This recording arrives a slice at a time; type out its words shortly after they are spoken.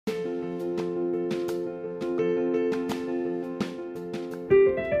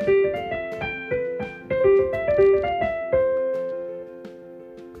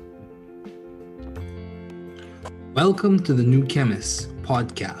Welcome to the New Chemist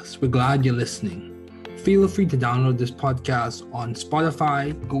podcast. We're glad you're listening. Feel free to download this podcast on Spotify,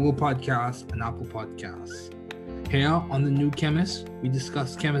 Google Podcasts, and Apple Podcasts. Here on the New Chemist, we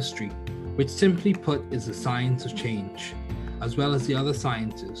discuss chemistry, which simply put is the science of change, as well as the other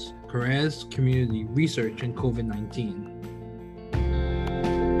sciences, careers, community, research, and COVID-19.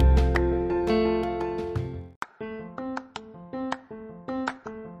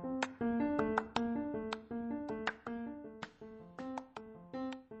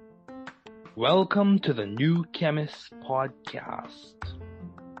 Welcome to the New Chemist podcast.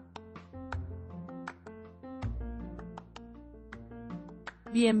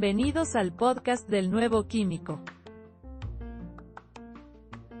 Bienvenidos al podcast del nuevo químico.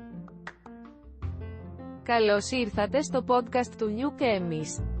 Καλώς ήρθατε στο podcast του New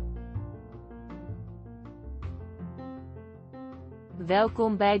Chemist.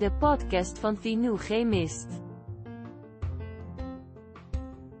 Welkom bij de podcast van The New Chemist.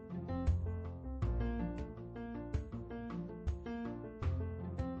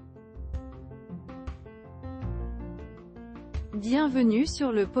 Bienvenue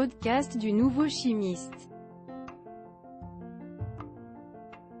sur le podcast du nouveau chimiste.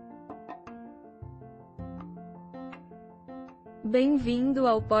 Bem-vindo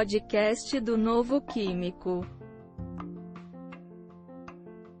ao podcast do novo químico.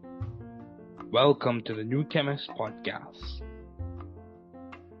 Welcome to the New Chemist podcast.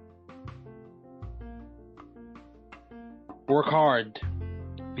 Work hard.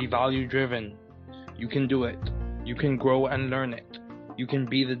 Be value-driven. You can do it. You can grow and learn it. You can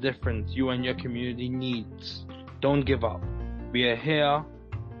be the difference you and your community needs. Don't give up. We are here,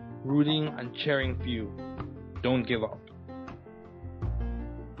 rooting and cheering for you. Don't give up.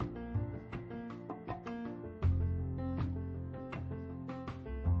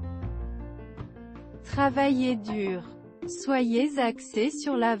 Travaillez dur. Soyez axés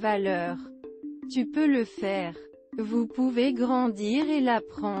sur la valeur. Tu peux le faire. Vous pouvez grandir et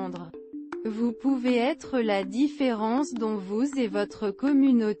l'apprendre. Vous pouvez être la différence dont vous et votre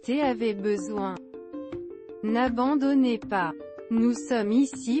communauté avez besoin. N'abandonnez pas. Nous sommes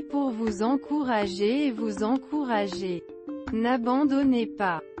ici pour vous encourager et vous encourager. N'abandonnez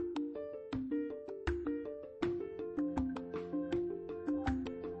pas.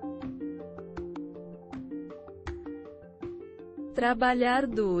 Trabalhar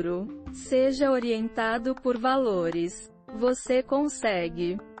duro. Seja orientado por valores. Você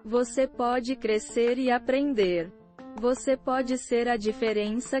consegue. Você pode crescer e aprender. Você pode ser a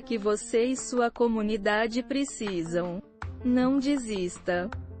diferença que você e sua comunidade precisam. Não desista.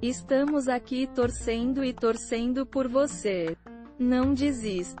 Estamos aqui torcendo e torcendo por você. Não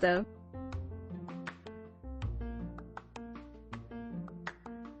desista.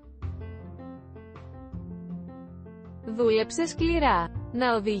 Δούλεψε σκληρά.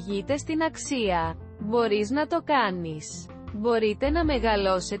 Να οδηγείτε στην αξία. Μπορείς να το κάνεις. Μπορείτε να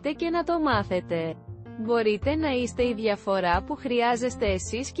μεγαλώσετε και να το μάθετε. Μπορείτε να είστε η διαφορά που χρειάζεστε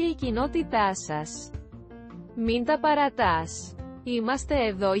εσείς και η κοινότητά σας. Μην τα παρατάς. Είμαστε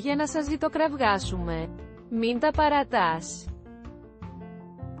εδώ για να σας ζητοκραυγάσουμε. Μην τα παρατάς.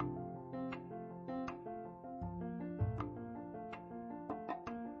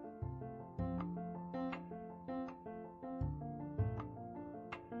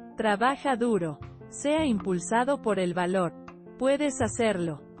 Trabaja duro. Sea impulsado por el valor. Puedes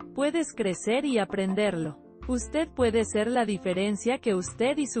hacerlo. Puedes crecer y aprenderlo. Usted puede ser la diferencia que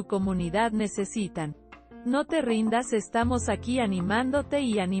usted y su comunidad necesitan. No te rindas, estamos aquí animándote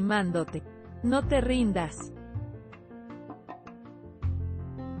y animándote. No te rindas.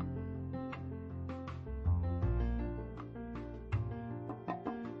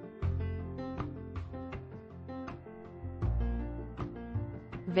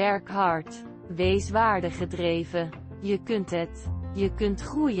 Werk hard. Wees waardegedreven. Je kunt het. Je kunt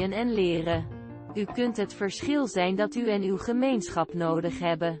groeien en leren. U kunt het verschil zijn dat u en uw gemeenschap nodig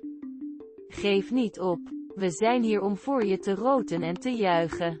hebben. Geef niet op. We zijn hier om voor je te roten en te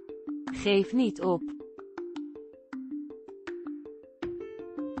juichen. Geef niet op.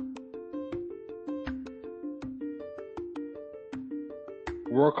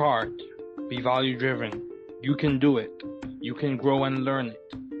 Work hard. Be value-driven. You can do it. You can grow and learn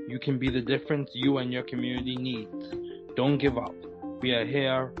it. You can be the difference you and your community needs. Don't give up. We are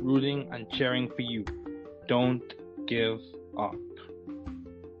here rooting and cheering for you. Don't give up.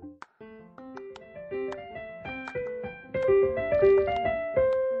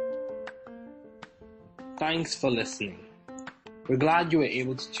 Thanks for listening. We're glad you were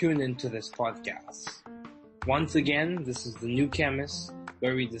able to tune into this podcast. Once again, this is the New Chemist,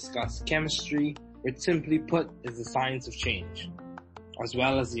 where we discuss chemistry, which simply put is the science of change, as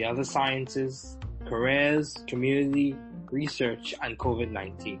well as the other sciences, careers, community, research, and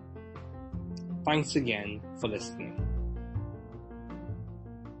COVID-19. Thanks again for listening.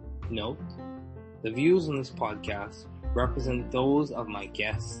 Note, the views on this podcast represent those of my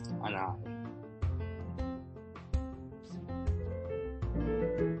guest and I.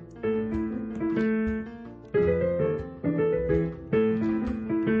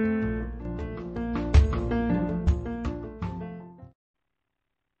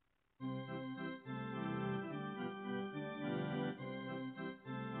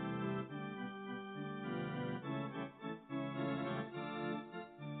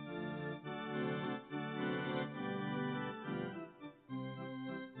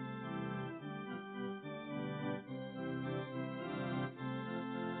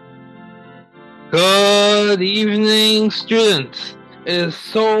 Good evening, students. It is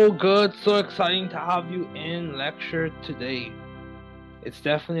so good, so exciting to have you in lecture today. It's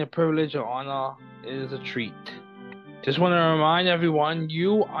definitely a privilege, an honor. It is a treat. Just want to remind everyone,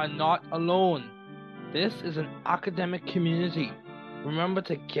 you are not alone. This is an academic community. Remember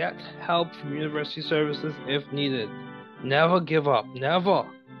to get help from university services if needed. Never give up. Never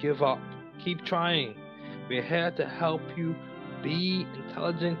give up. Keep trying. We're here to help you be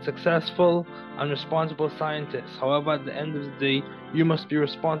intelligent, successful, and responsible scientists. However, at the end of the day, you must be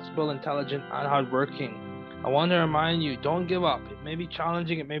responsible, intelligent, and hardworking. I want to remind you, don't give up. It may be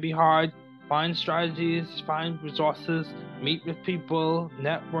challenging, it may be hard. Find strategies, find resources, meet with people,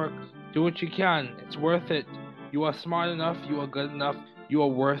 network, do what you can. It's worth it. You are smart enough, you are good enough, you are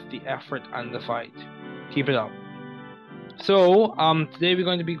worth the effort and the fight. Keep it up. So, today we're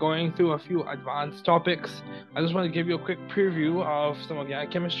going to be going through a few advanced topics. I just want to give you a quick preview of some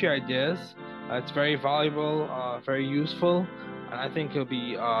organic chemistry ideas. It's very valuable, very useful, and I think it'll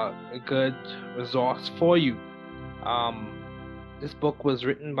be a good resource for you. This book was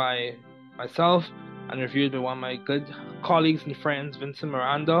written by myself and reviewed by one of my good colleagues and friends, Vincent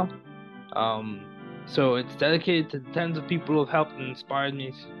Miranda. So it's dedicated to the tens of people who have helped and inspired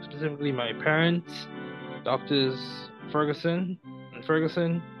me, specifically my parents, Doctors Ferguson,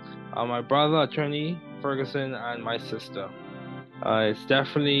 my brother, attorney Ferguson, and my sister. It's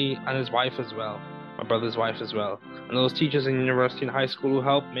definitely, and his wife as well, my brother's wife as well, and those teachers in university and high school who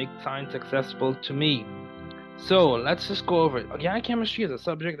helped make science accessible to me. So let's just go over it. Organic chemistry is a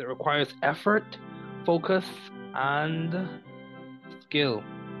subject that requires effort, focus, and skill.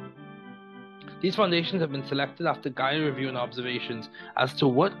 These foundations have been selected after guided review and observations as to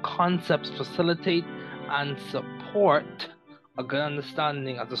what concepts facilitate and support a good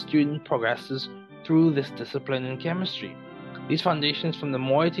understanding as a student progresses through this discipline in chemistry. These foundations, from the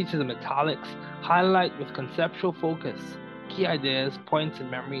moiety to the metallics, highlight with conceptual focus key ideas, points,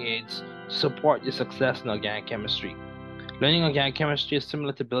 and memory aids to support your success in organic chemistry. Learning organic chemistry is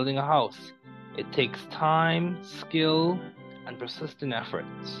similar to building a house. It takes time, skill, and persistent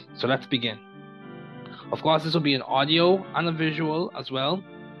efforts. So let's begin. Of course, this will be an audio and a visual as well,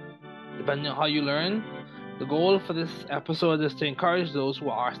 depending on how you learn. The goal for this episode is to encourage those who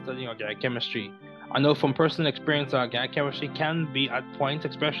are studying organic chemistry. I know from personal experience that organic chemistry can be at points,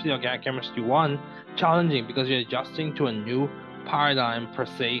 especially organic chemistry 1, challenging because you're adjusting to a new paradigm per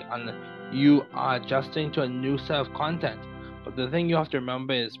se, and you are adjusting to a new set of content. But the thing you have to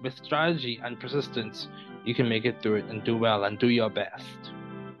remember is with strategy and persistence, you can make it through it and do well and do your best.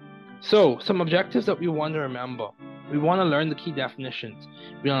 So, some objectives that we want to remember. We want to learn the key definitions.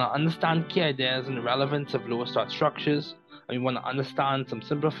 We want to understand key ideas and the relevance of lower start structures, and we want to understand some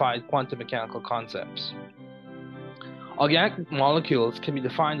simplified quantum mechanical concepts. Organic molecules can be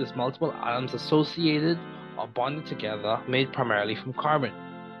defined as multiple atoms associated or bonded together, made primarily from carbon.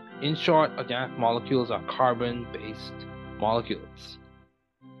 In short, organic molecules are carbon-based molecules.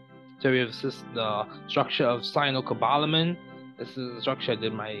 So we have the structure of cyanocobalamin. This is the structure I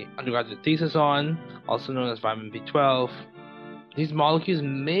did my undergraduate thesis on, also known as vitamin B12. These molecules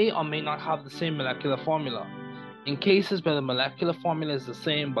may or may not have the same molecular formula. In cases where the molecular formula is the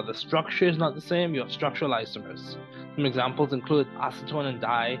same but the structure is not the same, you have structural isomers. Some examples include acetone and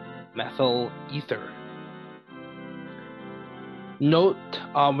dimethyl ether. Note,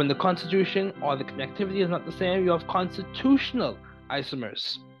 when the constitution or the connectivity is not the same, you have constitutional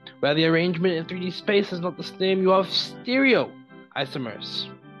isomers. Where the arrangement in 3D space is not the same, you have stereo isomers.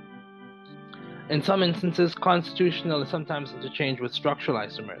 In some instances, constitutional is sometimes interchanged with structural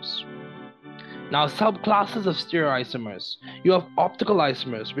isomers. Now, subclasses of stereoisomers. You have optical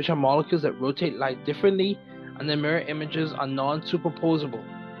isomers, which are molecules that rotate light differently, and their mirror images are non-superposable.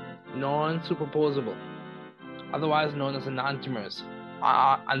 Otherwise known as enantiomers,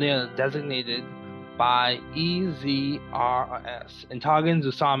 and they are designated by EZRS, Intagen,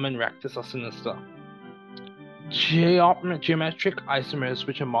 Zusammen, Rectus, or Sinister. Geometric isomers,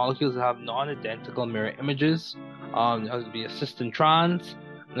 which are molecules that have non-identical mirror images, has to be a cis and trans,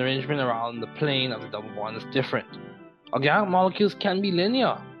 and the arrangement around the plane of the double bond is different. Organic molecules can be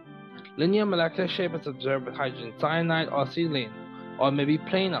linear. Linear molecular shape is observed with hydrogen cyanide or acetylene, or it may be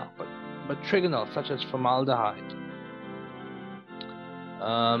planar, but trigonal, such as formaldehyde.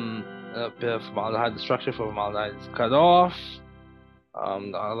 The structure for formaldehyde is cut off.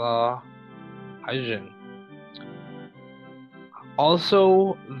 The other hydrogen.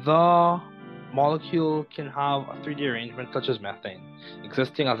 Also, the molecule can have a 3D arrangement such as methane,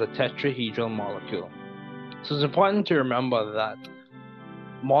 existing as a tetrahedral molecule. So it's important to remember that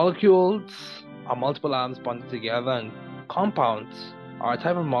molecules are multiple atoms bonded together, and compounds are a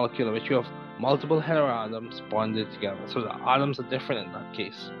type of molecule in which you have multiple heteroatoms bonded together. So the atoms are different in that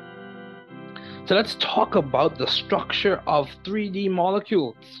case. So let's talk about the structure of 3D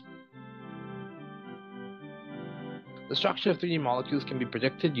molecules. The structure of 3D molecules can be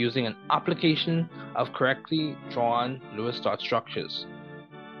predicted using an application of correctly drawn Lewis dot structures,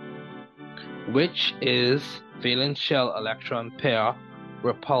 which is valence shell electron pair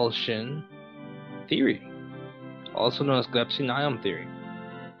repulsion theory, also known as Glepsin-ion theory.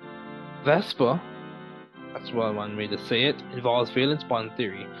 VSEPR, that's one way to say it, involves valence bond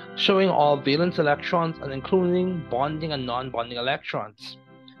theory, showing all valence electrons and including bonding and non-bonding electrons,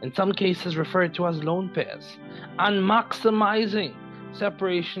 in some cases referred to as lone pairs, and maximizing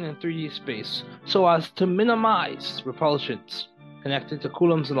separation in 3D space so as to minimize repulsions connected to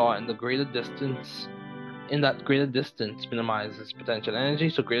Coulomb's law in the greater distance. In that greater distance minimizes potential energy,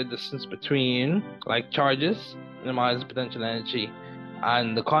 so greater distance between like charges minimizes potential energy.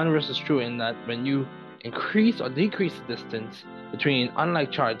 And the converse is true in that when you increase or decrease the distance between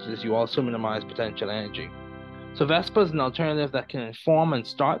unlike charges, you also minimize potential energy. So VSEPR is an alternative that can inform and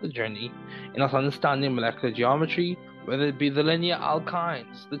start the journey in us understanding molecular geometry, whether it be the linear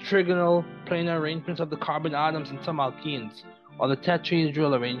alkynes, the trigonal planar arrangements of the carbon atoms in some alkenes, or the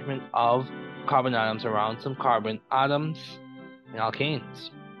tetrahedral arrangement of carbon atoms around some carbon atoms in alkanes.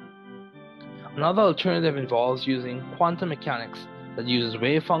 Another alternative involves using quantum mechanics that uses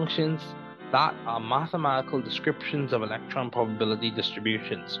wave functions that are mathematical descriptions of electron probability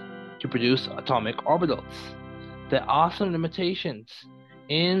distributions to produce atomic orbitals. There are some limitations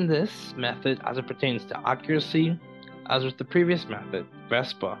in this method as it pertains to accuracy, as with the previous method,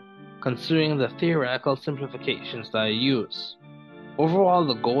 VSEPR, considering the theoretical simplifications that I use. Overall,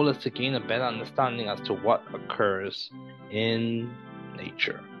 the goal is to gain a better understanding as to what occurs in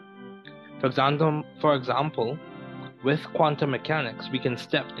nature. For example, with quantum mechanics, we can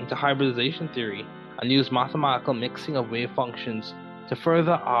step into hybridization theory and use mathematical mixing of wave functions to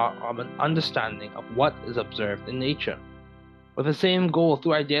further our understanding of what is observed in nature. With the same goal,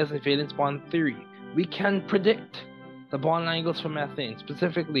 through ideas like valence bond theory, we can predict the bond angles for methane,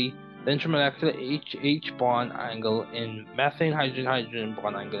 specifically the intramolecular H bond angle in methane, hydrogen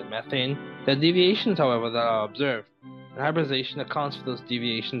bond angle in methane. There are deviations, however, that are observed, and hybridization accounts for those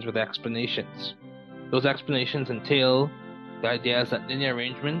deviations with explanations. Those explanations entail the ideas that linear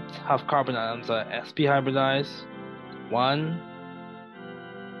arrangements have carbon atoms that are sp hybridized, 1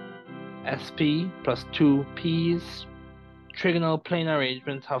 sp plus 2 p's. Trigonal planar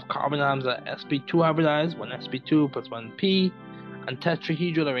arrangements have carbon atoms that are sp2 hybridized, 1 sp2 plus 1 p. And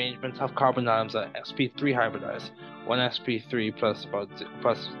tetrahedral arrangements have carbon atoms that are sp3 hybridized, 1 sp3 plus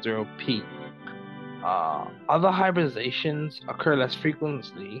 0p. Other hybridizations occur less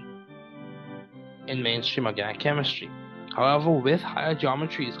frequently in mainstream organic chemistry. However, with higher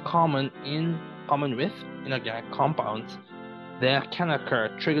geometries common with inorganic compounds, there can occur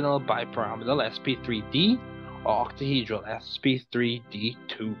trigonal bipyramidal sp3d or octahedral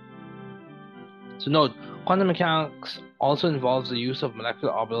sp3d2. So note, quantum mechanics also involves the use of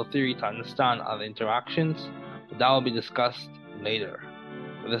molecular orbital theory to understand other interactions, but that will be discussed later.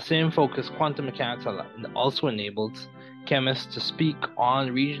 With the same focus, quantum mechanics also enables chemists to speak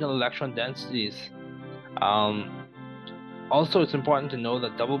on regional electron densities. Also, it's important to know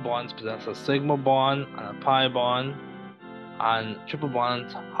that double bonds possess a sigma bond and a pi bond, and triple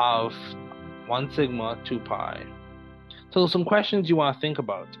bonds have 1 sigma, 2 pi. So some questions you want to think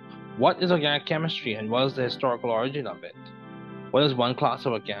about. What is organic chemistry and what is the historical origin of it? What is one class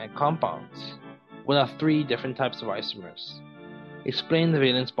of organic compounds? What are 3 different types of isomers? Explain the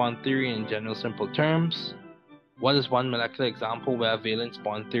valence bond theory in general simple terms. What is one molecular example where valence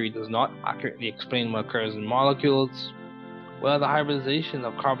bond theory does not accurately explain what occurs in molecules? What are the hybridization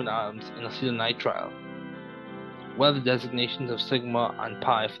of carbon atoms in acetonitrile? What are the designations of sigma and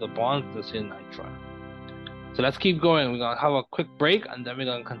pi for the bonds in acetonitrile? So let's keep going. We're going to have a quick break, and then we're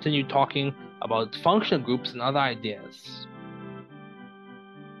going to continue talking about functional groups and other ideas.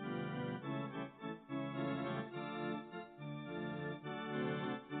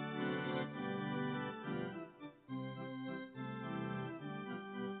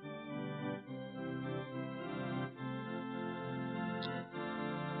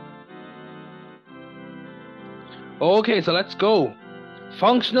 Okay, so let's go.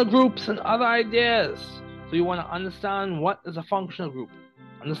 Functional groups and other ideas. So you want to understand what is a functional group,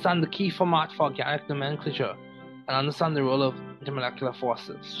 understand the key format for organic nomenclature, and understand the role of intermolecular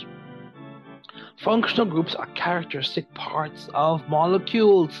forces. Functional groups are characteristic parts of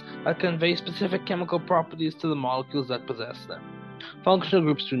molecules that convey specific chemical properties to the molecules that possess them. Functional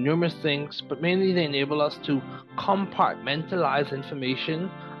groups do numerous things, but mainly they enable us to compartmentalize information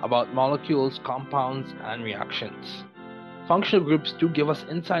about molecules, compounds, and reactions. Functional groups do give us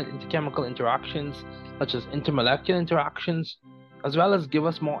insight into chemical interactions, such as intermolecular interactions, as well as give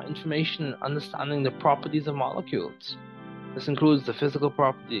us more information in understanding the properties of molecules. This includes the physical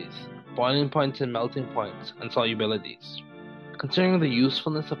properties, boiling points and melting points, and solubilities. Considering the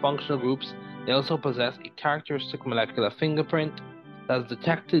usefulness of functional groups, they also possess a characteristic molecular fingerprint that is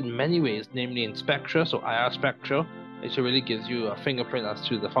detected in many ways, namely in spectra, so IR spectra, which really gives you a fingerprint as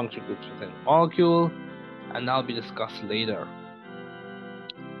to the functional groups within a molecule, and that'll be discussed later.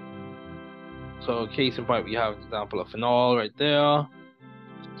 So case in point, we have an example of phenol right there.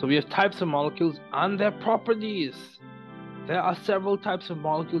 So we have types of molecules and their properties. There are several types of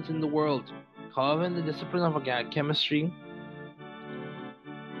molecules in the world. However, in the discipline of organic chemistry,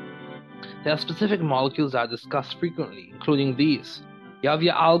 there are specific molecules that are discussed frequently, including these. You have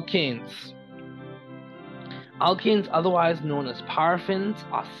your alkanes. Alkanes, otherwise known as paraffins,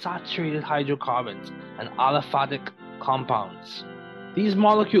 are saturated hydrocarbons and aliphatic compounds. These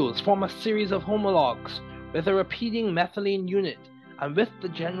molecules form a series of homologs with a repeating methylene unit and with the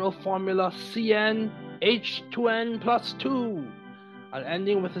general formula CnH2n plus 2 and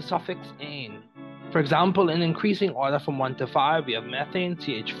ending with the suffix ane. For example, in increasing order from 1 to 5, we have methane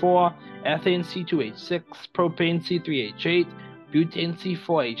CH4, ethane C2H6, propane C3H8, butane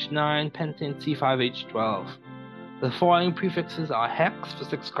C4H9, pentane C5H12. The following prefixes are hex for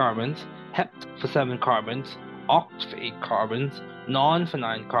 6 carbons, hept for 7 carbons, oct for 8 carbons, non for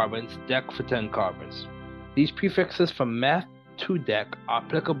 9 carbons, dec for 10 carbons. These prefixes from meth to dec are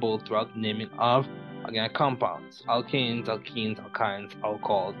applicable throughout the naming of organic compounds, alkanes, alkenes, alkynes,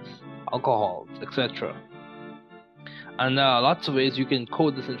 alcohols, etc. And there are lots of ways you can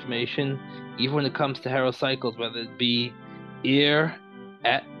code this information, even when it comes to heterocycles, whether it be ir,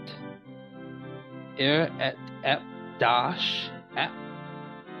 et, dash, ep,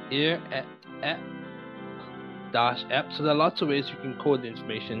 ir, et, dash, ep. So there are lots of ways you can code the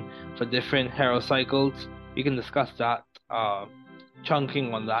information for different heterocycles. We can discuss that,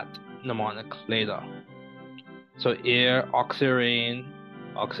 chunking on that mnemonic later. So ir, oxirane,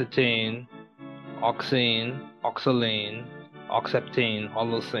 oxetane, oxane, oxalane, oxeptane, all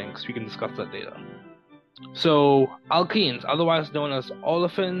those things. We can discuss that later. So alkenes, otherwise known as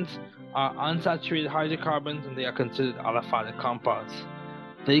olefins, are unsaturated hydrocarbons and they are considered aliphatic compounds.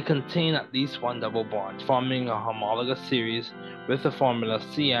 They contain at least one double bond, forming a homologous series with the formula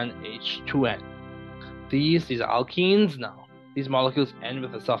CnH2n. These are alkenes now. These molecules end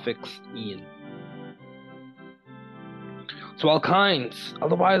with the suffix -ene. So alkynes,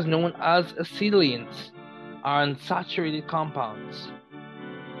 otherwise known as acetylenes, are unsaturated compounds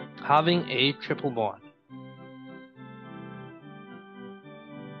having a triple bond.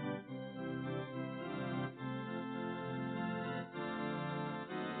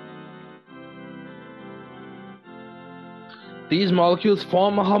 These molecules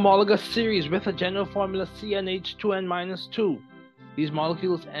form a homologous series with a general formula CnH2n-2. These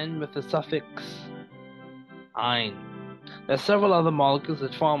molecules end with the suffix -ine. There are several other molecules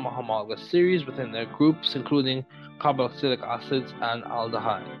that form a homologous series within their groups, including carboxylic acids and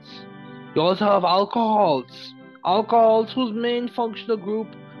aldehydes. You also have alcohols. Alcohols whose main functional group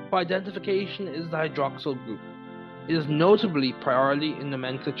for identification is the hydroxyl group. It is notably priority in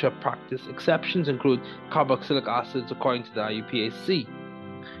nomenclature practice. Exceptions include carboxylic acids according to the IUPAC.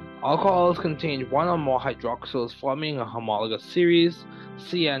 Alcohols contain one or more hydroxyls forming a homologous series,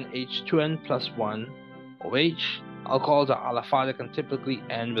 CnH2n plus 1 OH. Alcohols are aliphatic and typically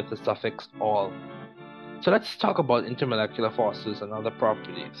end with the suffix -ol. So let's talk about intermolecular forces and other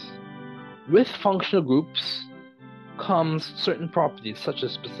properties. With functional groups comes certain properties such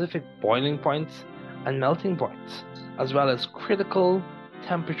as specific boiling points and melting points, as well as critical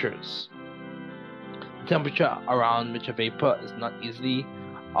temperatures. The temperature around which a vapor is not easily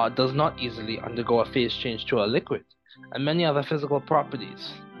does not easily undergo a phase change to a liquid, and many other physical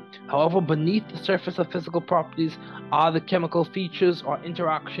properties. However, beneath the surface of physical properties are the chemical features or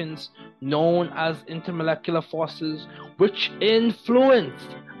interactions known as intermolecular forces, which influence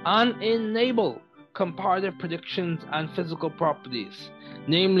and enable comparative predictions and physical properties.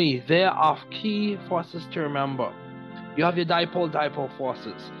 Namely, there are key forces to remember. You have your dipole-dipole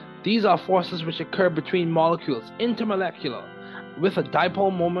forces. These are forces which occur between molecules, intermolecular, with a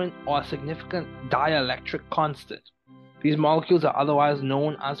dipole moment or a significant dielectric constant. These molecules are otherwise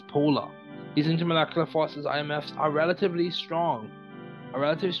known as polar. These intermolecular forces, IMFs, are relatively strong. A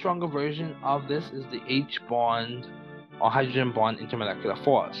relatively stronger version of this is the H bond or hydrogen bond intermolecular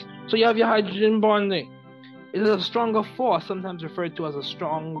force. So you have your hydrogen bonding. It is a stronger force, sometimes referred to as a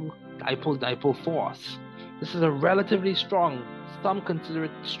strong dipole-dipole force. This is a relatively strong, some consider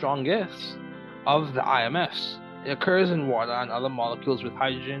it the strongest, of the IMFs. It occurs in water and other molecules with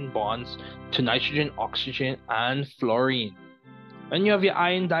hydrogen bonds to nitrogen, oxygen, and fluorine. Then you have your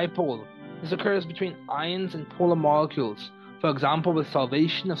ion dipole. This occurs between ions and polar molecules, for example with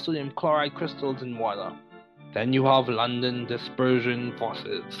solvation of sodium chloride crystals in water. Then you have London dispersion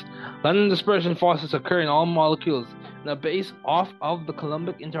forces. London dispersion forces occur in all molecules and are based off of the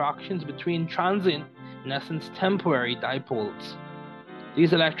Coulombic interactions between transient, in essence temporary, dipoles.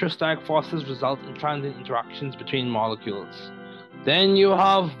 These electrostatic forces result in transient interactions between molecules. Then you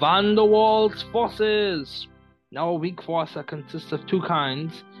have van der Waals forces. Now a weak force that consists of two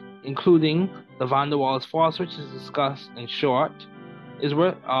kinds, including the van der Waals force, which is discussed in short, is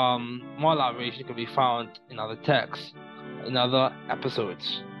where more elaboration can be found in other texts, in other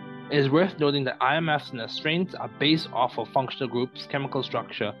episodes. It is worth noting that IMFs and their strengths are based off of functional groups, chemical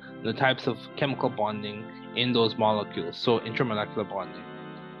structure, and the types of chemical bonding in those molecules, so intermolecular bonding.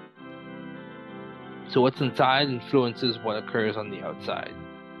 So what's inside influences what occurs on the outside.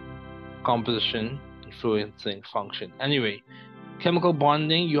 Composition influencing function. Anyway, chemical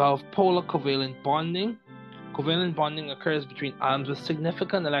bonding, you have polar covalent bonding. Covalent bonding occurs between atoms with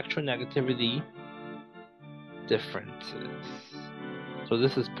significant electronegativity differences. So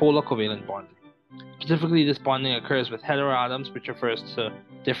this is polar covalent bonding. Specifically, this bonding occurs with heteroatoms, which refers to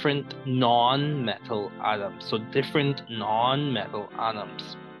different non-metal atoms. So different non-metal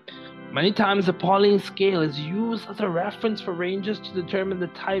atoms. Many times the Pauling scale is used as a reference for ranges to determine the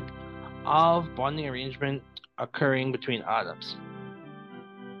type of bonding arrangement occurring between atoms.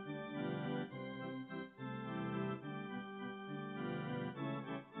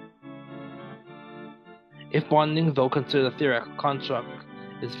 If bonding, though considered a theoretical construct,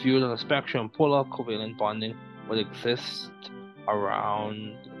 is viewed on a spectrum, polar covalent bonding would exist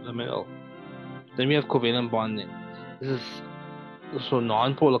around the middle. Then we have covalent bonding. This is so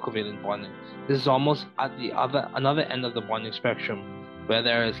non-polar covalent bonding. This is almost at the another end of the bonding spectrum, where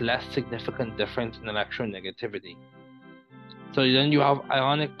there is less significant difference in electronegativity. So then you have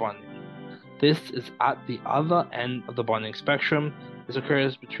ionic bonding. This is at the other end of the bonding spectrum. This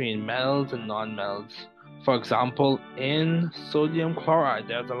occurs between metals and non-metals. For example, in sodium chloride,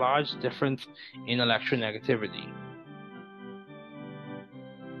 there's a large difference in electronegativity.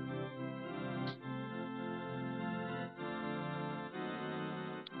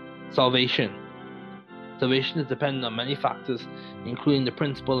 Solvation. Solvation is dependent on many factors, including the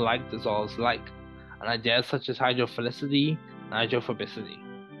principle like dissolves like, and ideas such as hydrophilicity and hydrophobicity.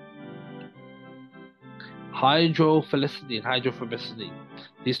 Hydrophilicity and hydrophobicity.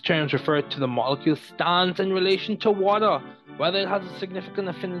 These terms refer to the molecule's stance in relation to water, whether it has a significant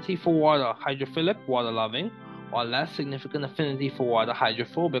affinity for water, hydrophilic, water-loving, or less significant affinity for water,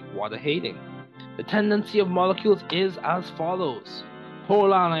 hydrophobic, water-hating. The tendency of molecules is as follows.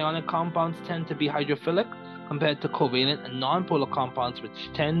 Polar and ionic compounds tend to be hydrophilic compared to covalent and non-polar compounds, which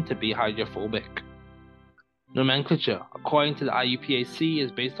tend to be hydrophobic. Nomenclature, according to the IUPAC,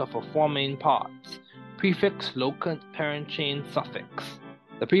 is based off of four main parts: prefix, locant, parent chain, suffix.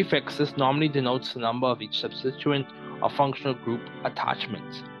 The prefix, this normally denotes the number of each substituent or functional group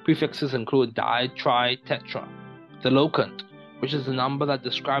attachments. Prefixes include di, tri, tetra. The locant, which is the number that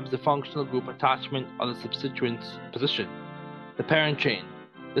describes the functional group attachment or the substituent's position. The parent chain,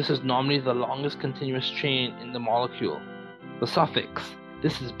 this is normally the longest continuous chain in the molecule. The suffix,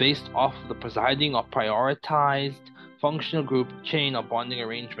 this is based off of the presiding or prioritized functional group, chain, or bonding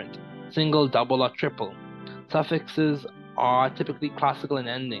arrangement, single, double, or triple. Suffixes are typically classical in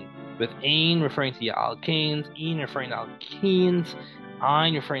ending, with "-ane" referring to your alkanes, "-ene" referring to alkenes,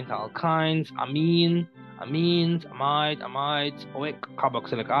 "-ine" referring to alkynes, "-amine", amines, amide, amides, oic,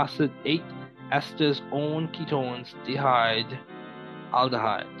 carboxylic acid, "-ate", esters, "-one", ketones, "-dehyde",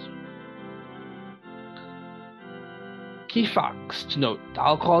 aldehydes. Key facts to note: the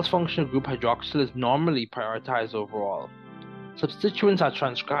alcohol's functional group hydroxyl is normally prioritized overall. Substituents are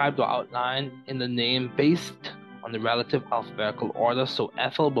transcribed or outlined in the name based on the relative alphabetical order, so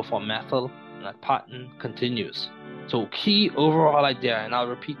ethyl before methyl, and that pattern continues. So key overall idea, and I'll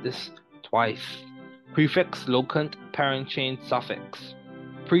repeat this twice: prefix, locant, parent chain, suffix.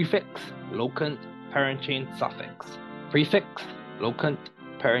 Prefix, locant, parent chain, suffix. Prefix, locant,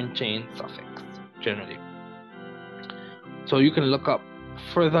 parent chain, suffix, generally. So you can look up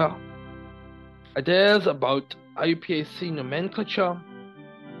further ideas about IUPAC nomenclature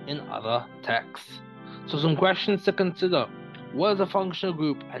in other texts. So some questions to consider: what is a functional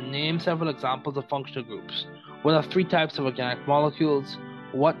group, and name several examples of functional groups? What are 3 types of organic molecules?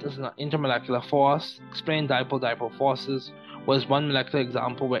 What is an intermolecular force? Explain dipole-dipole forces. What is one molecular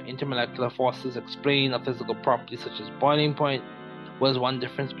example where intermolecular forces explain a physical property such as boiling point? What is one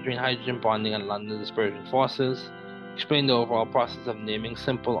difference between hydrogen bonding and London dispersion forces? Explain the overall process of naming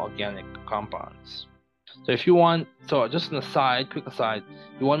simple organic compounds. So if you want, just an aside, quick aside,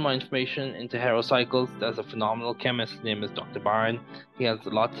 you want more information into heterocycles, there's a phenomenal chemist, his name is Dr. Barron. He has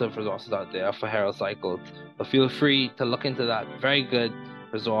lots of resources out there for heterocycles. So feel free to look into that. Very good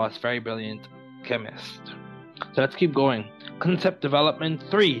resource, very brilliant chemist. So let's keep going. Concept development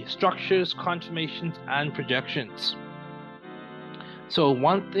 3, structures, conformations, and projections. So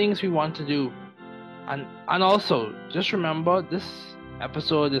one things we want to do, and also just remember this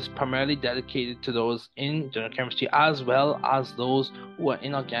episode is primarily dedicated to those in general chemistry as well as those who are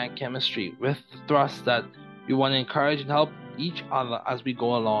in organic chemistry, with the thrust that we want to encourage and help each other as we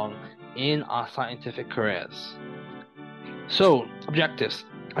go along in our scientific careers. So, objectives: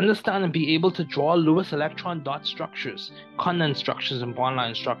 understand and be able to draw Lewis electron dot structures, condensed structures, and bond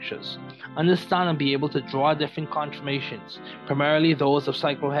line structures. Understand and be able to draw different conformations, primarily those of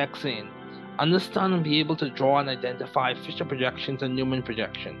cyclohexane. Understand and be able to draw and identify Fisher projections and Newman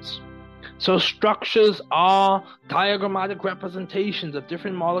projections. So structures are diagrammatic representations of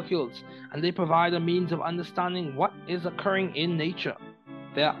different molecules, and they provide a means of understanding what is occurring in nature.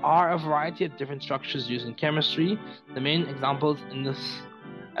 There are a variety of different structures used in chemistry. The main examples in this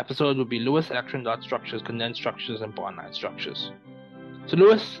episode would be Lewis electron dot structures, condensed structures, and bond line structures. So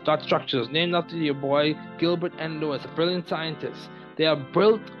Lewis dot structures, named after your boy Gilbert N. Lewis, a brilliant scientist. They are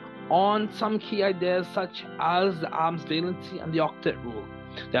built on some key ideas such as the Adams valency and the octet rule.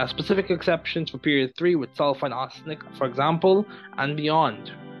 There are specific exceptions for period 3 with sulfur and arsenic, for example, and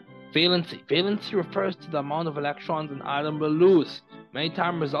beyond. Valency. Valency refers to the amount of electrons an atom will lose, many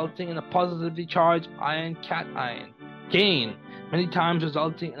times resulting in a positively charged ion cation. Gain, many times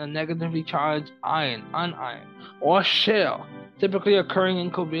resulting in a negatively charged ion anion. Or share, typically occurring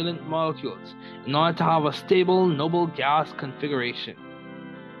in covalent molecules, in order to have a stable noble gas configuration.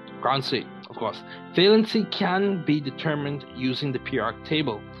 Ground state, of course. Valency can be determined using the periodic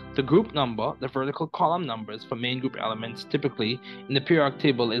table. The group number, the vertical column numbers for main group elements typically in the periodic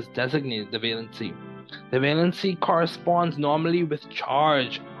table, is designated the valency. The valency corresponds normally with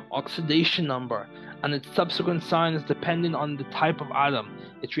charge, oxidation number, and its subsequent sign is dependent on the type of atom,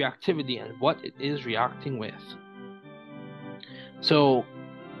 its reactivity, and what it is reacting with. So,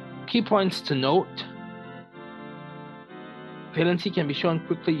 key points to note. Valency can be shown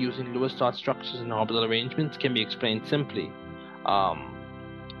quickly using Lewis dot structures, and orbital arrangements can be explained simply,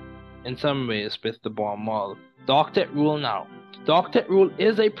 in some ways, with the Bohr model. The octet rule now. The octet rule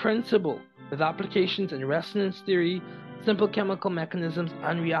is a principle with applications in resonance theory, simple chemical mechanisms,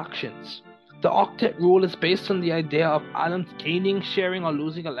 and reactions. The octet rule is based on the idea of atoms gaining, sharing, or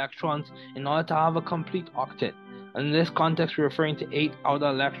losing electrons in order to have a complete octet. And in this context, we're referring to 8 outer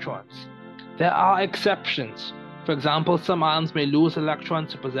electrons. There are exceptions. For example, some atoms may lose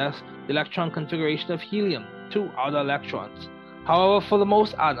electrons to possess the electron configuration of helium, 2 outer electrons. However, for the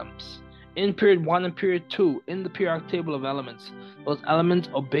most atoms, in period 1 and period 2, in the periodic table of elements, those elements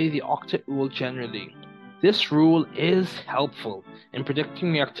obey the octet rule generally. This rule is helpful in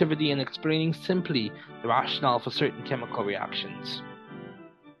predicting reactivity and explaining simply the rationale for certain chemical reactions.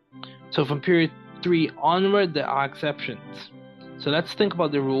 So from period 3 onward, there are exceptions. So let's think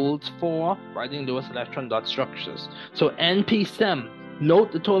about the rules for writing Lewis electron dot structures. So NP-SEM,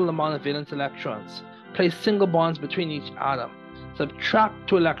 note the total amount of valence electrons. Place single bonds between each atom. Subtract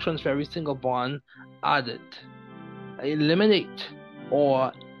 2 electrons for every single bond added. Eliminate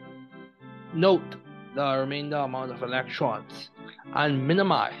or note the remainder amount of electrons. And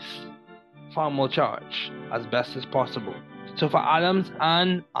minimize formal charge as best as possible. So for atoms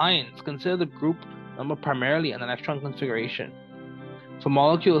and ions, consider the group number primarily an electron configuration. For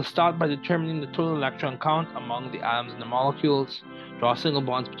molecules, start by determining the total electron count among the atoms in the molecules. Draw single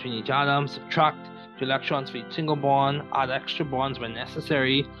bonds between each atom. Subtract to electrons for each single bond. Add extra bonds when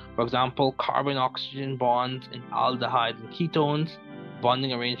necessary. For example, carbon-oxygen bonds in aldehydes and ketones.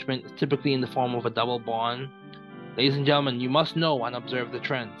 Bonding arrangement is typically in the form of a double bond. Ladies and gentlemen, you must know and observe the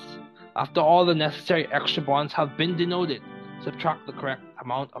trends. After all the necessary extra bonds have been denoted, subtract the correct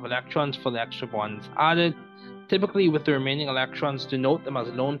amount of electrons for the extra bonds added. Typically, with the remaining electrons, denote them as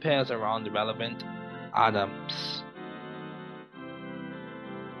lone pairs around the relevant atoms.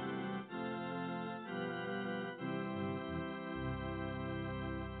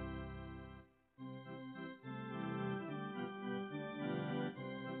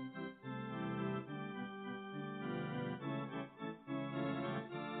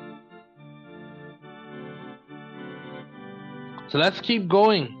 So let's keep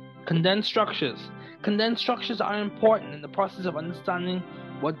going. Condensed structures. Condensed structures are important in the process of understanding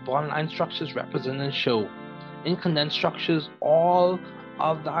what bond line structures represent and show. In condensed structures, all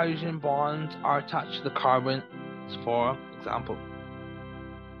of the hydrogen bonds are attached to the carbon. For example,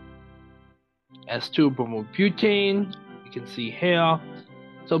 S2 bromobutane, you can see here.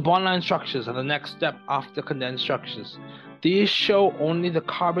 So bond line structures are the next step after condensed structures. These show only the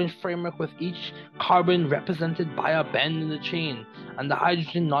carbon framework with each carbon represented by a bend in the chain, and the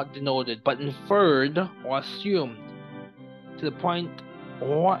hydrogen not denoted, but inferred or assumed to the point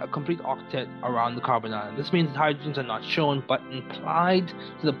or a complete octet around the carbon atom. This means the hydrogens are not shown, but implied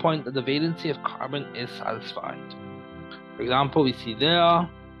to the point that the valency of carbon is satisfied. For example, we see there,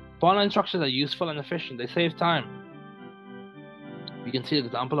 bond line structures are useful and efficient. They save time. You can see an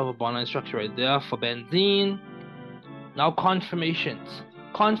example of a bond line structure right there for benzene. Now conformations.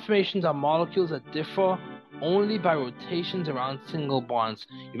 Conformations are molecules that differ only by rotations around single bonds.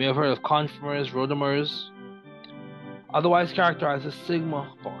 You may have heard of conformers, rotamers, otherwise characterized as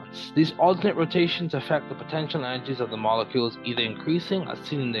sigma bonds. These alternate rotations affect the potential energies of the molecules, either increasing, as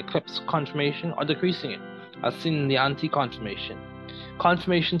seen in the eclipse conformation, or decreasing it, as seen in the anti-conformation.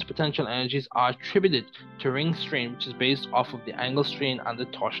 Conformation's potential energies are attributed to ring strain, which is based off of the angle strain and the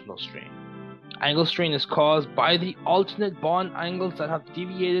torsional strain. Angle strain is caused by the alternate bond angles that have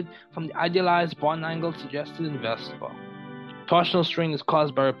deviated from the idealized bond angle suggested in VSEPR. Torsional strain is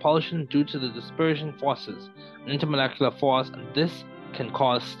caused by repulsion due to the dispersion forces, an intermolecular force, and this can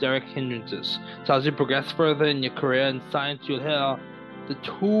cause steric hindrances. So as you progress further in your career in science, you'll hear the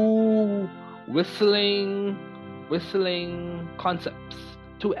two whistling concepts,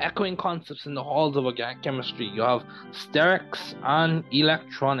 two echoing concepts in the halls of organic chemistry. You have sterics and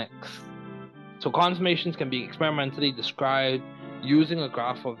electronics. So conformations can be experimentally described using a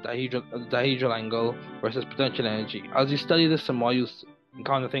graph of dihedral angle versus potential energy. As you study this, some more you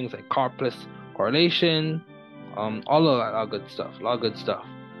encounter things like Karplus correlation, all of that, a lot of good stuff.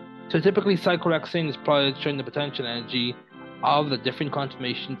 So typically cyclohexane is plotted showing the potential energy of the different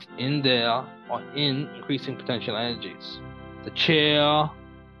conformations in there or in increasing potential energies. The chair,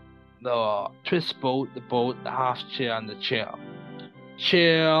 the twist boat, the half chair, and the chair.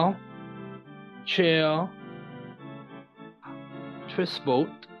 Chair, twist boat,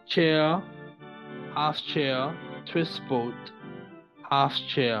 chair, half chair, twist boat, half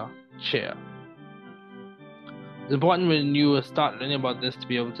chair, chair. It's important when you start learning about this to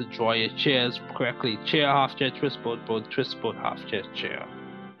be able to draw your chairs correctly. Chair, half chair, twist boat, twist boat, half chair, chair.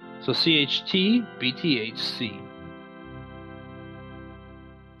 So CHT, BTHC.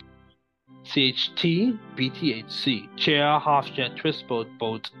 CHT, BTHC. Chair, half chair, twist boat,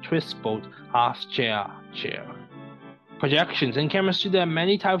 twist boat, half chair, chair. Projections. In chemistry, there are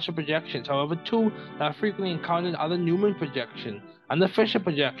many types of projections. However, two that are frequently encountered are the Newman projection and the Fisher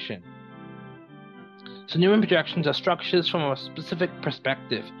projection. So Newman projections are structures from a specific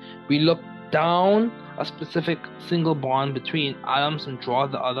perspective. We look down a specific single bond between atoms and draw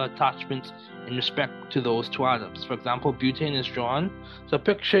the other attachments in respect to those two atoms. For example, butane is drawn. So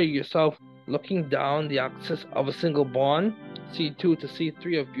picture yourself looking down the axis of a single bond, C2 to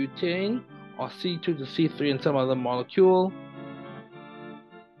C3 of butane, or C2 to C3 in some other molecule.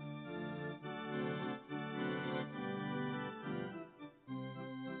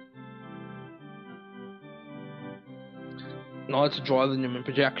 In order to draw the Newman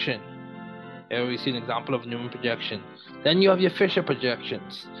projection. Here we see an example of a Newman projection. Then you have your Fisher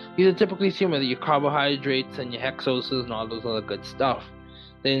projections. These are typically seen with your carbohydrates and your hexoses and all those other good stuff.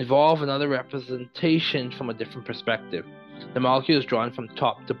 They involve another representation from a different perspective. The molecule is drawn from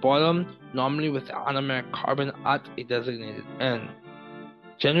top to bottom, normally with the anomeric carbon at a designated end.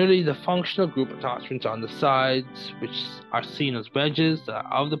 Generally, the functional group attachments are on the sides, which are seen as wedges that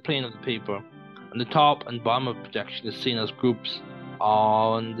are out of the plane of the paper, and the top and bottom of the projection is seen as groups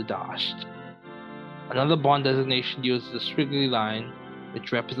on the dashed. Another bond designation uses a squiggly line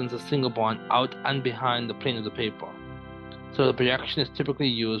which represents a single bond out and behind the plane of the paper. So the projection is typically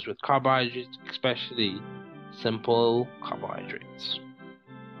used with carbohydrates, especially simple carbohydrates.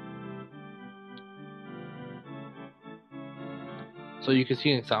 So you can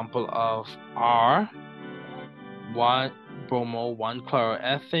see an example of R, 1 bromo, 1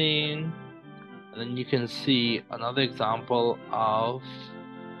 chloroethane, and then you can see another example of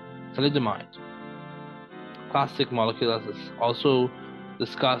thalidomide. Plastic molecule, as is also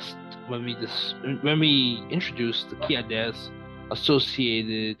discussed when we introduced the key ideas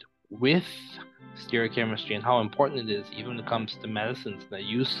associated with stereochemistry and how important it is even when it comes to medicines and their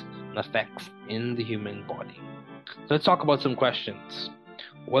use and effects in the human body. So let's talk about some questions.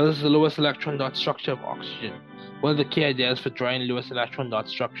 What is the lowest electron dot structure of oxygen? What are the key ideas for drawing lowest electron dot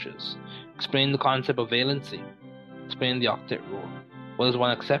structures? Explain the concept of valency. Explain the octet rule. What is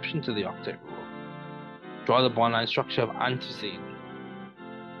one exception to the octet rule? Draw the bond line structure of antizine.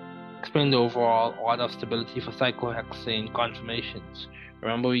 Explain the overall order of stability for cyclohexane conformations.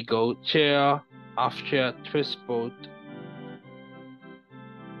 Remember, we go chair, half chair, twist boat,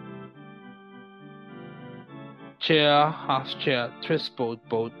 chair, half chair, twist boat,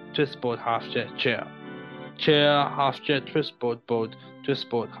 boat, twist boat, half chair, chair. Chair, half chair, twist boat, boat, twist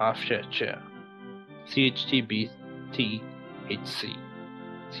boat, half chair, chair. CHTBTHC.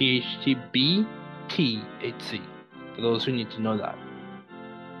 CHTBTHC. For those who need to know that.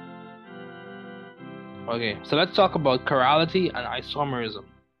 Okay, so let's talk about chirality and isomerism.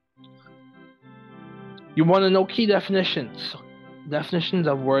 You want to know key definitions. Definitions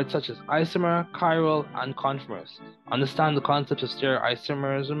of words such as isomer, chiral, and conformers. Understand the concepts of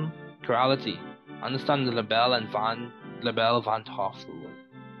stereoisomerism, chirality. Understand the Lebel and Van Hoff rule.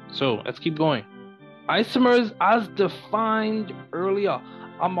 So let's keep going. Isomers, as defined earlier,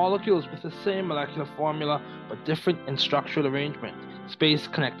 are molecules with the same molecular formula but different in structural arrangement, space,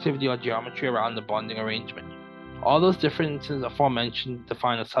 connectivity, or geometry around the bonding arrangement. All those differences aforementioned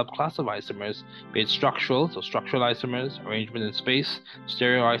define a subclass of isomers, be it structural, so structural isomers, arrangement in space,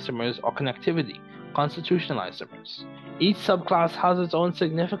 stereoisomers, or connectivity, constitutional isomers. Each subclass has its own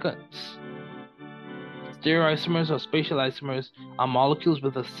significance. Stereoisomers or spatial isomers are molecules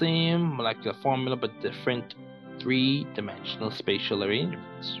with the same molecular formula but different three-dimensional spatial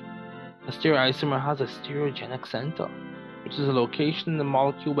arrangements. A stereoisomer has a stereogenic center, which is a location in the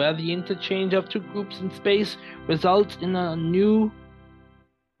molecule where the interchange of two groups in space results in a new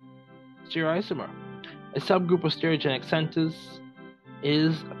stereoisomer. A subgroup of stereogenic centers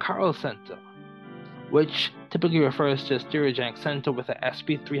is a chiral center, which typically refers to a stereogenic center with a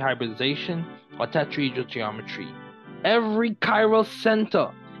sp3 hybridization or tetrahedral geometry. Every chiral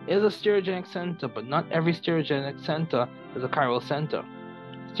center is a stereogenic center, but not every stereogenic center is a chiral center.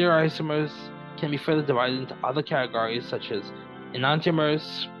 Stereoisomers can be further divided into other categories such as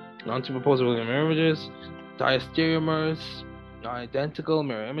enantiomers, non-superposable mirror images, diastereomers, non-identical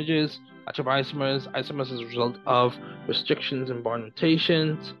mirror images, atomizomers, isomers as a result of restrictions in bond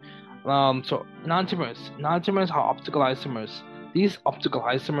rotations. So enantiomers are optical isomers. These optical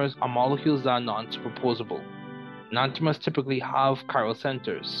isomers are molecules that are non-superposable. Enantiomers typically have chiral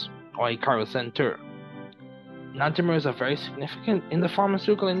centers, or a chiral center. Enantiomers are very significant in the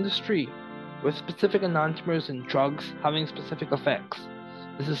pharmaceutical industry, with specific enantiomers in drugs having specific effects.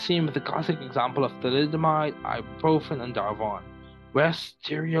 This is seen with the classic example of thalidomide, ibuprofen, and Darvon, where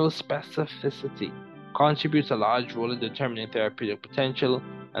stereospecificity contributes a large role in determining therapeutic potential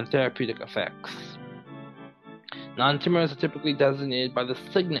and therapeutic effects. Enantiomers are typically designated by the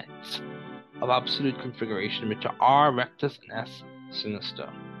signets of absolute configuration, which are R rectus and S sinister.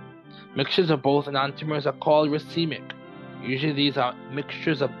 Mixtures of both enantiomers are called racemic. Usually these are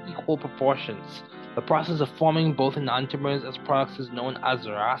mixtures of equal proportions. The process of forming both enantiomers as products is known as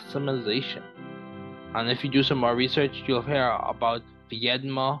racemization. And if you do some more research, you'll hear about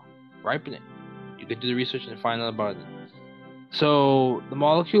Viedma ripening. You can do the research and find out about it. So the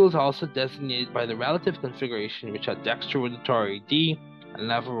molecules are also designated by the relative configuration, which are dextrorotatory D and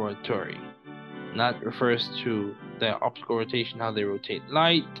levorotatory. And that refers to their optical rotation, how they rotate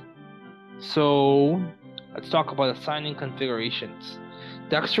light. So let's talk about assigning configurations.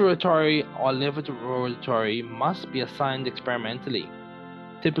 Dextrorotatory or levorotatory must be assigned experimentally,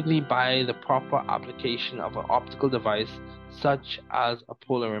 typically by the proper application of an optical device such as a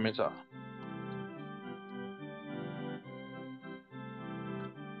polarimeter.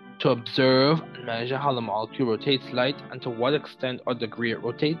 To observe and measure how the molecule rotates light and to what extent or degree it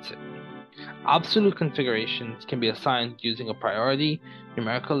rotates it. Absolute configurations can be assigned using a priority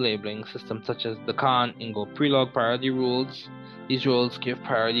numerical labeling system such as the Kahn Ingold Prelog priority rules. These rules give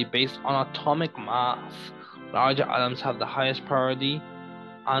priority based on atomic mass. Larger atoms have the highest priority,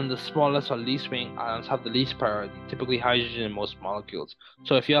 and the smallest or least weighing atoms have the least priority, typically hydrogen in most molecules.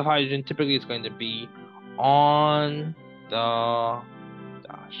 So if you have hydrogen, typically it's going to be on the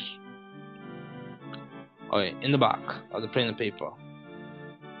dash. Okay, in the back of the plain of paper.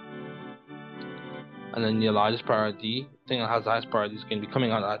 And then your largest priority, thing that has the highest priority, is going to be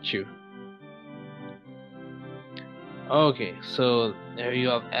coming out at you. Okay, so there you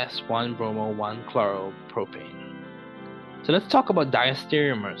have S1 bromo 1 chloropropane. So let's talk about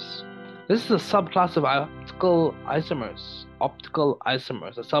diastereomers. This is a subclass of optical isomers.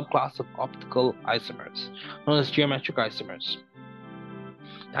 A subclass of optical isomers, known as geometric isomers.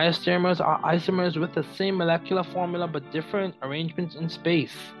 Diastereomers are isomers with the same molecular formula but different arrangements in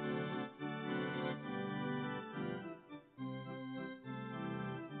space.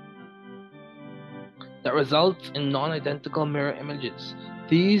 That results in non-identical mirror images.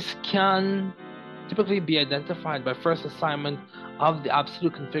 These can typically be identified by first assignment of the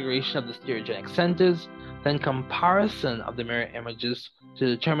absolute configuration of the stereogenic centers, then comparison of the mirror images to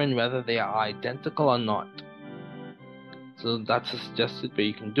determine whether they are identical or not. So that's a suggested way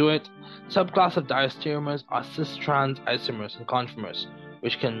you can do it. Subclass of diastereomers are cis-trans isomers and conformers,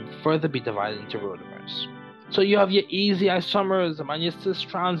 which can further be divided into rotamers. So you have your easy isomerism and your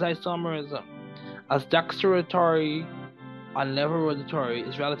cis-trans isomerism. As dexteratory and lever rotatory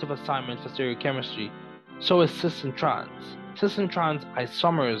is relative assignment for stereochemistry, so is cis and trans. Cis and trans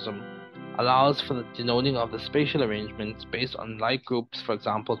isomerism allows for the denoting of the spatial arrangements based on like groups, for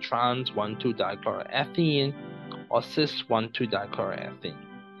example, trans 1,2-dichloroethene or cis 1,2-dichloroethene.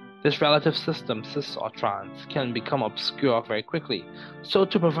 This relative system, cis or trans, can become obscure very quickly. So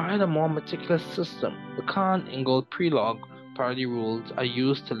to provide a more meticulous system, the Kahn-Ingold pre-log priority rules are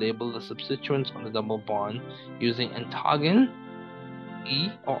used to label the substituents on the double bond using antagon, E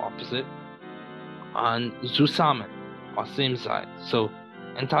or opposite, and zusammen or same side. So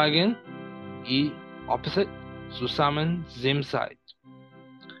antagon, E opposite, zusammen, same side.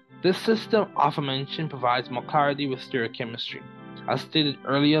 This system aforementioned provides more clarity with stereochemistry. As stated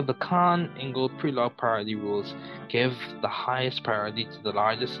earlier, the Kahn-Ingold pre-log priority rules give the highest priority to the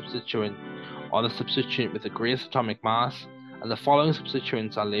largest substituent or the substituent with the greatest atomic mass, and the following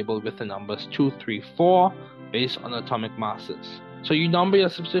substituents are labeled with the numbers 2, 3, 4 based on atomic masses. So you number your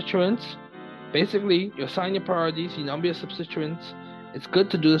substituents. Basically, you assign your priorities, you number your substituents. It's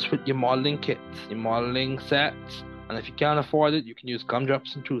good to do this with your modeling kits, your modeling sets, and if you can't afford it, you can use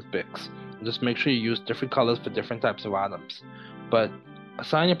gumdrops and toothpicks. And just make sure you use different colors for different types of atoms. But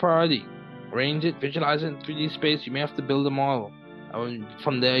assign your priority, arrange it, visualize it in 3D space. You may have to build a model. And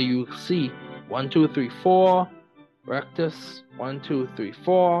from there, you see 1, 2, 3, 4. Rectus, 1, 2, 3,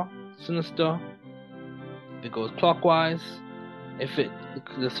 4, sinister. If it goes clockwise, if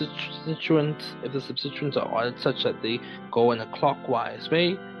the substituents are ordered such that they go in a clockwise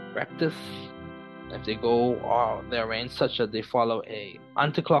way, rectus. If they go or they're arranged such that they follow a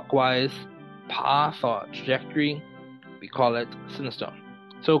anticlockwise path or trajectory, we call it sinister.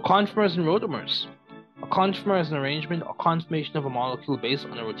 So conformers and rotamers. A conformer is an arrangement or conformation of a molecule based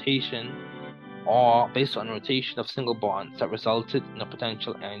on rotation of single bonds that resulted in a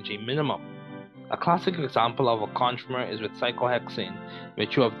potential energy minimum. A classic example of a conformer is with cyclohexane,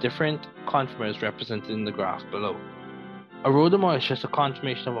 which you have different conformers represented in the graph below. A rotamer is just a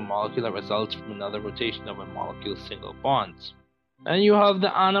conformation of a molecule that results from another rotation of a molecule's single bonds. And you have the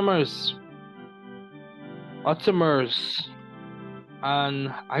anomers, automers, and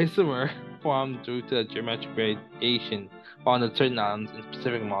isomer formed due to the geometric variation found in certain atoms in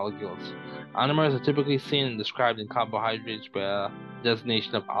specific molecules. Anomers are typically seen and described in carbohydrates where the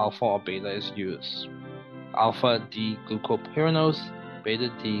designation of alpha or beta is used. Alpha D-glucopyranose,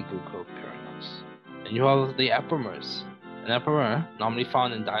 beta D-glucopyranose. And you have the epimers. An epimer, normally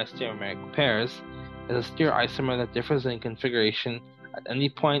found in diastereomeric pairs, is a stereoisomer that differs in configuration at any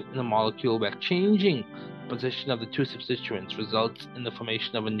point in the molecule where changing the position of the two substituents results in the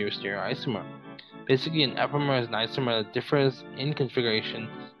formation of a new stereoisomer. Basically, an epimer is an isomer that differs in configuration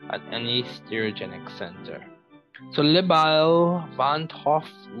at any stereogenic center. So Libelle-Van 't Hoff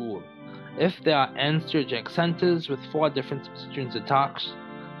rule. If there are n stereogenic centers with 4 different substituents attached,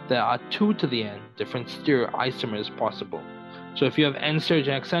 there are 2 to the n different stereoisomers possible. So if you have n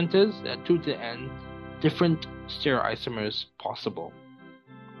stereogenic centers, there are 2 to the n different stereoisomers possible.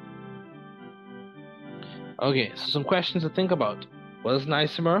 Okay, so some questions to think about. What is an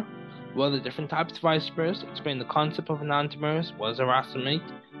isomer? What are the different types of isomers? Explain the concept of enantiomers. What is a racemate?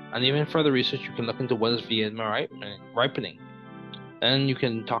 And even further research, you can look into what is V-isomer ripening. Then you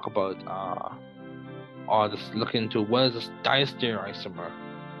can talk about, or just look into what is a diastereoisomer.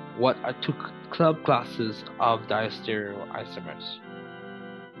 What are 2 subclasses of diastereoisomers?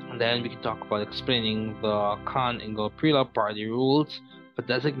 then we can talk about explaining the Kahn-Ingold-Preller-Pardee rules for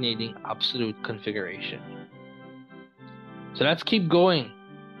designating absolute configuration. So let's keep going.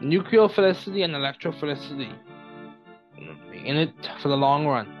 Nucleophilicity and electrophilicity. In it for the long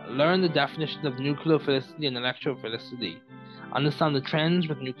run. Learn the definitions of nucleophilicity and electrophilicity. Understand the trends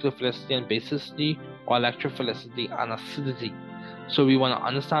with nucleophilicity and basicity, or electrophilicity and acidity. So we want to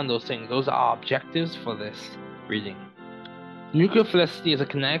understand those things. Those are our objectives for this reading. Nucleophilicity is a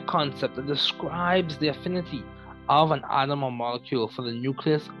kinetic concept that describes the affinity of an atom or molecule for the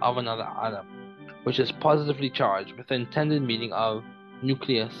nucleus of another atom, which is positively charged with the intended meaning of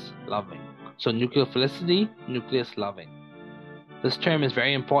nucleus loving. So nucleophilicity, nucleus loving. This term is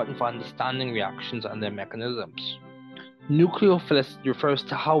very important for understanding reactions and their mechanisms. Nucleophilicity refers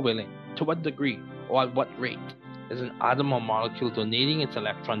to how willing, to what degree, or at what rate is an atom or molecule donating its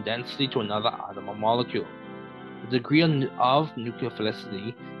electron density to another atom or molecule. The degree of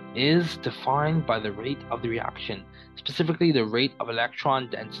nucleophilicity is defined by the rate of the reaction, specifically the rate of electron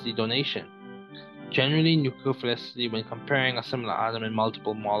density donation. Generally, nucleophilicity, when comparing a similar atom in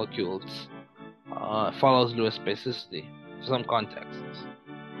multiple molecules, follows Lewis basicity for some contexts.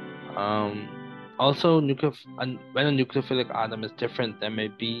 Also, when a nucleophilic atom is different, there may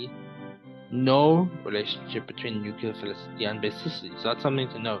be no relationship between nucleophilicity and basicity. So that's something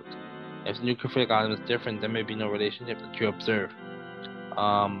to note. If the nucleophilic atom is different, there may be no relationship that you observe.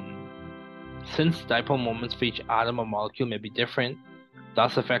 Since dipole moments for each atom or molecule may be different,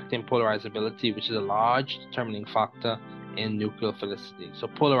 thus affecting polarizability, which is a large determining factor in nucleophilicity. So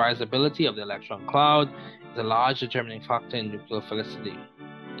polarizability of the electron cloud is a large determining factor in nucleophilicity.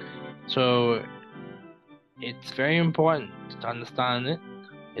 So it's very important to understand it.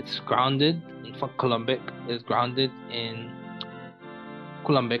 It's grounded in Coulombic. It's grounded in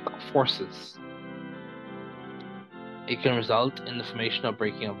Coulombic forces. It can result in the formation or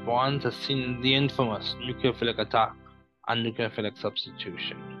breaking of bonds, as seen in the infamous nucleophilic attack and nucleophilic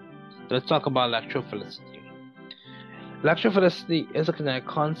substitution. So let's talk about electrophilicity. Electrophilicity is a kinetic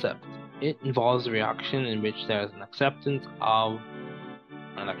concept. It involves a reaction in which there is an acceptance of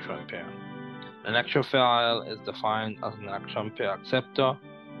an electron pair. An electrophile is defined as an electron pair acceptor,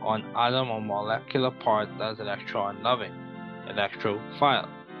 or an atom or molecular part that is electron loving, electrophile.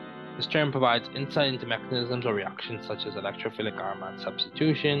 This term provides insight into mechanisms or reactions such as electrophilic aromatic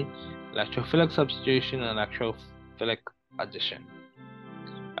substitution, electrophilic substitution, and electrophilic addition.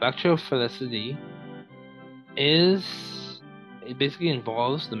 Electrophilicity it basically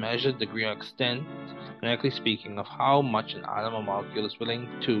involves the measured degree or extent, kinetically speaking, of how much an atom or molecule is willing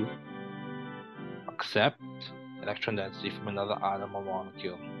to accept electron density from another atom or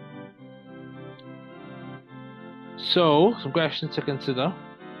molecule. So, some questions to consider.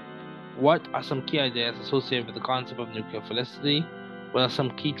 What are some key ideas associated with the concept of nucleophilicity? What are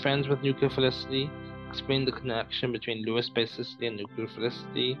some key trends with nucleophilicity? Explain the connection between Lewis basicity and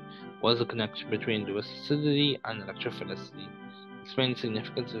nucleophilicity. What is the connection between Lewis acidity and electrophilicity? Explain the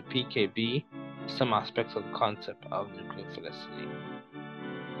significance of pKb, some aspects of the concept of nucleophilicity.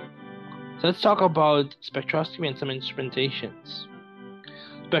 So let's talk about spectroscopy and some instrumentations.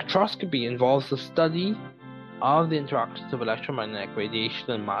 Spectroscopy involves the study of the interactions of electromagnetic radiation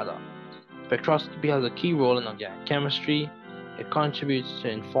and matter. Spectroscopy has a key role in organic chemistry. It contributes to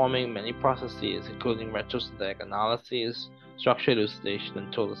informing many processes, including retrosynthetic analysis, structure elucidation,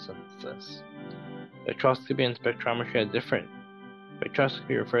 and total synthesis. Spectroscopy and spectrometry are different.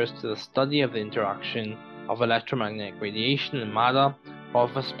 Spectroscopy refers to the study of the interaction of electromagnetic radiation and matter, while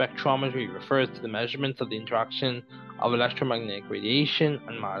spectrometry refers to the measurements of the interaction of electromagnetic radiation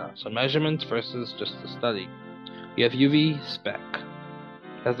and matter. So measurements versus just the study. We have UV spec.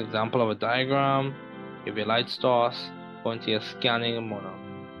 That's an example of a diagram. UV light source going to your scanning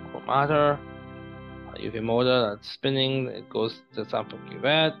monochromator, UV motor that's spinning. It goes to the sample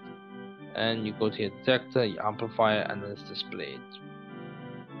cuvette, and you go to your detector, you amplify it, and then it's displayed.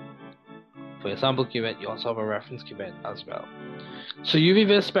 For your sample cuvette, you also have a reference cuvette as well. So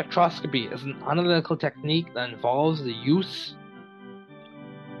UV-vis spectroscopy is an analytical technique that involves the use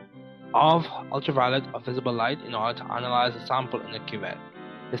of ultraviolet or visible light in order to analyze a sample in a cuvette.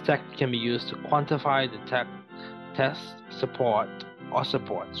 This technique can be used to quantify, detect, test, support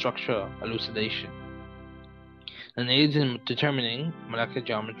structure elucidation, and aids in determining molecular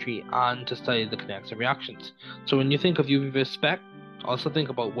geometry and to study the kinetics of reactions. So when you think of UV-vis spec, also think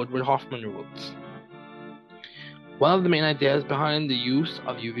about Woodward-Hoffman rules. One of the main ideas behind the use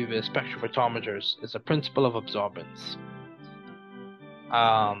of UV-vis spectrophotometers is the principle of absorbance.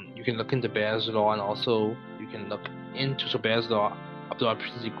 You can look into Bayes' law, and also you can look into, Bayes' law,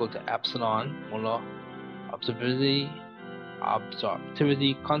 absorption is equal to epsilon molar absorptivity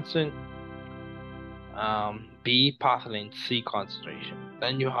absorptivity constant, B, path length, C, concentration.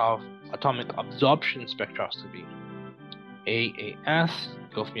 Then you have atomic absorption spectroscopy. AAS,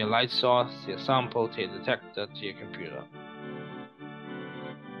 go from your light source to your sample to your detector to your computer.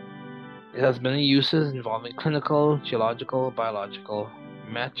 It has many uses involving clinical, geological, biological,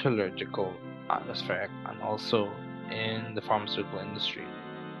 metallurgical, atmospheric, and also in the pharmaceutical industry.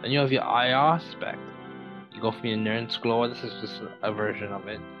 Then you have your IR spec. You go from your Nernst glow, this is just a version of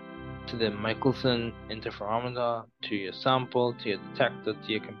it, to the Michelson interferometer, to your sample, to your detector,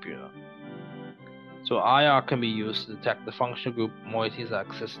 to your computer. So IR can be used to detect the functional group moieties that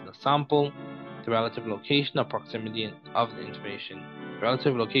exist in the sample, the relative location or proximity of the information, the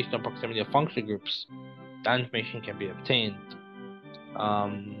relative location or proximity of functional groups. That information can be obtained.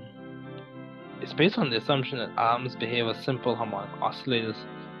 It's based on the assumption that atoms behave as simple harmonic oscillators,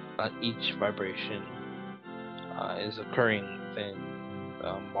 that each vibration is occurring within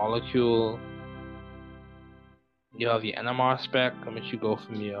the molecule. You have your NMR spec, in which you go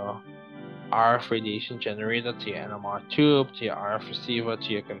from your RF radiation generator to your NMR tube, to your RF receiver, to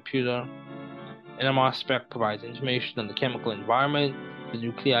your computer. NMR spec provides information on the chemical environment the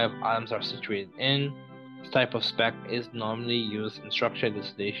nuclei of atoms are situated in. This type of spec is normally used in structure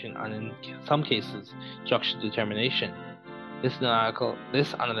elucidation and in some cases structure determination. This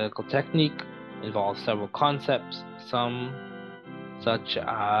analytical technique involves several concepts, some such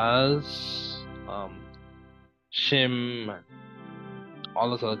as shim,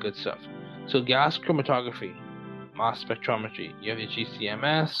 all this other good stuff. So gas chromatography, mass spectrometry, you have your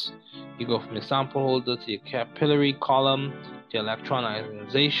GCMS, you go from your sample holder to your capillary column, to your electron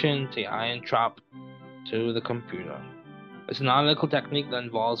ionization, to your ion trap, to the computer. It's an analytical technique that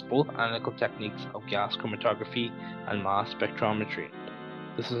involves both analytical techniques of gas chromatography and mass spectrometry.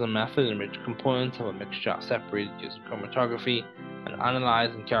 This is a method in which components of a mixture are separated using chromatography and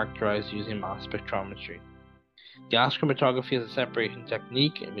analyzed and characterized using mass spectrometry. Gas chromatography is a separation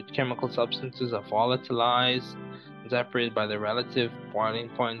technique in which chemical substances are volatilized and separated by their relative boiling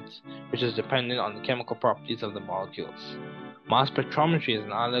point, which is dependent on the chemical properties of the molecules. Mass spectrometry is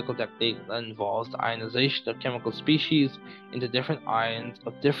an analytical technique that involves the ionization of chemical species into different ions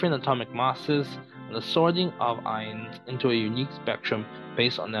of different atomic masses and the sorting of ions into a unique spectrum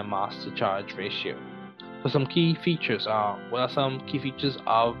based on their mass to charge ratio. So some key features are, what are some key features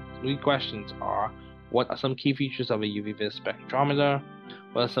of a UV-vis spectrometer?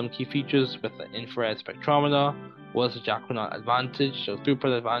 What are some key features with the infrared spectrometer? What is the Jacquinot advantage, so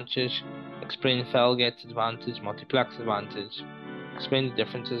throughput advantage? Explain Felget's advantage, multiplex advantage. Explain the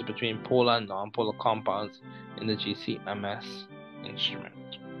differences between polar and non-polar compounds in the GCMS instrument.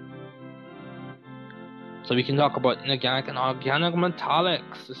 So we can talk about inorganic and organic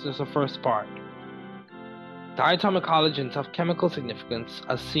metallics. This is the first part. Diatomic halogens have chemical significance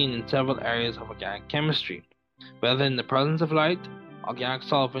as seen in several areas of organic chemistry, whether in the presence of light, organic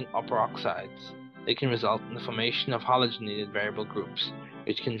solvent, or peroxides. They can result in the formation of halogenated variable groups,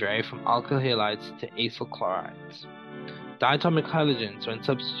 which can vary from alkyl halides to acyl chlorides. Diatomic halogens, when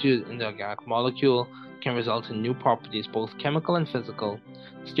substituted in the organic molecule, can result in new properties, both chemical and physical,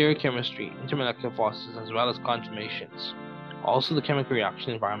 stereochemistry, intermolecular forces, as well as conformations. Also, the chemical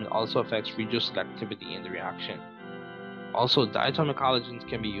reaction environment also affects radioselectivity in the reaction. Also, diatomic halogens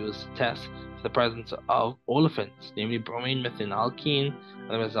can be used to test for the presence of olefins, namely bromine methanalkene,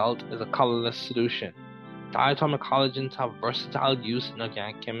 and the result is a colorless solution. Diatomic halogens have versatile use in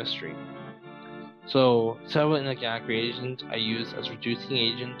organic chemistry. So, several inorganic reagents are used as reducing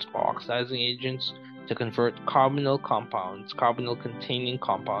agents or oxidizing agents to convert carbonyl-containing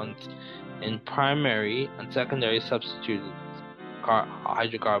compounds in primary and secondary substituted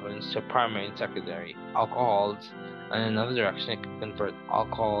hydrocarbons to primary and secondary alcohols, and in another direction it can convert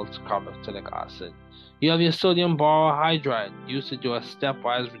alcohol to carboxylic acid. You have your sodium borohydride, used to do a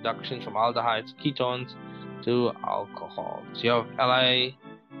stepwise reduction from aldehydes to ketones to alcohols. You have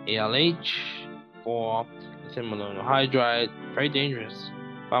LiALH for lithium monohydride, very dangerous,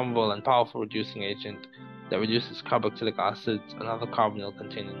 flammable and powerful reducing agent that reduces carboxylic acids and other carbonyl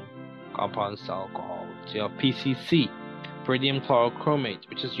containing compounds to alcohol. So you have PCC, pyridium chlorochromate,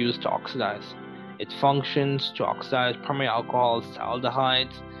 which is used to oxidize. It functions to oxidize primary alcohols to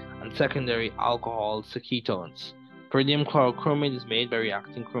aldehydes and secondary alcohols to ketones. Pyridium chlorochromate is made by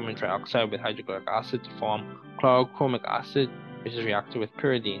reacting chromium trioxide with hydrochloric acid to form chlorochromic acid, which is reacted with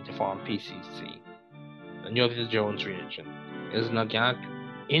pyridine to form PCC. Then you have the Jones reagent. It is an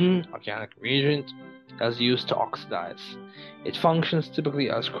inorganic reagent that is used to oxidize. It functions typically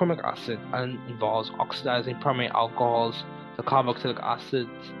as chromic acid and involves oxidizing primary alcohols to carboxylic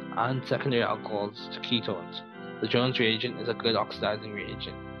acids and secondary alcohols to ketones. The Jones reagent is a good oxidizing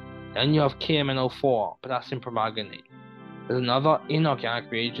reagent. Then you have KMnO4, potassium permanganate. There's another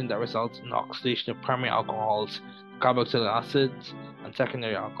inorganic reagent that results in the oxidation of primary alcohols, carboxylic acids, and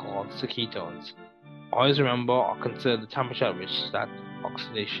secondary alcohols to ketones. Always remember or consider the temperature at which that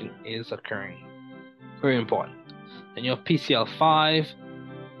oxidation is occurring. Very important. Then you have PCl5,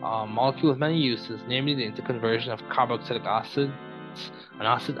 a molecule with many uses, namely the interconversion of carboxylic acids and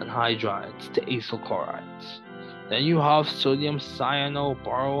acid anhydrides to acyl chlorides. Then you have sodium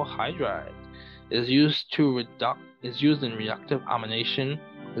cyanoborohydride. It is used in reductive amination,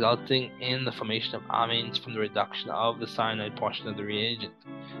 resulting in the formation of amines from the reduction of the cyanide portion of the reagent.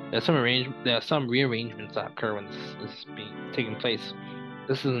 There are some rearrangements that occur when this is taking place.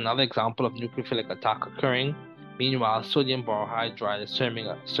 This is another example of nucleophilic attack occurring. Meanwhile, sodium borohydride is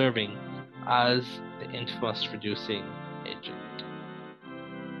serving as the infamous reducing agent.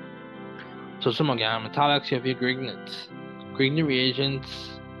 So some organometallics, you have your Grignards. Grignard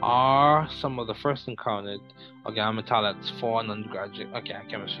reagents are some of the first encountered organometallics for an undergraduate organic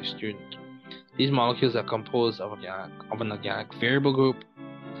chemistry student. These molecules are composed of an organic variable group,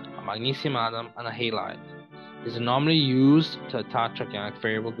 a magnesium atom, and a halide. These are normally used to attach organic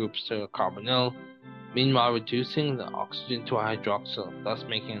variable groups to a carbonyl, meanwhile reducing the oxygen to a hydroxyl, thus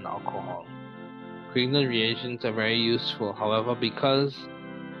making an alcohol. Grignard reagents are very useful, however, because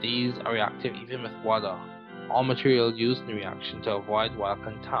these are reactive even with water. All material used in the reaction to avoid water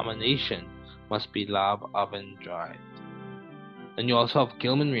contamination must be lab oven dried. Then you also have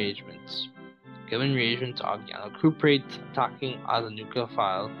Gilman reagents. Gilman reagents are organocuprates attacking as a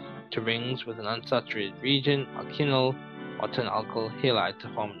nucleophile to rings with an unsaturated region, alkenyl, or to an alkyl halide to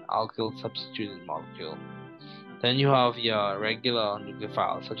form an alkyl substituted molecule. Then you have your regular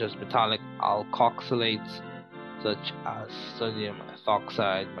nucleophiles such as metallic alkoxylates such as sodium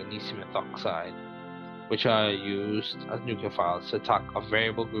ethoxide, magnesium ethoxide, which are used as nucleophiles to attack a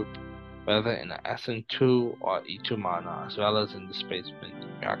variable group whether in an SN2 or E2 manner, as well as in displacement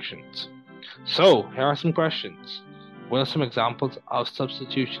reactions. So, here are some questions. What are some examples of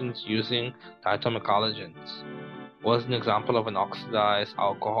substitutions using diatomic halogens? What is an example of an oxidized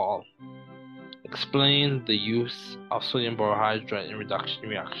alcohol? Explain the use of sodium borohydride in reduction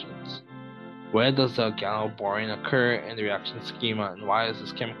reactions. Where does the organoborane occur in the reaction schema, and why is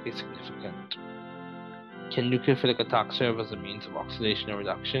this chemically significant? Can nucleophilic attack serve as a means of oxidation or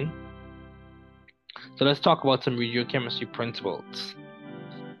reduction? So let's talk about some regiochemistry principles.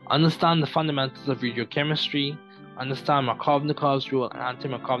 Understand the fundamentals of regiochemistry. Understand Markovnikov's rule and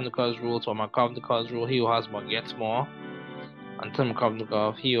anti-Markovnikov's rule. So Markovnikov's rule, he who has more gets more.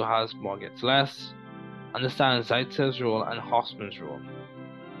 Anti-Markovnikov, he who has more gets less. Understand Zaitsev's rule and Hofmann's rule.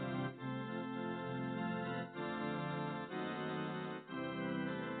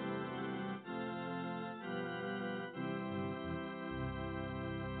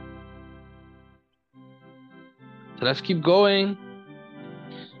 So let's keep going.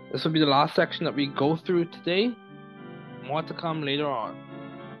 This will be the last section that we go through today. More to come later on.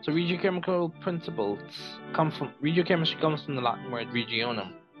 So regiochemical principles regiochemistry comes from the Latin word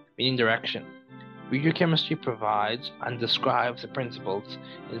regionum, meaning direction. Regiochemistry provides and describes the principles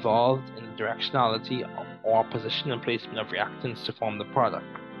involved in the directionality or position and placement of reactants to form the product.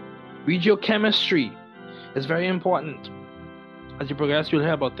 Regiochemistry is very important. As you progress, you'll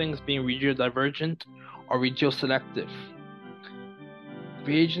hear about things being regiodivergent or regioselective.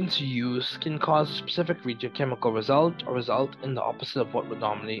 Reagents used can cause a specific regiochemical result or result in the opposite of what would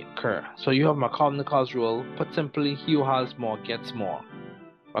normally occur. So you have Markovnikov's rule. Put simply, he who has more gets more.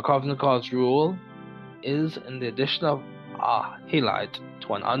 Markovnikov's rule is in the addition of a halide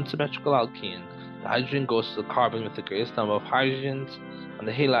to an unsymmetrical alkene, the hydrogen goes to the carbon with the greatest number of hydrogens, and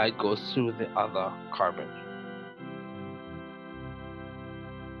the halide goes to the other carbon.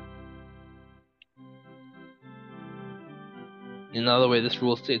 In another way, this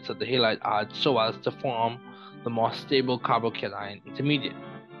rule states that the halide adds so as to form the more stable carbocation intermediate.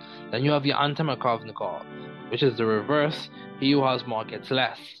 Then you have your anti-Markovnikov, which is the reverse, he who has more gets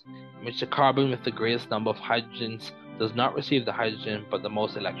less, in which the carbon with the greatest number of hydrogens does not receive the hydrogen but the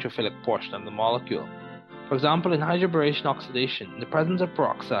most electrophilic portion of the molecule. For example, in hydroboration oxidation, in the presence of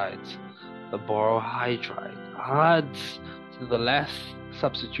peroxides, the borohydride adds to the less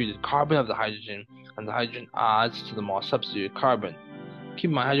substituted carbon of the hydrogen, and the hydrogen adds to the more substituted carbon. Keep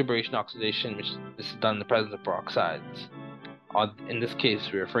in mind hydroboration oxidation, which this is done in the presence of peroxides. Or in this case,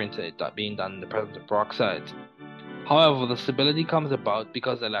 we're referring to it being done in the presence of peroxides. However, the stability comes about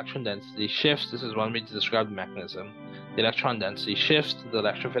because the electron density shifts. This is one way to describe the mechanism. The electron density shifts to the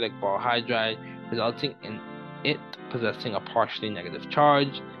electrophilic borohydride, resulting in it possessing a partially negative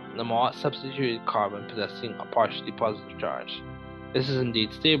charge, the more substituted carbon possessing a partially positive charge. This is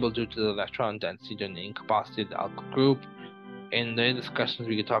indeed stable due to the electron density during the incapacity of the alkyl group. In the discussions,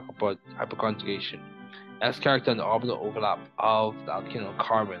 we can talk about hyperconjugation. As character on the orbital overlap of the alkyl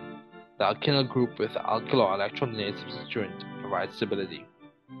carbon, the alkyl group with the alkyl or electron-donated substituent provides stability.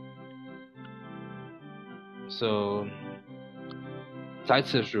 So,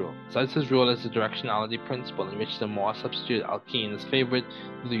 Zaitsev's rule. Zaitsev's rule is the directionality principle in which the more substituted alkene is favored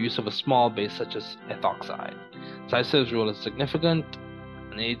through the use of a small base such as ethoxide. Zaitsev's rule is significant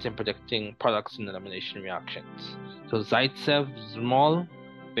and aids in predicting products in elimination reactions. So Zaitsev's small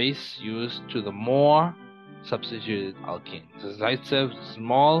base used to the more substituted alkene. So Zaitsev's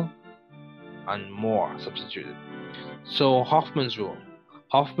small and more substituted. So Hoffman's rule.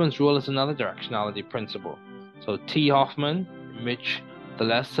 Hoffman's rule is another directionality principle. So T. Hoffman, in which the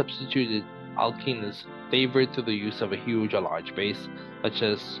less substituted alkene is favored through the use of a huge or large base, such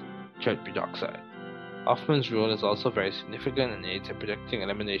as tetroxide. Hoffman's rule is also very significant and aids in predicting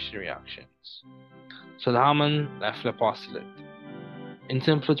elimination reactions. So the Hamann-Leffler postulate. In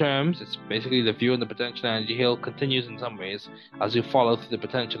simpler terms, it's basically the view on the potential energy hill continues in some ways as you follow through the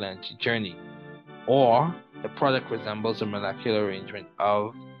potential energy journey, or the product resembles the molecular arrangement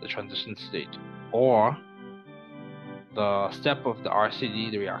of the transition state, or the step of the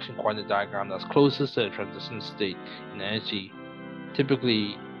RCD, the reaction coordinate diagram, that's closest to the transition state in energy.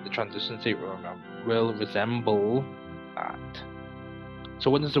 Typically, the transition state will resemble that.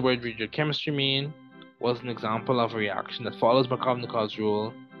 So what does the word regiochemistry mean? Was an example of a reaction that follows Markovnikov's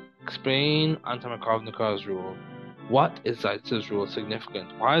rule. Explain anti-Markovnikov's rule. What is Zaitsev's rule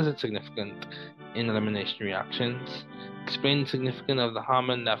significant? Why is it significant in elimination reactions? Explain the significance of the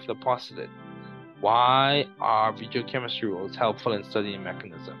Hamann-Leffler postulate. Why are regiochemistry rules helpful in studying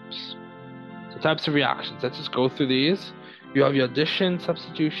mechanisms? So types of reactions. Let's just go through these. You have your addition,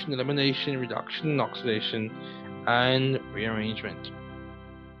 substitution, elimination, reduction, oxidation, and rearrangement.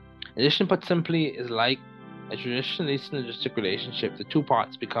 Addition, put simply, is like a traditionally synergistic relationship. The two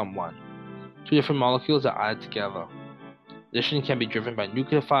parts become one. Two different molecules are added together. Addition can be driven by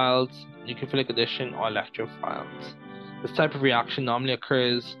nucleophiles, nucleophilic addition, or electrophiles. This type of reaction normally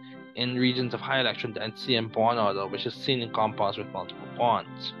occurs in regions of high electron density and bond order, which is seen in compounds with multiple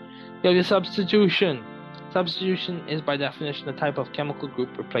bonds. You have your substitution. Substitution is by definition a type of chemical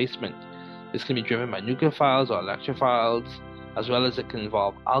group replacement. This can be driven by nucleophiles or electrophiles, as well as it can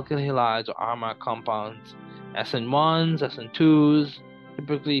involve alkyl halides or aromatic compounds, SN1s, SN2s,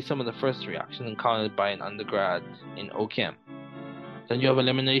 typically some of the first reactions encountered by an undergrad in OChem. Then you have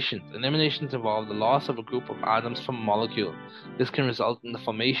eliminations. Eliminations involve the loss of a group of atoms from a molecule. This can result in the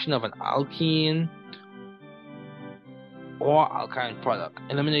formation of an alkene or alkyne product.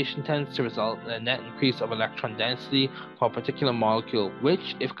 Elimination tends to result in a net increase of electron density for a particular molecule,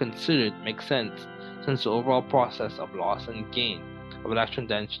 which, if considered, makes sense, since the overall process of loss and gain of electron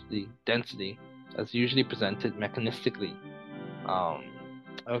density is usually presented mechanistically.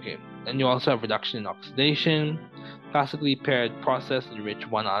 Then you also have reduction and oxidation. Classically paired process in which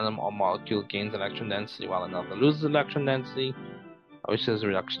one atom or molecule gains electron density while another loses electron density, which is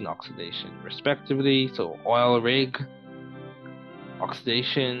reduction and oxidation, respectively. So oil rig,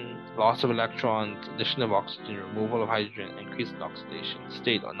 oxidation, loss of electrons, addition of oxygen, removal of hydrogen, increase in oxidation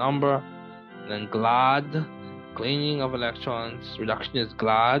state or number. And then GLAD, gaining of electrons. Reduction is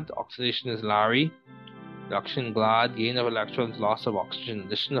GLAD, oxidation is Larry. Reduction GLAD, gain of electrons, loss of oxygen,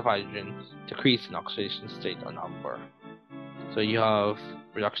 addition of hydrogen, decrease in oxidation state or number. So you have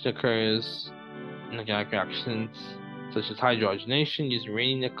reduction occurs in organic reactions such as hydrogenation using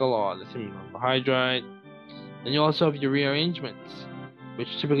uranium nickel or lithium hydride. Then you also have your rearrangements,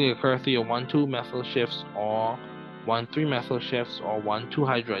 which typically occur through your 1,2 methyl shifts or 1,3 methyl shifts or 1,2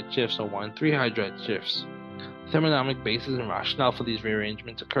 hydride shifts or 1,3 hydride shifts. The thermodynamic basis and rationale for these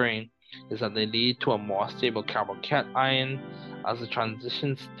rearrangements occurring is that they lead to a more stable carbocation as a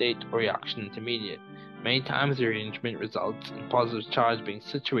transition state or reaction intermediate. Many times the rearrangement results in positive charge being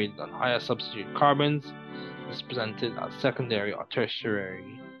situated on higher substitute carbons. This is presented as secondary or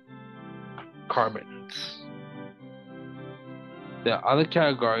tertiary carbons. There are other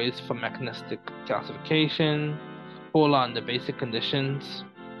categories for mechanistic classification. Polar under basic conditions.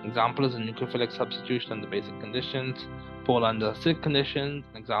 Example is a nucleophilic substitution under basic conditions. Polar under acidic conditions.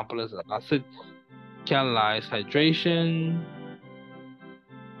 An example is an acid catalyzed hydration.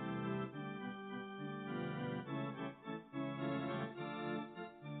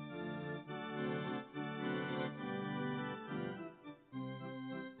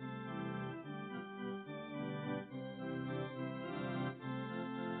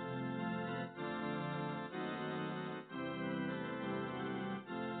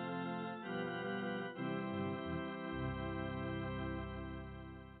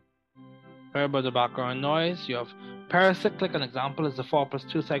 Sorry about the background noise. You have paracyclic, an example is the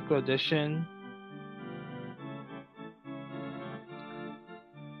 4+2 cycle addition.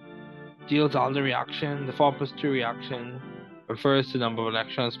 Deals all the reaction. The 4+2 reaction refers to the number of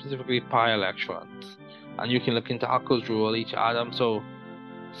electrons, specifically pi electrons. And you can look into Huckel's rule, each atom. So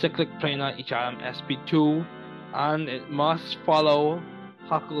cyclic planar, each atom sp2, and it must follow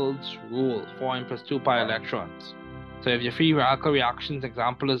Huckel's rule, 4n+2 pi electrons. So if your free radical reactions,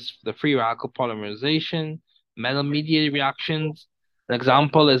 example is the free radical polymerization, metal mediated reactions. An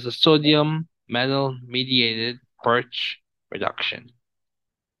example is the sodium metal mediated Birch reduction.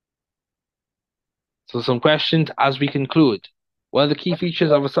 So some questions as we conclude. What are the key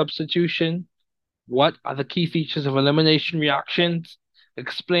features of a substitution? What are the key features of elimination reactions?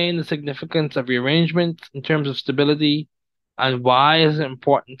 Explain the significance of rearrangement in terms of stability, and why is it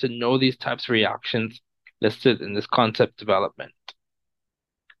important to know these types of reactions listed in this concept development.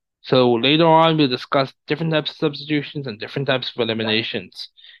 So later on, we'll discuss different types of substitutions and different types of eliminations.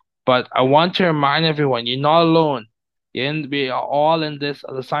 But I want to remind everyone, you're not alone. We are all in this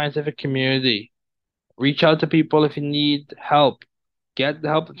as a scientific community. Reach out to people if you need help. Get the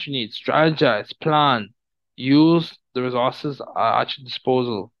help that you need. Strategize, plan, use the resources at your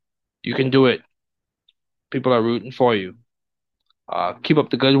disposal. You can do it. People are rooting for you. Keep up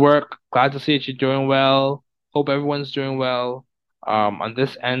the good work. Glad to see that you're doing well. Hope everyone's doing well. And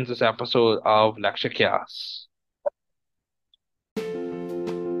this ends this episode of Lecture Chaos.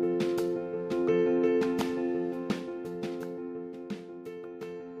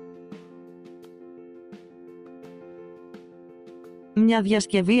 Μια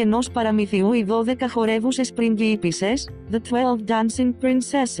διασκευή ενός παραμυθιού οι 12 χορεύουσες πριγκίπισσες, The 12 Dancing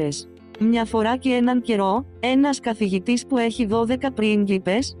Princesses. Μια φορά και έναν καιρό, ένας καθηγητής που έχει 12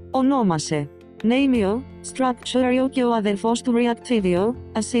 πρίγκιπες, ονόμασε Νέιμιο, Structurio και ο αδελφός του Reactivio,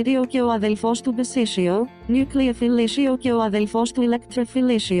 Acidio και ο αδελφός του Basitio, Nucleophilicio και ο αδελφός του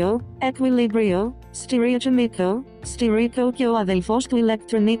Electrophilicio, Equilibrio, Stereochemico, Sterico και ο αδελφός του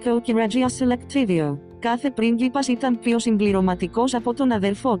Electronico και Regia Selectivio. Κάθε πρίγκιπας ήταν πιο συμπληρωματικός από τον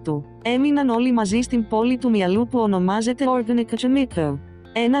αδελφό του. Έμειναν όλοι μαζί στην πόλη του μυαλού που ονομάζεται Organica Chemico.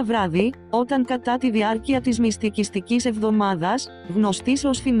 Ένα βράδυ, όταν κατά τη διάρκεια της μυστικιστικής εβδομάδας, γνωστής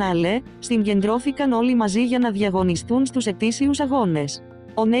ως φινάλε, συγκεντρώθηκαν όλοι μαζί για να διαγωνιστούν στους ετήσιους αγώνες.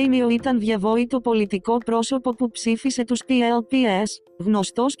 Ο Νέιμιο ήταν διαβόητο πολιτικό πρόσωπο που ψήφισε τους PLPS,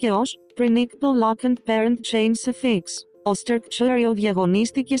 γνωστός και ως Predictable Lock and Parent Chain Suffix. Ο Structurio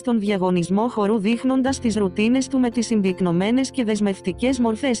διαγωνίστηκε στον διαγωνισμό χορού δείχνοντας τις ρουτίνες του με τις συμπυκνωμένες και δεσμευτικές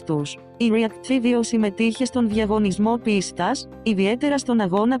μορφές τους. Η Reactivio συμμετείχε στον διαγωνισμό πίστας, ιδιαίτερα στον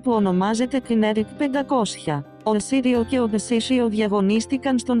αγώνα που ονομάζεται Kinetic 500. Ο Acidio και ο Basitio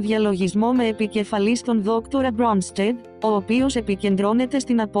διαγωνίστηκαν στον διαλογισμό με επικεφαλής τον Δόκτορα Bronsted, ο οποίος επικεντρώνεται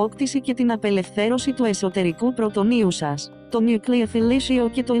στην απόκτηση και την απελευθέρωση του εσωτερικού πρωτονίου σας. Το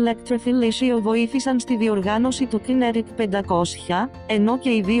Nucleophilicio και το Electrophilicio βοήθησαν στη διοργάνωση του Kinetic 500, ενώ και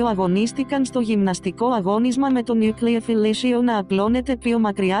οι δύο αγωνίστηκαν στο γυμναστικό αγώνισμα με το Nucleophilicio να απλώνεται πιο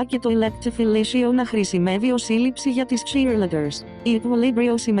μακριά και το Electrophilicio να χρησιμεύει ως σύλληψη για τις cheerleaders. Η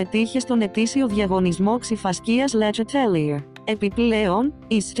Equilibrio συμμετείχε στον ετήσιο διαγωνισμό ξυφασκίας Legatelier. Επιπλέον,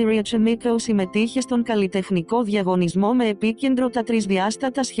 η Stereochemico συμμετείχε στον καλλιτεχνικό διαγωνισμό με επίκεντρο τα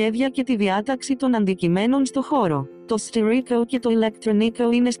τρισδιάστατα σχέδια και τη διάταξη των αντικειμένων στο χώρο. Το Sterico και το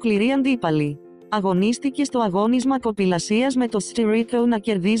Electronico είναι σκληροί αντίπαλοι. Αγωνίστηκε στο αγώνισμα κοπηλασίας με το Sterico να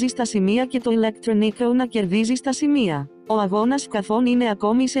κερδίζει στα σημεία και το Electronico να κερδίζει στα σημεία. Ο αγώνας σκαφών είναι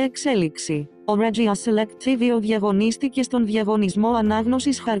ακόμη σε εξέλιξη. Ο Regia Selectivio διαγωνίστηκε στον διαγωνισμό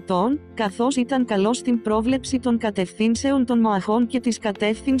ανάγνωσης χαρτών, καθώς ήταν καλός στην πρόβλεψη των κατευθύνσεων των μαχών και της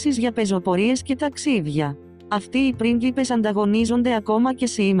κατεύθυνσης για πεζοπορίες και ταξίδια. Αυτοί οι πρίγκιπες ανταγωνίζονται ακόμα και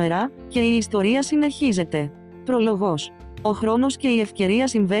σήμερα, και η ιστορία συνεχίζεται. Προλογός. Ο χρόνος και η ευκαιρία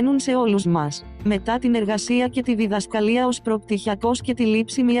συμβαίνουν σε όλους μας. Μετά την εργασία και τη διδασκαλία ως προπτυχιακός και τη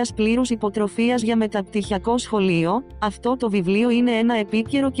λήψη μιας πλήρους υποτροφίας για μεταπτυχιακό σχολείο, αυτό το βιβλίο είναι ένα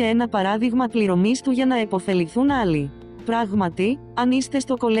επίκαιρο και ένα παράδειγμα πληρωμής του για να επωφεληθούν άλλοι. Πράγματι, αν είστε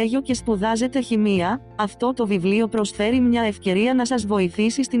στο κολέγιο και σπουδάζετε χημεία, αυτό το βιβλίο προσφέρει μια ευκαιρία να σας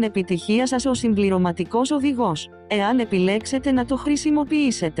βοηθήσει στην επιτυχία σας ως συμπληρωματικός οδηγός, εάν επιλέξετε να το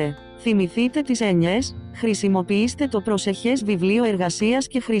χρησιμοποιήσετε. Θυμηθείτε τις έννοιες, χρησιμοποιήστε το προσεχές βιβλίο εργασίας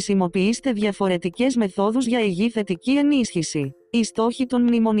και χρησιμοποιήστε διαφορετικές μεθόδους για υγιή θετική ενίσχυση. Οι στόχοι των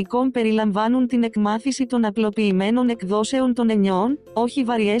μνημονικών περιλαμβάνουν την εκμάθηση των απλοποιημένων εκδόσεων των εννιών, όχι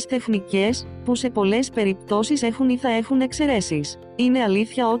βαριές τεχνικές, που σε πολλές περιπτώσεις έχουν ή θα έχουν εξαιρέσεις. Είναι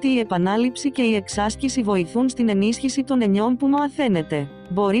αλήθεια ότι η επανάληψη και η εξάσκηση βοηθούν στην ενίσχυση των εννιών που μαθαίνετε.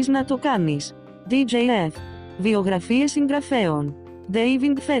 Μπορείς να το κάνεις. DJF. Βιογραφίες συγγραφέων.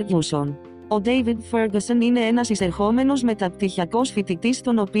 David Ferguson. Ο David Ferguson είναι ένας εισερχόμενος μεταπτυχιακός φοιτητής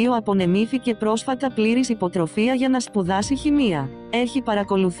στον οποίο απονεμήθηκε πρόσφατα πλήρης υποτροφία για να σπουδάσει χημεία. Έχει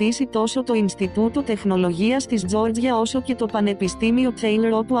παρακολουθήσει τόσο το Ινστιτούτο Τεχνολογίας της Τζόρτζια όσο και το Πανεπιστήμιο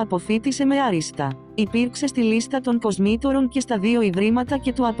Taylor όπου αποφοίτησε με άριστα. Υπήρξε στη λίστα των κοσμήτωρων και στα δύο ιδρύματα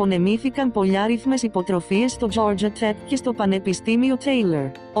και του απονεμήθηκαν πολυάριθμες υποτροφίες στο Georgia Tech και στο Πανεπιστήμιο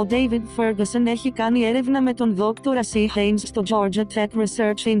Taylor. Ο David Ferguson έχει κάνει έρευνα με τον δόκτορα C. Haynes στο Georgia Tech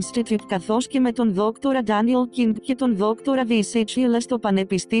Research Institute καθώς και με τον δόκτορα Daniel King και τον δόκτορα V. Sitchila στο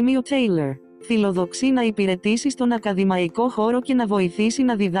Πανεπιστήμιο Taylor. Φιλοδοξεί να υπηρετήσει στον ακαδημαϊκό χώρο και να βοηθήσει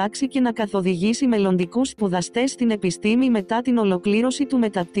να διδάξει και να καθοδηγήσει μελλοντικούς σπουδαστές στην επιστήμη μετά την ολοκλήρωση του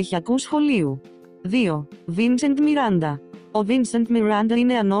μεταπτυχιακού σχολείου. 2. Vincent Miranda. Ο Vincent Miranda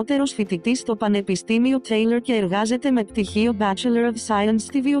είναι ανώτερος φοιτητής στο Πανεπιστήμιο Taylor και εργάζεται με πτυχίο Bachelor of Science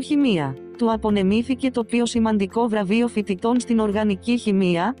στη βιοχημεία. Του απονεμήθηκε το πιο σημαντικό βραβείο φοιτητών στην οργανική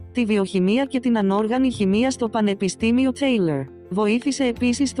χημεία, τη βιοχημεία και την ανόργανη χημεία στο Πανεπιστήμιο Taylor. Βοήθησε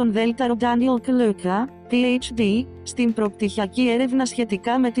επίσης τον δέλταρο Daniel Kaluka, PhD, στην προπτυχιακή έρευνα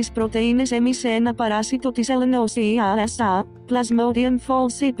σχετικά με τις πρωτεΐνες εμείς σε ένα παράσιτο της Elenoceasa, Plasmodium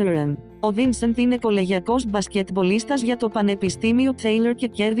falciparum. Ο Vincent είναι κολεγιακός μπασκετμπολίστας για το Πανεπιστήμιο Taylor και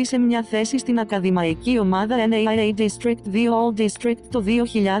κέρδισε μια θέση στην ακαδημαϊκή ομάδα NAIA District 2 All District το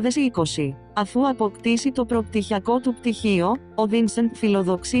 2020. Αφού αποκτήσει το προπτυχιακό του πτυχίο, ο Vincent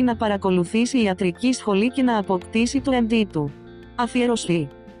φιλοδοξεί να παρακολουθήσει ιατρική σχολή και να αποκτήσει το MD του. Αφιέρωση.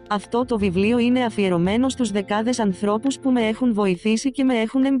 Αυτό το βιβλίο είναι αφιερωμένο στους δεκάδες ανθρώπους που με έχουν βοηθήσει και με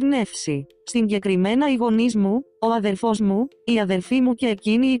έχουν εμπνεύσει. Συγκεκριμένα οι γονείς μου, ο αδερφός μου, οι αδερφοί μου και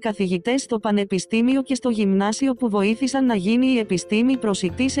εκείνοι οι καθηγητές στο πανεπιστήμιο και στο γυμνάσιο που βοήθησαν να γίνει η επιστήμη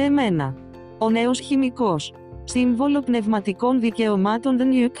προσιτή σε εμένα. Ο νέος χημικός. Σύμβολο πνευματικών δικαιωμάτων The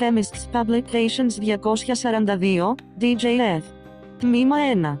New Chemist's Publications 242, DJF. Τμήμα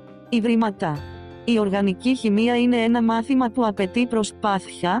 1. Ιδρύματα. Η οργανική χημεία είναι ένα μάθημα που απαιτεί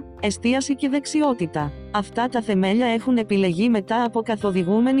προσπάθεια, εστίαση και δεξιότητα. Αυτά τα θεμέλια έχουν επιλεγεί μετά από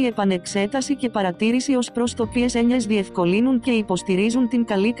καθοδηγούμενη επανεξέταση και παρατήρηση ως προς το ποιες έννοιες διευκολύνουν και υποστηρίζουν την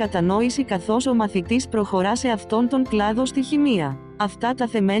καλή κατανόηση καθώς ο μαθητής προχωρά σε αυτόν τον κλάδο στη χημεία. Αυτά τα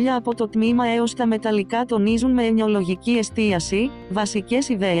θεμέλια από το τμήμα έως τα μεταλλικά τονίζουν με εννοιολογική εστίαση, βασικές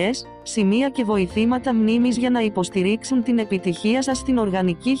ιδέες, σημεία και βοηθήματα μνήμης για να υποστηρίξουν την επιτυχία σας στην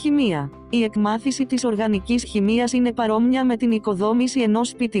οργανική χημεία. Η εκμάθηση της οργανικής χημείας είναι παρόμοια με την οικοδόμηση ενός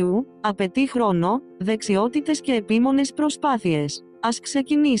σπιτιού, απαιτεί χρόνο, δεξιότητες και επίμονες προσπάθειες. Ας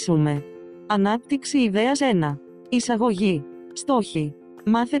ξεκινήσουμε. Ανάπτυξη ιδέας 1. Εισαγωγή. Στόχοι.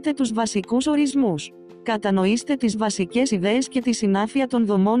 Μάθετε τους βασικούς ορισμούς. Κατανοήστε τις βασικές ιδέες και τη συνάφεια των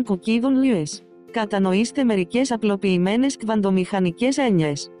δομών κουκκίδων Lewis. Κατανοήστε μερικές απλοποιημένες κβαντομηχανικές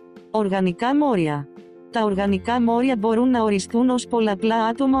έννοιες. Οργανικά μόρια. Τα οργανικά μόρια μπορούν να οριστούν ως πολλαπλά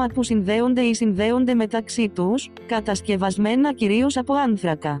άτομα που συνδέονται ή συνδέονται μεταξύ τους, κατασκευασμένα κυρίως από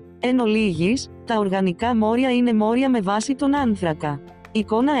άνθρακα. Εν ολίγης, τα οργανικά μόρια είναι μόρια με βάση τον άνθρακα.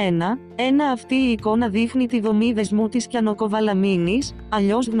 Εικόνα 1. Αυτή η εικόνα δείχνει τη δομή δεσμού της κιανοκοβαλαμίνης,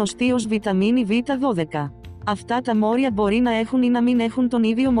 αλλιώς γνωστή ως βιταμίνη Β12. Αυτά τα μόρια μπορεί να έχουν ή να μην έχουν τον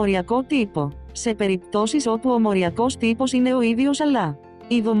ίδιο μοριακό τύπο. Σε περιπτώσεις όπου ο μοριακός τύπος είναι ο ίδιος αλλά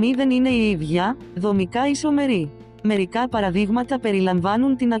η δομή δεν είναι η ίδια, δομικά ισομερή. Μερικά παραδείγματα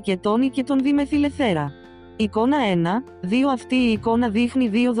περιλαμβάνουν την ακετόνη και τον διμεθυλεθέρα. Εικόνα 1. Αυτή η εικόνα δείχνει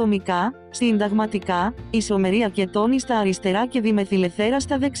δύο δομικά, συνταγματικά, ισομερή ακετόνη στα αριστερά και διμεθυλεθέρα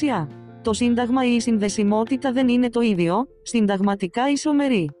στα δεξιά. Το σύνταγμα ή η συνδεσιμότητα δεν είναι το ίδιο, συνταγματικά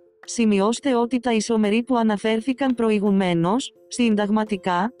ισομερή. Σημειώστε ότι τα ισομερή που αναφέρθηκαν προηγουμένως,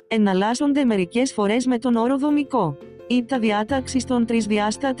 συνταγματικά, εναλλάσσονται μερικές φορές με τον όρο δομικό. Η τα διάταξη στον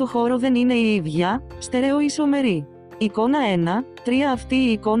τρισδιάστατο χώρο δεν είναι η ίδια, στερεοισομερή. Εικόνα 1. Αυτή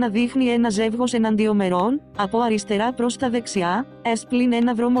η εικόνα δείχνει ένα ζεύγος εναντιομερών, από αριστερά προς τα δεξιά,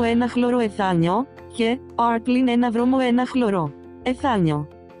 S+1 βρώμο 1 χλωρό εθάνιο, και R+1 βρώμο 1 χλωρό εθάνιο.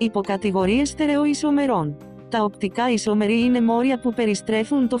 Υποκατηγορίες στερεοισομερών. Τα οπτικά ισομερή είναι μόρια που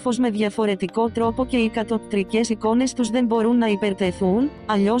περιστρέφουν το φως με διαφορετικό τρόπο και οι κατοπτρικές εικόνες τους δεν μπορούν να υπερτεθούν,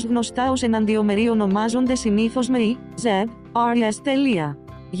 αλλιώς γνωστά ως εναντιομεροί ονομάζονται συνήθως με I, Z, RS.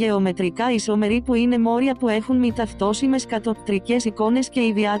 Γεωμετρικά ισομεροί που είναι μόρια που έχουν μη ταυτόσιμες κατοπτρικές εικόνες και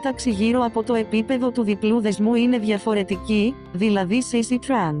η διάταξη γύρω από το επίπεδο του διπλού δεσμού είναι διαφορετική, δηλαδή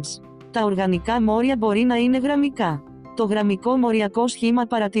cis-trans. Τα οργανικά μόρια μπορεί να είναι γραμμικά. Το γραμμικό μοριακό σχήμα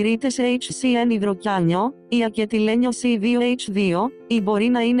παρατηρείται σε HCN υδροκιάνιο, η ακετιλένιο C2H2, ή μπορεί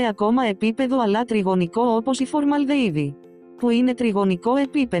να είναι ακόμα επίπεδο αλλά τριγωνικό όπως η φορμαλδεΐδη, που είναι τριγωνικό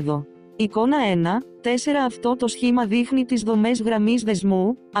επίπεδο. Εικόνα 1. Αυτό το σχήμα δείχνει τις δομές γραμμής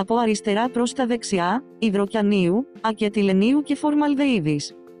δεσμού, από αριστερά προς τα δεξιά, υδροκιανίου, ακετιλενίου και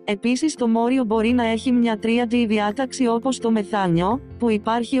φορμαλδεΐδης. Επίσης το μόριο μπορεί να έχει μια τρίαδη διάταξη όπως το μεθάνιο, που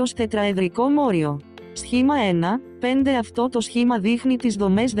υπάρχει ως τετραεδρικό μόριο. Σχήμα 1.5 Αυτό το σχήμα δείχνει τις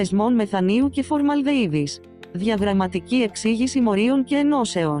δομές δεσμών μεθανίου και φορμαλδεΐδης. Διαγραμματική εξήγηση μορίων και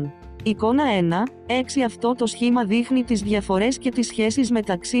ενώσεων. Εικόνα 1.6 Αυτό το σχήμα δείχνει τις διαφορές και τις σχέσεις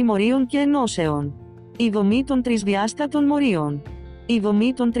μεταξύ μορίων και ενώσεων. Η δομή των τρισδιάστατων μορίων. Η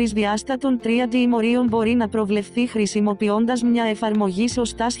δομή των τρισδιάστατων 3D μορίων μπορεί να προβλεφθεί χρησιμοποιώντας μια εφαρμογή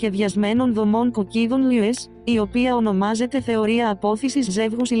σωστά σχεδιασμένων δομών κουκκίδων Lewis, η οποία ονομάζεται θεωρία απόθυσης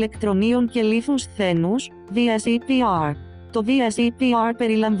ζεύγους ηλεκτρονίων και λίθους σθένους, VSEPR. Το VSEPR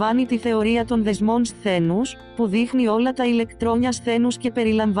περιλαμβάνει τη θεωρία των δεσμών σθένους, που δείχνει όλα τα ηλεκτρόνια σθένους και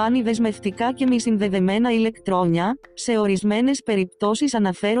περιλαμβάνει δεσμευτικά και μη συνδεδεμένα ηλεκτρόνια, σε ορισμένες περιπτώσεις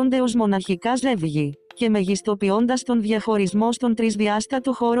αναφέρονται ως μοναχικά ζεύγη, και μεγιστοποιώντας τον διαχωρισμό στον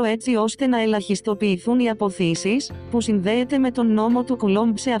τρισδιάστατο χώρο έτσι ώστε να ελαχιστοποιηθούν οι αποθήσεις, που συνδέεται με τον νόμο του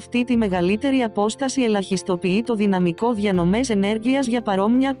Κουλόμπ. Σε αυτή τη μεγαλύτερη απόσταση ελαχιστοποιεί το δυναμικό διανομές ενέργειας για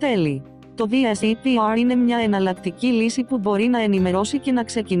παρόμοια τέλη. Το VSEPR είναι μια εναλλακτική λύση που μπορεί να ενημερώσει και να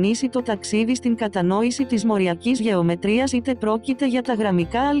ξεκινήσει το ταξίδι στην κατανόηση της μοριακής γεωμετρίας, είτε πρόκειται για τα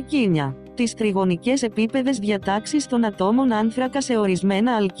γραμμικά αλκίνια, τις τριγωνικές επίπεδες διατάξεις των ατόμων άνθρακα σε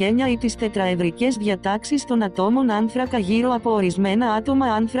ορισμένα αλκένια ή τις τετραεδρικές διατάξεις των ατόμων άνθρακα γύρω από ορισμένα άτομα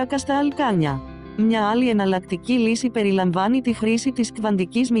άνθρακα στα αλκάνια. Μια άλλη εναλλακτική λύση περιλαμβάνει τη χρήση της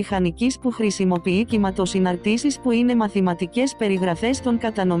κβαντικής μηχανικής που χρησιμοποιεί κυματοσυναρτήσεις που είναι μαθηματικές περιγραφές των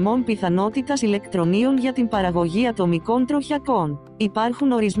κατανομών πιθανότητας ηλεκτρονίων για την παραγωγή ατομικών τροχιακών.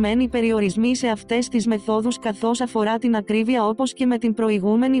 Υπάρχουν ορισμένοι περιορισμοί σε αυτές τις μεθόδους καθώς αφορά την ακρίβεια όπως και με την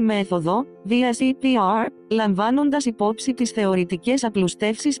προηγούμενη μέθοδο, VSEPR, λαμβάνοντας υπόψη τις θεωρητικές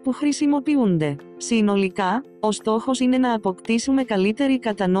απλουστεύσεις που χρησιμοποιούνται. Συνολικά, ο στόχος είναι να αποκτήσουμε καλύτερη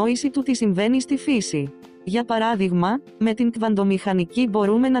κατανόηση του τι συμβαίνει στη φύση. Για παράδειγμα, με την κβαντομηχανική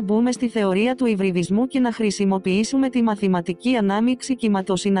μπορούμε να μπούμε στη θεωρία του υβριδισμού και να χρησιμοποιήσουμε τη μαθηματική ανάμειξη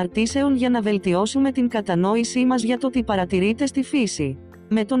κυματοσυναρτήσεων για να βελτιώσουμε την κατανόησή μας για το τι παρατηρείται στη φύση.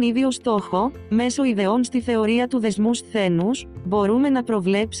 Με τον ίδιο στόχο, μέσω ιδεών στη θεωρία του δεσμού σθένους, μπορούμε να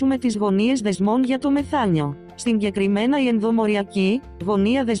προβλέψουμε τις γωνίες δεσμών για το μεθάνιο. Συγκεκριμένα η ενδομοριακή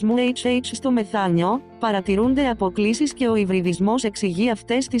γωνία δεσμού HH στο μεθάνιο, παρατηρούνται αποκλίσεις και ο υβριδισμός εξηγεί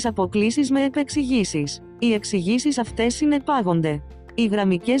αυτές τις αποκλίσεις με επεξηγήσεις. Οι εξηγήσεις αυτές συνεπάγονται. Οι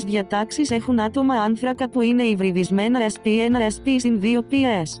γραμμικές διατάξεις έχουν άτομα άνθρακα που είναι υβριδισμένα SP1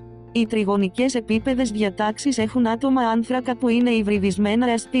 SP2PS. Οι τριγωνικές επίπεδες διατάξεις έχουν άτομα άνθρακα που είναι υβριδισμένα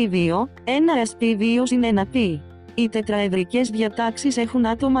SP2, 1 SP2-1P. Οι τετραεδρικές διατάξεις έχουν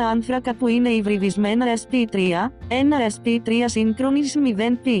άτομα άνθρακα που είναι υβριδισμένα SP3, 1 SP3 σύγχρονης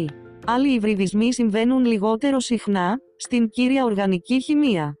 0P. Άλλοι υβριδισμοί συμβαίνουν λιγότερο συχνά, στην κύρια οργανική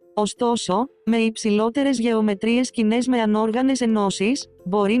χημεία. Ωστόσο, με υψηλότερες γεωμετρίες κοινές με ανόργανες ενώσεις,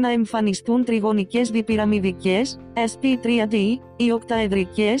 μπορεί να εμφανιστούν τριγωνικές διπυραμιδικές, SP3D, ή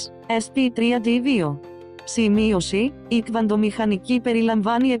οκταεδρικές, SP3D2. Σημείωση: η κβαντομηχανική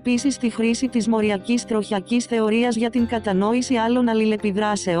περιλαμβάνει επίσης τη χρήση της μοριακής τροχιακής θεωρίας για την κατανόηση άλλων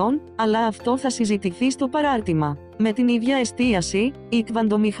αλληλεπιδράσεων, αλλά αυτό θα συζητηθεί στο παράρτημα. Με την ίδια εστίαση, η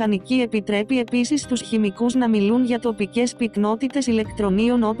κβαντομηχανική επιτρέπει επίσης στους χημικούς να μιλούν για τοπικές πυκνότητες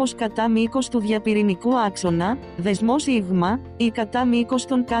ηλεκτρονίων όπως κατά μήκος του διαπυρηνικού άξονα, δεσμό σ, ή κατά μήκος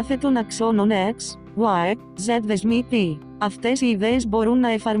των κάθετων αξώνων X, Y, Z δεσμοί P. Αυτές οι ιδέες μπορούν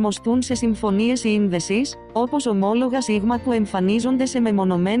να εφαρμοστούν σε συμφωνίες σύνδεσης, όπως ομόλογα σ που εμφανίζονται σε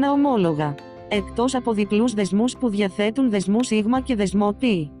μεμονωμένα ομόλογα. Εκτός από διπλούς δεσμούς που διαθέτουν δεσμού σ και δεσμό π.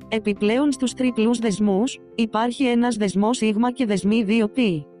 Επιπλέον στους τριπλούς δεσμούς, υπάρχει ένας δεσμός σ και δεσμοί 2π.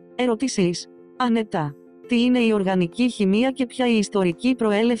 Ερωτήσεις. Ανετά. Τι είναι η οργανική χημεία και ποια η ιστορική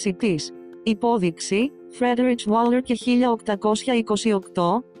προέλευση της? Υπόδειξη. Frederick Waller και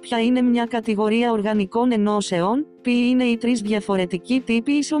 1828. Ποια είναι μια κατηγορία οργανικών ενώσεων? Ποιοι είναι οι τρεις διαφορετικοί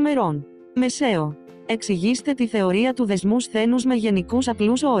τύποι ισομερών? Μεσαίο. Εξηγήστε τη θεωρία του δεσμού σθένους με γενικούς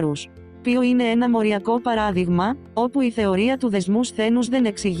απλούς όρους. Ποιο είναι ένα μοριακό παράδειγμα, όπου η θεωρία του δεσμού σθένους δεν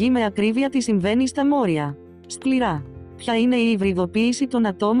εξηγεί με ακρίβεια τι συμβαίνει στα μόρια? Σκληρά. Ποια είναι η υβριδοποίηση των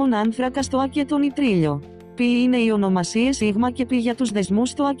ατόμων άνθρακα στο Α και τον ιτρίλιο? Ποιοι είναι οι ονομασίες σ και π για τους δεσμούς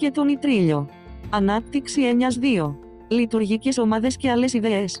στο Α και τον ιτρίλιο? Ανάπτυξη έννοιας 2. Λειτουργικές ομάδες και άλλες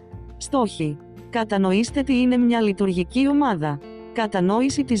ιδέες. Στόχοι. Κατανοήστε τι είναι μια λειτουργική ομάδα.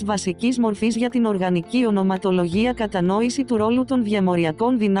 Κατανόηση της βασικής μορφής για την οργανική ονοματολογία. Κατανόηση του ρόλου των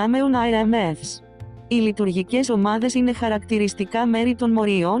διαμοριακών δυνάμεων IMFs. Οι λειτουργικές ομάδες είναι χαρακτηριστικά μέρη των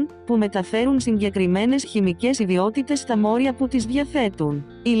μορίων, που μεταφέρουν συγκεκριμένες χημικές ιδιότητες στα μόρια που τις διαθέτουν.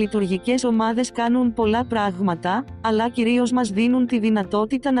 Οι λειτουργικές ομάδες κάνουν πολλά πράγματα, αλλά κυρίως μας δίνουν τη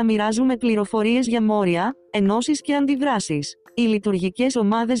δυνατότητα να μοιράζουμε πληροφορίες για μόρια, ενώσεις και αντιδράσεις. Οι λειτουργικές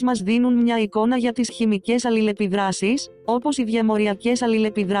ομάδες μας δίνουν μια εικόνα για τις χημικές αλληλεπιδράσεις, όπως οι διαμοριακές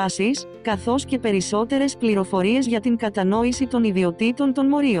αλληλεπιδράσεις, καθώς και περισσότερες πληροφορίες για την κατανόηση των ιδιοτήτων των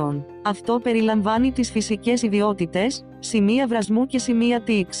μορίων. Αυτό περιλαμβάνει τις φυσικές ιδιότητες, σημεία βρασμού και σημεία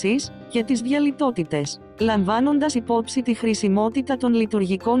τήξης, και τις διαλειτότητες. Λαμβάνοντας υπόψη τη χρησιμότητα των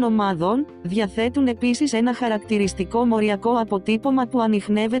λειτουργικών ομάδων, διαθέτουν επίσης ένα χαρακτηριστικό μοριακό αποτύπωμα που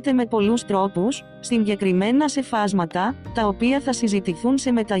ανιχνεύεται με πολλούς τρόπους, συγκεκριμένα σε φάσματα, τα οποία θα συζητηθούν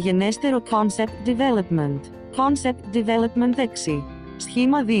σε μεταγενέστερο Concept Development. Concept Development 6.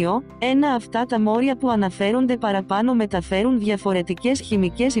 Σχήμα 2. Αυτά τα μόρια που αναφέρονται παραπάνω μεταφέρουν διαφορετικές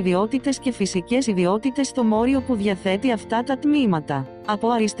χημικές ιδιότητες και φυσικές ιδιότητες στο μόριο που διαθέτει αυτά τα τμήματα. Από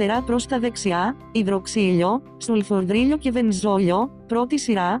αριστερά προς τα δεξιά, υδροξύλιο, σουλφουρδρίλιο και βενζόλιο, πρώτη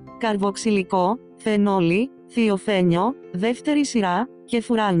σειρά, καρβοξυλικό, φενόλι, θειοφένιο, δεύτερη σειρά, και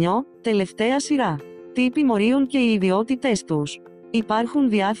φουράνιο, τελευταία σειρά. Τύποι μορίων και οι ιδιότητες τους. Υπάρχουν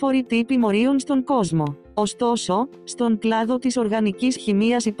διάφοροι τύποι μορίων στον κόσμο. Ωστόσο, στον κλάδο της οργανικής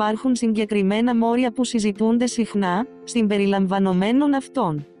χημείας υπάρχουν συγκεκριμένα μόρια που συζητούνται συχνά, συμπεριλαμβανομένων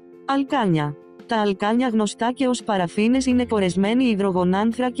αυτών. Αλκάνια. Τα αλκάνια, γνωστά και ως παραφίνες, είναι κορεσμένοι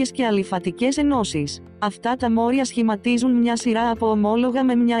υδρογονάνθρακες και αλιφατικές ενώσεις. Αυτά τα μόρια σχηματίζουν μια σειρά από ομόλογα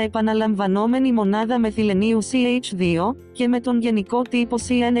με μια επαναλαμβανόμενη μονάδα μεθυλενίου CH2 και με τον γενικό τύπο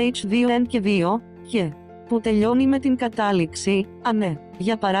CnH2n και 2 και που τελειώνει με την κατάληξη,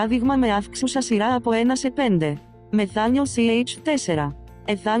 για παράδειγμα με αύξουσα σειρά από 1 σε 5. Μεθάνιο CH4.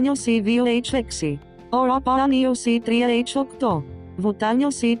 Εθάνιο C2H6. Οροπάνιο C3H8. Βουτάνιο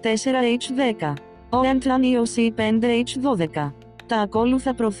C4H10. Οεντράνιο C5H12. Τα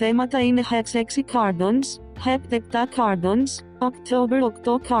ακόλουθα προθέματα είναι Hex 6 carbons, Hep 7 carbons, October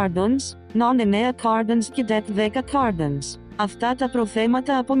 8 carbons, Non 9 carbons και Dec 10 carbons. Αυτά τα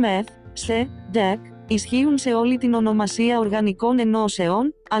προθέματα από Meth, σε, Dec, ισχύουν σε όλη την ονομασία οργανικών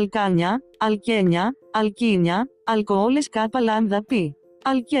ενώσεων, αλκάνια, αλκένια, αλκίνια, αλκοόλες κ-λάμδα-π.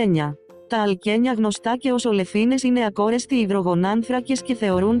 Αλκένια. Τα αλκένια, γνωστά και ως ολεφίνες, είναι ακόρεστοι υδρογονάνθρακες και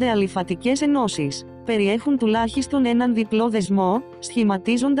θεωρούνται αλιφατικές ενώσεις. Περιέχουν τουλάχιστον έναν διπλό δεσμό,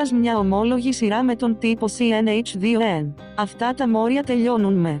 σχηματίζοντας μια ομόλογη σειρά με τον τύπο CnH2n. Αυτά τα μόρια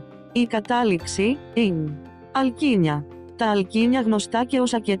τελειώνουν με η κατάληξη, in. Αλκίνια. Τα αλκίνια, γνωστά και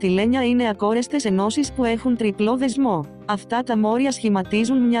ως ακετιλένια, είναι ακόρεστες ενώσεις που έχουν τριπλό δεσμό. Αυτά τα μόρια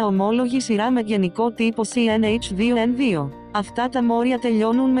σχηματίζουν μια ομόλογη σειρά με γενικό τύπο CnH2n2. Αυτά τα μόρια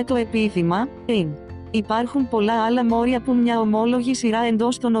τελειώνουν με το επίθυμα, in. Υπάρχουν πολλά άλλα μόρια που μια ομόλογη σειρά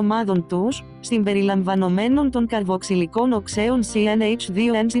εντός των ομάδων τους, συμπεριλαμβανομένων των καρβοξυλικών οξέων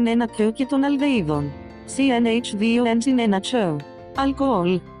CnH2n1Q και των αλδεΐδων CnH2n1Q.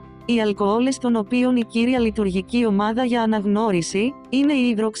 Αλκοόλ. Οι αλκοόλες, των οποίων η κύρια λειτουργική ομάδα για αναγνώριση είναι η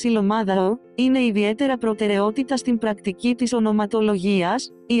υδροξυλομάδα O, είναι ιδιαίτερα προτεραιότητα στην πρακτική της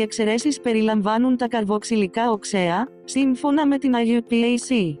ονοματολογίας. Οι εξαιρέσεις περιλαμβάνουν τα καρβοξυλικά οξέα, σύμφωνα με την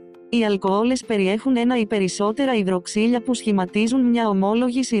IUPAC. Οι αλκοόλες περιέχουν ένα ή περισσότερα υδροξύλια που σχηματίζουν μια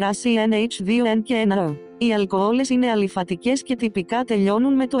ομόλογη σειρά CnH2n και 1O. Οι αλκοόλες είναι αλιφατικές και τυπικά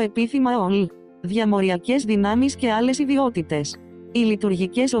τελειώνουν με το επίθυμα OL. Διαμοριακές δυνάμεις και άλλες ιδιότητες. Οι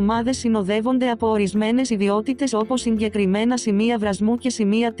λειτουργικές ομάδες συνοδεύονται από ορισμένες ιδιότητες, όπως συγκεκριμένα σημεία βρασμού και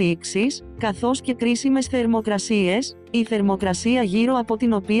σημεία τήξης, καθώς και κρίσιμες θερμοκρασίες, η θερμοκρασία γύρω από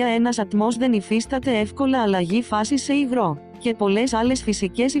την οποία ένας ατμός δεν υφίσταται εύκολα αλλαγή φάσης σε υγρό, και πολλές άλλες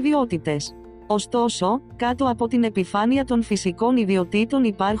φυσικές ιδιότητες. Ωστόσο, κάτω από την επιφάνεια των φυσικών ιδιοτήτων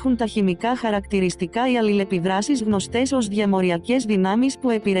υπάρχουν τα χημικά χαρακτηριστικά, οι αλληλεπιδράσεις γνωστές ως διαμοριακές δυνάμεις που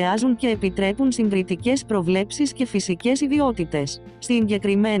επηρεάζουν και επιτρέπουν συγκριτικές προβλέψεις και φυσικές ιδιότητες.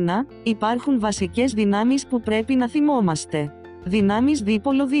 Συγκεκριμένα, υπάρχουν βασικές δυνάμεις που πρέπει να θυμόμαστε. Δυνάμεις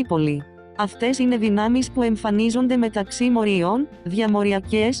δίπολο-δίπολη. Αυτές είναι δυνάμεις που εμφανίζονται μεταξύ μορίων,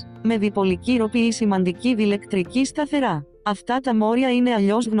 διαμοριακές, με διπολική ροπή ή σημαντική διελεκτρική σταθερά. Αυτά τα μόρια είναι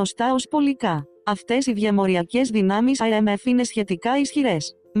αλλιώς γνωστά ως πολικά. Αυτές οι διαμοριακές δυνάμεις IMF είναι σχετικά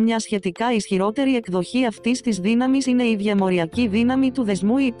ισχυρές. Μια σχετικά ισχυρότερη εκδοχή αυτής της δύναμης είναι η διαμοριακή δύναμη του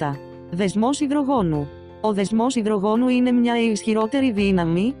δεσμού ΙΤΑ. Δεσμός υδρογόνου. Ο δεσμός υδρογόνου είναι μια ισχυρότερη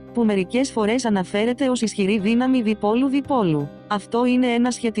δύναμη, που μερικές φορές αναφέρεται ως ισχυρή δύναμη διπόλου-διπόλου. Αυτό είναι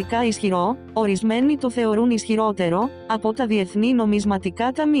ένα σχετικά ισχυρό, ορισμένοι το θεωρούν ισχυρότερο, από τα διεθνή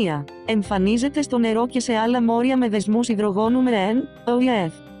νομισματικά ταμεία. Εμφανίζεται στο νερό και σε άλλα μόρια με δεσμούς υδρογόνου με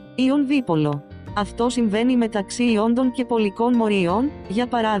N-OF. Ιον δίπολο. Αυτό συμβαίνει μεταξύ ιόντων και πολικών μορίων, για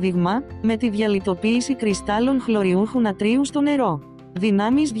παράδειγμα, με τη διαλειτοποίηση κρυστάλλων χλωριούχου νατρίου στο νερό.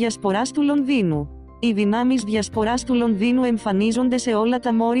 Δυνάμεις διασποράς του Λονδίνου. Οι δυνάμεις διασποράς του Λονδίνου εμφανίζονται σε όλα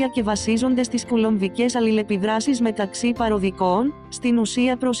τα μόρια και βασίζονται στις κουλομβικές αλληλεπιδράσεις μεταξύ παροδικών, στην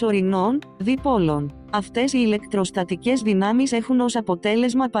ουσία προσωρινών, διπόλων. Αυτές οι ηλεκτροστατικές δυνάμεις έχουν ως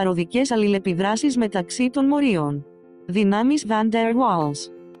αποτέλεσμα παροδικές αλληλεπιδράσεις μεταξύ των μορίων. Δυνάμεις Van der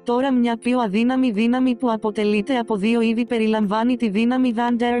Waals. Τώρα μια πιο αδύναμη δύναμη που αποτελείται από δύο είδη περιλαμβάνει τη δύναμη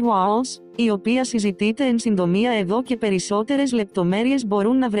Van der Waals, η οποία συζητείται εν συντομία εδώ και περισσότερες λεπτομέρειες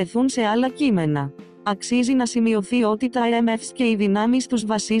μπορούν να βρεθούν σε άλλα κείμενα. Αξίζει να σημειωθεί ότι τα EMFs και οι δυνάμεις τους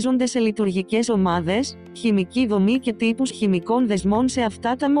βασίζονται σε λειτουργικές ομάδες, χημική δομή και τύπους χημικών δεσμών σε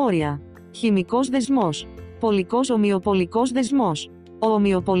αυτά τα μόρια. Χημικός δεσμός. Πολικός ομοιοπολικός δεσμός. Ο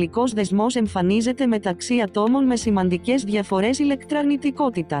ομοιοπολικός δεσμός εμφανίζεται μεταξύ ατόμων με σημαντικές διαφορές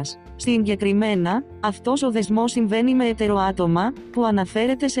ηλεκτραρνητικότητας. Συγκεκριμένα, αυτός ο δεσμός συμβαίνει με ετεροάτομα, που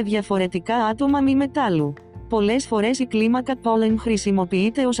αναφέρεται σε διαφορετικά άτομα μη μετάλλου. Πολλές φορές η κλίμακα Πόλεν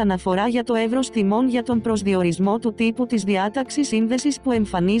χρησιμοποιείται ως αναφορά για το εύρος τιμών για τον προσδιορισμό του τύπου της διάταξης σύνδεσης που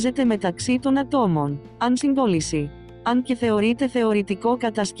εμφανίζεται μεταξύ των ατόμων. Αν συμπόληση. Αν και θεωρείται θεωρητικό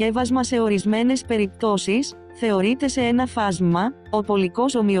κατασκεύασμα σε ορισμένες περιπτώσεις, θεωρείται σε ένα φάσμα, ο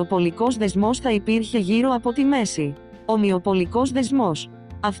πολικός ομοιοπολικός δεσμός θα υπήρχε γύρω από τη μέση. Ομοιοπολικός δεσμός.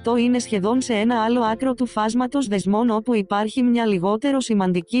 Αυτό είναι σχεδόν σε ένα άλλο άκρο του φάσματος δεσμών όπου υπάρχει μια λιγότερο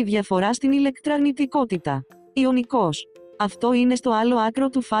σημαντική διαφορά στην ηλεκτραρνητικότητα. Ιονικός. Αυτό είναι στο άλλο άκρο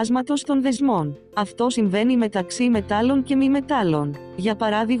του φάσματος των δεσμών. Αυτό συμβαίνει μεταξύ μετάλλων και μη μετάλλων. Για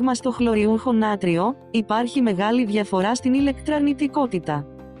παράδειγμα στο χλωριούχο νάτριο, υπάρχει μεγάλη διαφορά στην ηλεκτραρνητικότητα.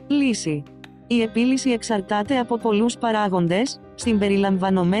 Λύση. Η επίλυση εξαρτάται από πολλούς παράγοντες,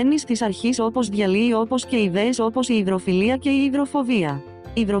 συμπεριλαμβανομένης της αρχής όπως διαλύει όπως και ιδέες όπως η υδροφιλία και η υδροφοβία.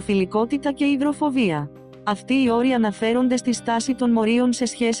 Υδροφιλικότητα και υδροφοβία. Αυτοί οι όροι αναφέρονται στη στάση των μορίων σε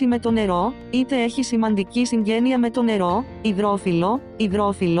σχέση με το νερό, είτε έχει σημαντική συγγένεια με το νερό,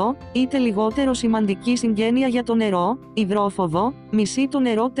 υδρόφιλο, είτε λιγότερο σημαντική συγγένεια για το νερό, υδρόφοβο, μισεί το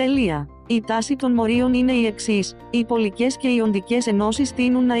νερό τέλεια. Η τάση των μορίων είναι η εξής: οι πολικές και ιοντικές ενώσεις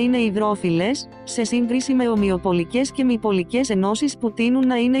τείνουν να είναι υδρόφιλες, σε σύγκριση με ομοιοπολικές και μη πολικές ενώσεις που τείνουν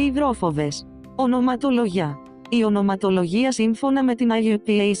να είναι υδρόφοβες. Ονοματολογία. Η ονοματολογία σύμφωνα με την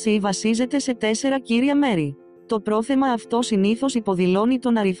IUPAC βασίζεται σε 4 κύρια μέρη. Το πρόθεμα αυτό συνήθως υποδηλώνει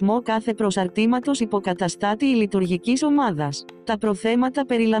τον αριθμό κάθε προσαρτήματος υποκαταστάτη ή λειτουργικής ομάδας. Τα προθέματα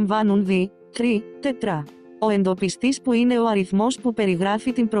περιλαμβάνουν 2, 3, 4. Ο εντοπιστής που είναι ο αριθμός που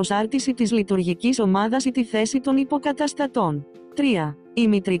περιγράφει την προσάρτηση της λειτουργικής ομάδας ή τη θέση των υποκαταστατών. 3. Η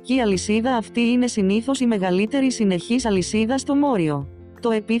μητρική αλυσίδα αυτή είναι συνήθως η μεγαλύτερη συνεχής αλυσίδα στο μόριο.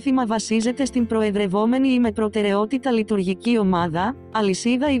 Το επίθυμα βασίζεται στην προεδρευόμενη ή με προτεραιότητα λειτουργική ομάδα,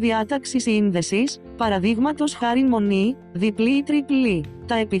 αλυσίδα ή διάταξη σύνδεσης, παραδείγματος χάριν μονή, διπλή ή τριπλή.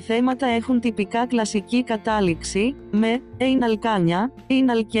 Τα επιθέματα έχουν τυπικά κλασική κατάληξη, με ειναλκάνια,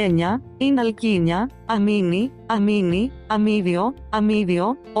 ειναλκένια, ειναλκίνια, αμίνη,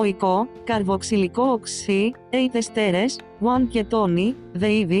 αμίδιο, οικό, καρβοξυλικό οξύ, ειτεστέρες, one κετόνι,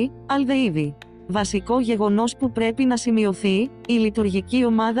 δεΐδι, αλδεΐδι. Βασικό γεγονός που πρέπει να σημειωθεί, η λειτουργική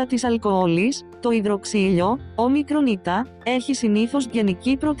ομάδα της αλκοόλης, το υδροξύλιο, ομικρονίτα, έχει συνήθως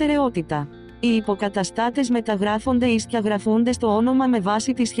γενική προτεραιότητα. Οι υποκαταστάτες μεταγράφονται ή σκιαγραφούνται στο όνομα με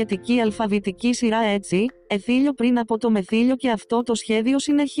βάση τη σχετική αλφαβητική σειρά έτσι, εθήλιο πριν από το μεθήλιο και αυτό το σχέδιο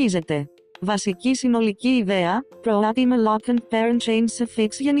συνεχίζεται. Βασική συνολική ιδέα, prooptimal lock and parent chain suffix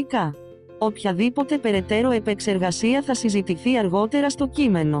γενικά. Οποιαδήποτε περαιτέρω επεξεργασία θα συζητηθεί αργότερα στο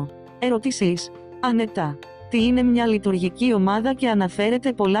κείμενο. Ερωτήσεις. Ανετά. Τι είναι μια λειτουργική ομάδα και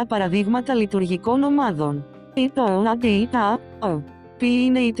αναφέρεται πολλά παραδείγματα λειτουργικών ομάδων. Ποιοι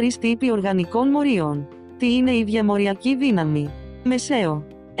είναι οι 3 τύποι οργανικών μορίων. Τι είναι η διαμοριακή δύναμη. Μεσαίο.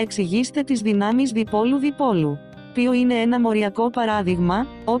 Εξηγήστε τις δυνάμεις διπόλου-διπόλου. Ποιο είναι ένα μοριακό παράδειγμα,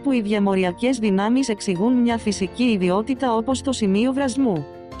 όπου οι διαμοριακές δυνάμεις εξηγούν μια φυσική ιδιότητα όπως το σημείο βρασμού.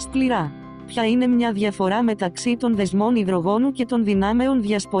 Σκληρά. Ποια είναι μια διαφορά μεταξύ των δεσμών υδρογόνου και των δυνάμεων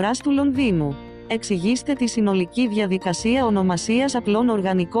διασποράς του Λονδίνου. Εξηγήστε τη συνολική διαδικασία ονομασίας απλών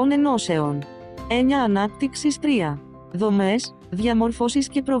οργανικών ενώσεων. Έννοια ανάπτυξης 3. Δομές, διαμορφώσεις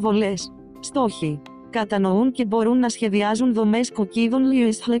και προβολές. Στόχοι. Κατανοούν και μπορούν να σχεδιάζουν δομές κουκίδων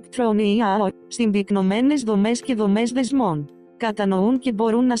συμπυκνωμένες δομές και δομές δεσμών. Κατανοούν και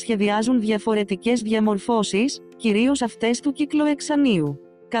μπορούν να σχεδιάζουν διαφορετικές διαμορφώσεις, κυρίως αυτές του κυκλοεξανίου.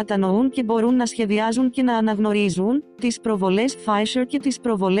 Κατανοούν και μπορούν να σχεδιάζουν και να αναγνωρίζουν τις προβολές Fisher και τις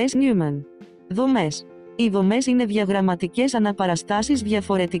προβολές Newman. Δομές. Οι δομές είναι διαγραμματικές αναπαραστάσεις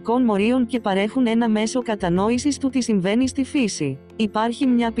διαφορετικών μορίων και παρέχουν ένα μέσο κατανόησης του τι συμβαίνει στη φύση. Υπάρχει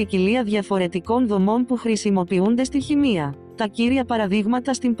μια ποικιλία διαφορετικών δομών που χρησιμοποιούνται στη χημεία. Τα κύρια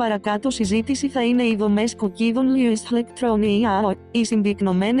παραδείγματα στην παρακάτω συζήτηση θα είναι οι δομές κουκίδων Lewis ηλεκτρονία, οι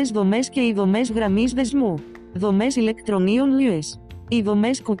συμπυκνωμένες δομές και οι δομές γραμμής δεσμού. Δομές ηλεκτρονίων Lewis. Οι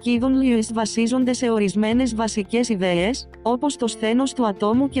δομές κουκίδων Lewis βασίζονται σε ορισμένες βασικές ιδέες, όπως το σθένος του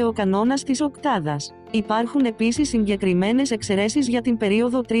ατόμου και ο κανόνας της οκτάδας. Υπάρχουν επίσης συγκεκριμένες εξαιρέσεις για την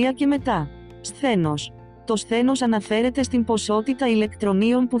περίοδο 3 και μετά. Σθένος. Το σθένος αναφέρεται στην ποσότητα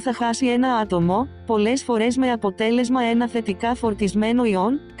ηλεκτρονίων που θα χάσει ένα άτομο, πολλές φορές με αποτέλεσμα ένα θετικά φορτισμένο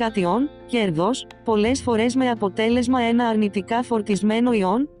ιόν, κάτιον, κέρδος, πολλές φορές με αποτέλεσμα ένα αρνητικά φορτισμένο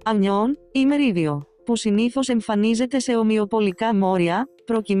ιόν, ανιόν, ή μερίδιο, που συνήθως εμφανίζεται σε ομοιοπολικά μόρια,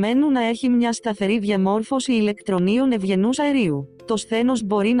 προκειμένου να έχει μια σταθερή διαμόρφωση ηλεκτρονίων ευγενούς αερίου. Το σθένος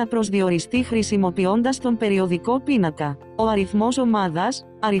μπορεί να προσδιοριστεί χρησιμοποιώντας τον περιοδικό πίνακα. Ο αριθμός ομάδας,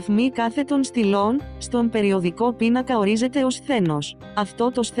 αριθμοί κάθετων στυλών, στον περιοδικό πίνακα ορίζεται ως σθένος.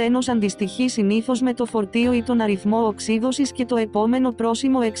 Αυτό το σθένος αντιστοιχεί συνήθως με το φορτίο ή τον αριθμό οξύδωσης και το επόμενο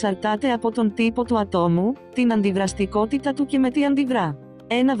πρόσημο εξαρτάται από τον τύπο του ατόμου, την αντιδραστικότητα του και με τι αντιδρά.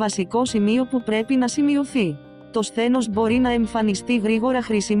 Ένα βασικό σημείο που πρέπει να σημειωθεί. Το σθένος μπορεί να εμφανιστεί γρήγορα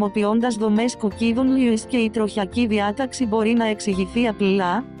χρησιμοποιώντας δομές κουκίδων Lewis και η τροχιακή διάταξη μπορεί να εξηγηθεί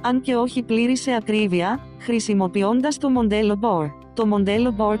απλά, αν και όχι πλήρης σε ακρίβεια, χρησιμοποιώντας το μοντέλο Bohr. Το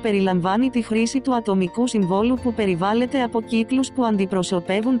μοντέλο Bohr περιλαμβάνει τη χρήση του ατομικού συμβόλου που περιβάλλεται από κύκλους που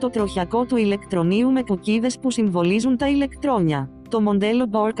αντιπροσωπεύουν το τροχιακό του ηλεκτρονίου με κουκίδες που συμβολίζουν τα ηλεκτρόνια. Το μοντέλο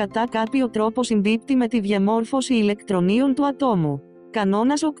Bohr κατά κάποιο τρόπο συμπίπτει με τη διαμόρφωση ηλεκτρονίων του ατόμου.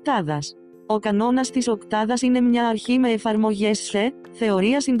 Κανόνας οκτάδας. Ο κανόνας της οκτάδας είναι μια αρχή με εφαρμογές σε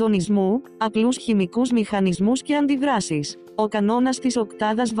θεωρία συντονισμού, απλούς χημικούς μηχανισμούς και αντιδράσεις. Ο κανόνας της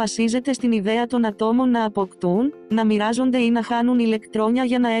οκτάδας βασίζεται στην ιδέα των ατόμων να αποκτούν, να μοιράζονται ή να χάνουν ηλεκτρόνια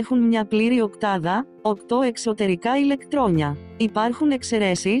για να έχουν μια πλήρη οκτάδα, 8 εξωτερικά ηλεκτρόνια. Υπάρχουν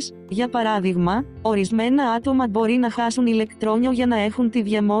εξαιρέσεις, για παράδειγμα, ορισμένα άτομα μπορεί να χάσουν ηλεκτρόνιο για να έχουν τη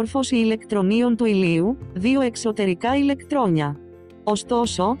διαμόρφωση ηλεκτρονίων του ηλίου, 2 εξωτερικά ηλεκτρόνια.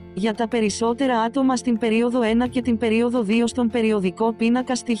 Ωστόσο, για τα περισσότερα άτομα στην περίοδο 1 και την περίοδο 2 στον περιοδικό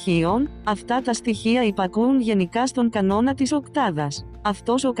πίνακα στοιχείων, αυτά τα στοιχεία υπακούουν γενικά στον κανόνα της οκτάδας.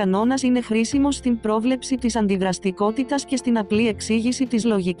 Αυτός ο κανόνας είναι χρήσιμος στην πρόβλεψη της αντιδραστικότητας και στην απλή εξήγηση της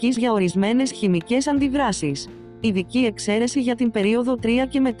λογικής για ορισμένες χημικές αντιδράσεις. Ειδική εξαίρεση για την περίοδο 3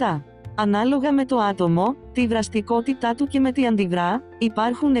 και μετά. Ανάλογα με το άτομο, τη δραστικότητά του και με τι αντιδρά,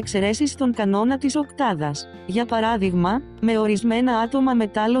 υπάρχουν εξαιρέσεις στον κανόνα της οκτάδας. Για παράδειγμα, με ορισμένα άτομα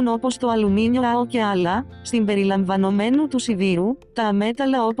μετάλλων όπως το αλουμίνιο ΑΟ και άλλα, συμπεριλαμβανομένου του σιδήρου, τα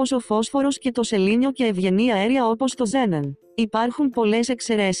αμέταλλα όπως ο φόσφορος και το σελήνιο και ευγενή αέρια όπως το ζένεν. Υπάρχουν πολλές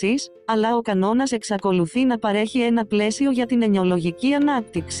εξαιρέσεις, αλλά ο κανόνας εξακολουθεί να παρέχει ένα πλαίσιο για την ενοιολογική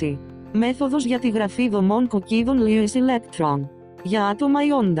ανάπτυξη. Μέθοδος για τη γραφή δομών κουκίδων Lewis Electron. Για άτομα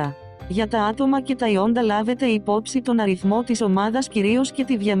ιόντα. Για τα άτομα και τα ιόντα λάβετε υπόψη τον αριθμό της ομάδας κυρίως και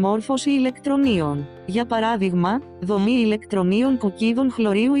τη διαμόρφωση ηλεκτρονίων. Για παράδειγμα, δομή ηλεκτρονίων κουκίδων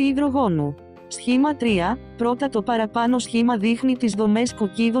χλωρίου ή υδρογόνου. Σχήμα 3. Πρώτα το παραπάνω σχήμα δείχνει τις δομές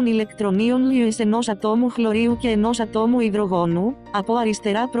κουκίδων ηλεκτρονίων Lewis ενός ατόμου χλωρίου και ενός ατόμου υδρογόνου, από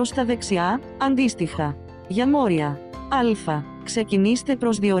αριστερά προς τα δεξιά, αντίστοιχα. Για μόρια. Α. Ξεκινήστε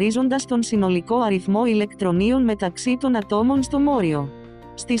προσδιορίζοντας τον συνολικό αριθμό ηλεκτρονίων μεταξύ των ατόμων στο μόριο.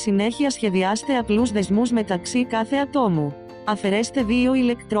 Στη συνέχεια σχεδιάστε απλούς δεσμούς μεταξύ κάθε ατόμου. Αφαιρέστε 2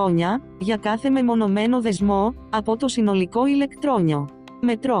 ηλεκτρόνια, για κάθε μεμονωμένο δεσμό, από το συνολικό ηλεκτρόνιο.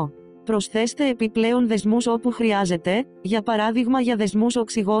 Μετρό. Προσθέστε επιπλέον δεσμούς όπου χρειάζεται, για παράδειγμα για δεσμούς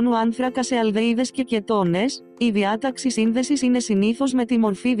οξυγόνου άνθρακα σε αλδεΐδες και κετώνες, η διάταξη σύνδεσης είναι συνήθως με τη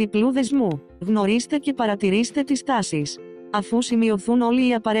μορφή διπλού δεσμού. Γνωρίστε και παρατηρήστε τις τάσεις. Αφού σημειωθούν όλοι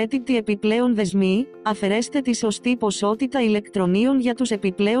οι απαραίτητοι επιπλέον δεσμοί, αφαιρέστε τη σωστή ποσότητα ηλεκτρονίων για τους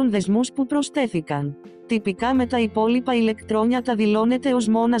επιπλέον δεσμούς που προσθέθηκαν. Τυπικά με τα υπόλοιπα ηλεκτρόνια τα δηλώνετε ως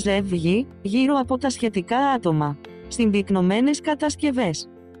μόνα ζεύγη, γύρω από τα σχετικά άτομα. Συμπυκνωμένες κατασκευές.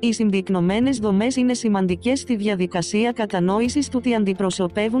 Οι συμπυκνωμένες δομές είναι σημαντικές στη διαδικασία κατανόησης του τι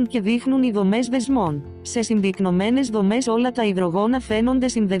αντιπροσωπεύουν και δείχνουν οι δομές δεσμών. Σε συμπυκνωμένες δομές όλα τα υδρογόνα φαίνονται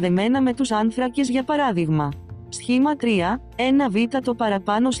συνδεδεμένα με τους άνθρακες για παράδειγμα. Σχήμα 3. 1β. Το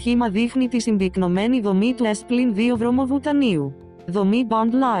παραπάνω σχήμα δείχνει τη συμπυκνωμένη δομή του S+2 βρωμοβουτανίου. Δομή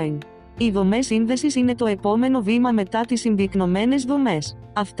bond line. Οι δομές σύνδεσης είναι το επόμενο βήμα μετά τις συμπυκνωμένες δομές.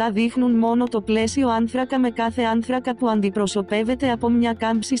 Αυτά δείχνουν μόνο το πλαίσιο άνθρακα με κάθε άνθρακα που αντιπροσωπεύεται από μια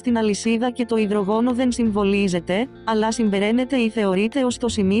κάμψη στην αλυσίδα και το υδρογόνο δεν συμβολίζεται, αλλά συμπεραίνεται ή θεωρείται ως το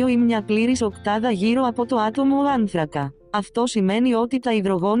σημείο ή μια πλήρης οκτάδα γύρω από το άτομο άνθρακα. Αυτό σημαίνει ότι τα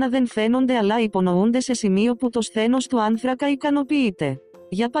υδρογόνα δεν φαίνονται αλλά υπονοούνται σε σημείο που το σθένος του άνθρακα ικανοποιείται.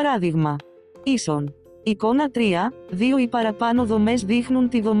 Για παράδειγμα, ίσον. Εικόνα 3, 2 ή παραπάνω δομές δείχνουν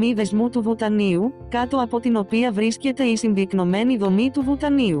τη δομή δεσμού του βουτανίου, κάτω από την οποία βρίσκεται η συνδεικνωμένη δομή του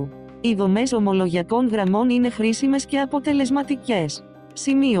βουτανίου. Οι δομές ομολογιακών γραμμών είναι χρήσιμες και αποτελεσματικές.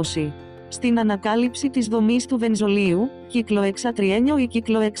 Σημείωση. Στην ανακάλυψη της δομής του βενζολίου, κυκλοεξατριένιο ή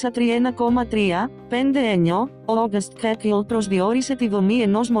κυκλοεξατριένα,3,5,9, ο August Keckle προσδιορίσε τη δομή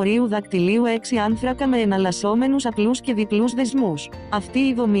ενός μορίου δακτυλίου 6 άνθρακα με εναλλασσόμενους απλούς και διπλούς δεσμούς. Αυτή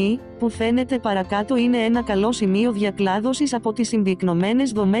η δομή, που φαίνεται παρακάτω, είναι ένα καλό σημείο διακλάδωσης από τις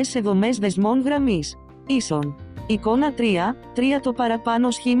συνδεικνωμένες δομές σε δομές δεσμών γραμμής. Ίσον. Εικόνα 3, το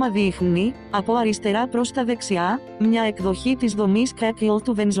παραπάνω σχήμα δείχνει, από αριστερά προς τα δεξιά, μια εκδοχή της δομής Keckle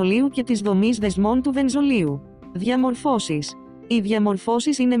του βενζολίου και της δομής δεσμών του βενζολίου. Διαμορφώσεις. Οι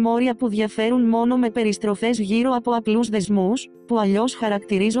διαμορφώσεις είναι μόρια που διαφέρουν μόνο με περιστροφές γύρω από απλούς δεσμούς, που αλλιώς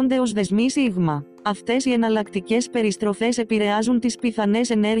χαρακτηρίζονται ως δεσμοί σίγμα. Αυτές οι εναλλακτικές περιστροφές επηρεάζουν τις πιθανές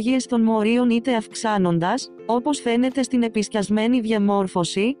ενέργειες των μορίων είτε αυξάνοντας, όπως φαίνεται στην επισκιασμένη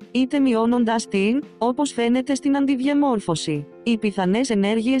διαμόρφωση, είτε μειώνοντας την, όπως φαίνεται στην αντιδιαμόρφωση. Οι πιθανές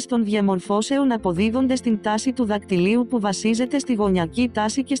ενέργειες των διαμορφώσεων αποδίδονται στην τάση του δακτυλίου που βασίζεται στη γωνιακή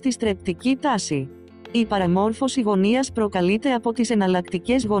τάση και στη στρεπτική τάση. Η παραμόρφωση γωνίας προκαλείται από τις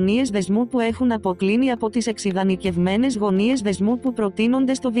εναλλακτικές γωνίες δεσμού που έχουν αποκλίνει από τις εξειδανικευμένες γωνίες δεσμού που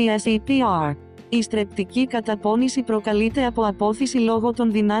προτείνονται στο VSEPR. Η στρεπτική καταπώνηση προκαλείται από απόθυση λόγω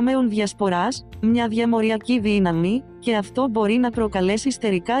των δυνάμεων διασποράς, μια διαμοριακή δύναμη, και αυτό μπορεί να προκαλέσει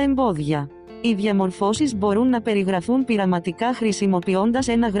στερικά εμπόδια. Οι διαμορφώσεις μπορούν να περιγραφούν πειραματικά χρησιμοποιώντας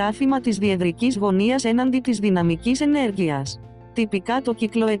ένα γράφημα της διεδρικής γωνίας έναντι της δυναμικής ενέργειας. Τυπικά το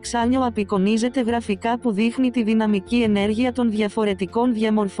κυκλοεξάνιο απεικονίζεται γραφικά που δείχνει τη δυναμική ενέργεια των διαφορετικών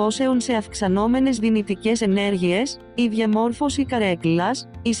διαμορφώσεων σε αυξανόμενες δυνητικές ενέργειες, η διαμόρφωση καρέκλας,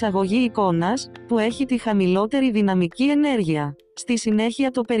 εισαγωγή εικόνας, που έχει τη χαμηλότερη δυναμική ενέργεια. Στη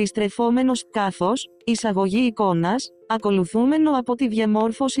συνέχεια το περιστρεφόμενο σκάθος, εισαγωγή εικόνας, ακολουθούμενο από τη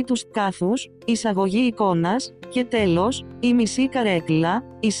διαμόρφωση του σκάθους, εισαγωγή εικόνας, και τέλος, η μισή καρέκλα,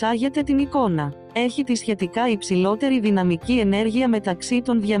 εισάγεται την εικόνα. Έχει τη σχετικά υψηλότερη δυναμική ενέργεια μεταξύ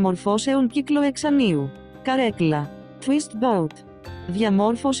των διαμορφώσεων κυκλοεξανίου. Καρέκλα. Twist boat.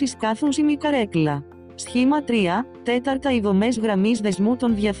 Διαμόρφωση σκάθους ημικαρέκλα. Σχήμα 3, τέταρτα οι δομές γραμμής δεσμού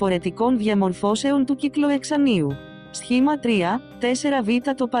των διαφορετικών διαμορφώσεων του κυκλοεξανίου. Σχήμα 3,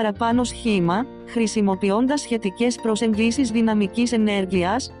 4β το παραπάνω σχήμα, χρησιμοποιώντας σχετικές προσεγγίσεις δυναμικής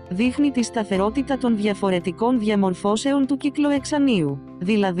ενέργειας, δείχνει τη σταθερότητα των διαφορετικών διαμορφώσεων του κυκλοεξανίου,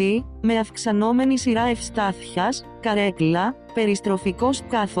 δηλαδή, με αυξανόμενη σειρά ευστάθειας, καρέκλα, περιστροφικό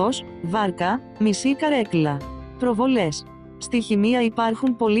σκάθος, βάρκα, μισή καρέκλα. Προβολές. Στη χημεία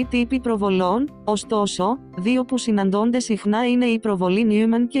υπάρχουν πολλοί τύποι προβολών, ωστόσο, δύο που συναντώνται συχνά είναι η προβολή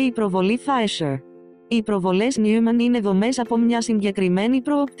Newman και η προβολή Fischer. Οι προβολές Newman είναι δομές από μια συγκεκριμένη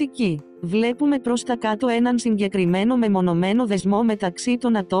προοπτική. Βλέπουμε προς τα κάτω έναν συγκεκριμένο μεμονωμένο δεσμό μεταξύ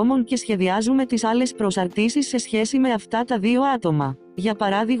των ατόμων και σχεδιάζουμε τις άλλες προσαρτήσεις σε σχέση με αυτά τα δύο άτομα. Για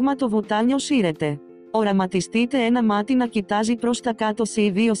παράδειγμα, το βουτάνιο σύρεται. Οραματιστείτε ένα μάτι να κοιτάζει προς τα κάτω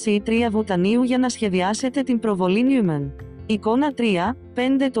C2-C3 βουτανίου για να σχεδιάσετε την προβολή Newman. Εικόνα 3,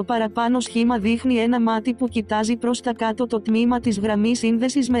 5 το παραπάνω σχήμα δείχνει ένα μάτι που κοιτάζει προς τα κάτω το τμήμα της γραμμής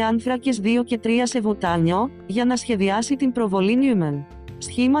σύνδεσης με άνθρακες 2 και 3 σε βουτάνιο, για να σχεδιάσει την προβολή Newman.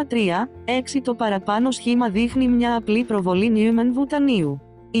 Σχήμα 3, 6 το παραπάνω σχήμα δείχνει μια απλή προβολή Newman βουτανίου.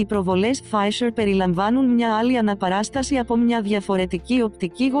 Οι προβολές Fischer περιλαμβάνουν μια άλλη αναπαράσταση από μια διαφορετική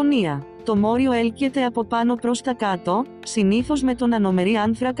οπτική γωνία. Το μόριο έλκεται από πάνω προς τα κάτω, συνήθως με τον ανομερή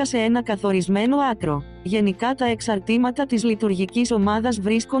άνθρακα σε ένα καθορισμένο άκρο. Γενικά τα εξαρτήματα της λειτουργικής ομάδας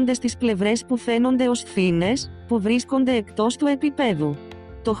βρίσκονται στις πλευρές που φαίνονται ως φύνες, που βρίσκονται εκτός του επίπεδου.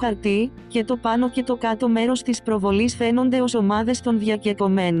 Το χαρτί, και το πάνω και το κάτω μέρος της προβολής φαίνονται ως ομάδες των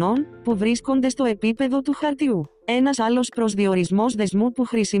διακεκομένων, που βρίσκονται στο επίπεδο του χαρτιού. Ένας άλλος προσδιορισμός δεσμού που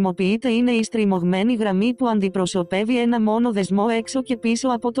χρησιμοποιείται είναι η στριμωγμένη γραμμή που αντιπροσωπεύει ένα μόνο δεσμό έξω και πίσω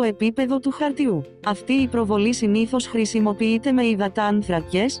από το επίπεδο του χαρτιού. Αυτή η προβολή συνήθως χρησιμοποιείται με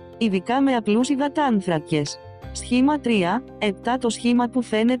υδατάνθρακες, ειδικά με απλούς υδατάνθρακες. Σχήμα 3, 7 το σχήμα που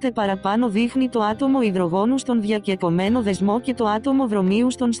φαίνεται παραπάνω δείχνει το άτομο υδρογόνου στον διακεκομένο δεσμό και το άτομο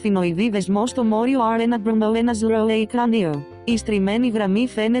βρωμίου στον σφινοειδή δεσμό στο μόριο R1 κρανίο. Η στριμμένη γραμμή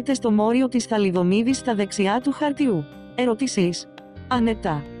φαίνεται στο μόριο της θαλιδομίδης στα δεξιά του χαρτιού. Ερωτήσεις.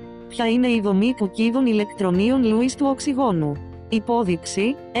 Ανετά. Ποια είναι η δομή κουκκίδων ηλεκτρονίων Λούις του οξυγόνου?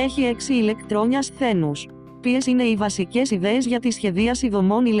 Υπόδειξη, έχει 6 ηλεκτρόνια σθένους. Ποιες είναι οι βασικές ιδέες για τη σχεδίαση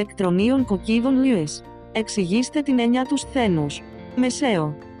δομών ηλεκτρονίων κουκκίδων Λούις? Εξηγήστε την έννοια του σθένους.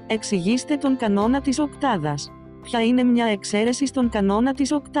 Μεσαίο. Εξηγήστε τον κανόνα της οκτάδας. Ποια είναι μια εξαίρεση στον κανόνα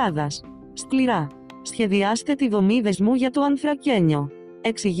της οκτάδας? Σκληρά. Σχεδιάστε τη δομή δεσμού για το ανθρακένιο.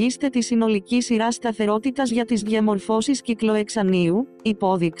 Εξηγήστε τη συνολική σειρά σταθερότητας για τις διαμορφώσεις κυκλοεξανίου.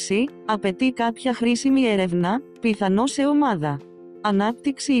 Υπόδειξη, απαιτεί κάποια χρήσιμη έρευνα, πιθανώς σε ομάδα.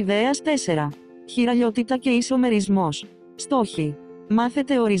 Ανάπτυξη ιδέας 4. Χειραλιότητα και ισομερισμός. Στόχοι.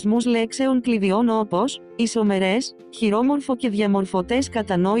 Μάθετε ορισμούς λέξεων κλειδιών όπως ισομερές, χειρόμορφο και διαμορφωτές,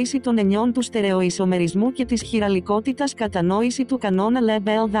 κατανόηση των ενιών του στερεοισομερισμού και της χειραλικότητας, κατανόηση του κανόνα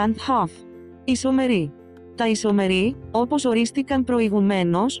Lebel and Hoff. Ισομερή. Τα ισομερή, όπως ορίστηκαν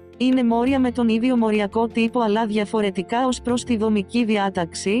προηγουμένως, είναι μόρια με τον ίδιο μοριακό τύπο αλλά διαφορετικά ως προς τη δομική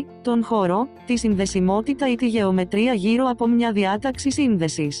διάταξη, τον χώρο, τη συνδεσιμότητα ή τη γεωμετρία γύρω από μια διάταξη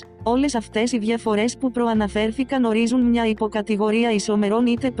σύνδεσης. Όλες αυτές οι διαφορές που προαναφέρθηκαν ορίζουν μια υποκατηγορία ισομερών,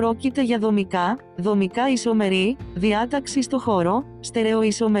 είτε πρόκειται για δομικά ισομερή, διάταξη στο χώρο,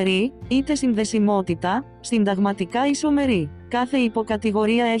 στερεοισομερή, είτε συνδεσιμότητα, συνταγματικά ισομερή. Κάθε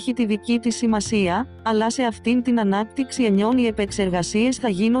υποκατηγορία έχει τη δική της σημασία, αλλά σε αυτήν την ανάπτυξη ενιών οι επεξεργασίες θα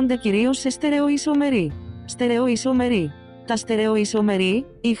γίνονται κυρίως σε στερεοισομερή. Στερεοισομερή. Τα στερεοισομερή,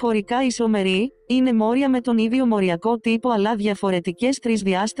 ή χωρικά ισομερή, είναι μόρια με τον ίδιο μοριακό τύπο αλλά διαφορετικές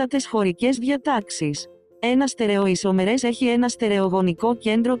τρισδιάστατες χωρικές διατάξεις. Ένα στερεοισομερές έχει ένα στερεογωνικό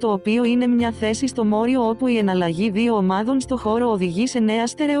κέντρο, το οποίο είναι μια θέση στο μόριο όπου η εναλλαγή δύο ομάδων στο χώρο οδηγεί σε νέα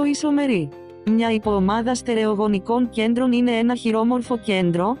στερεοισομερή. Μια υποομάδα στερεογωνικών κέντρων είναι ένα χειρόμορφο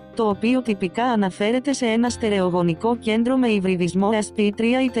κέντρο, το οποίο τυπικά αναφέρεται σε ένα στερεογωνικό κέντρο με υβριδισμό SP3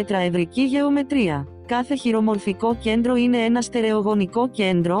 ή τετραεδρική γεωμετρία. Κάθε χειρομορφικό κέντρο είναι ένα στερεογωνικό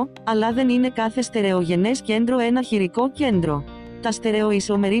κέντρο, αλλά δεν είναι κάθε στερεογενές κέντρο ένα χειρικό κέντρο. Τα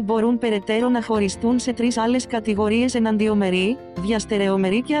στερεοισομερή μπορούν περαιτέρω να χωριστούν σε τρεις άλλες κατηγορίες: εναντιομερή,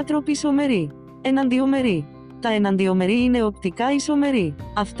 διαστερεομερή και ατροπισομερή. Εναντιομερή. Τα εναντιομερή είναι οπτικά ισομερή.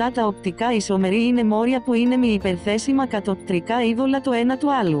 Αυτά τα οπτικά ισομερή είναι μόρια που είναι μη υπερθέσιμα κατοπτρικά είδωλα το ένα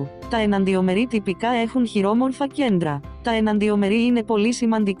του άλλου. Τα εναντιομερή τυπικά έχουν χειρόμορφα κέντρα. Τα εναντιομερή είναι πολύ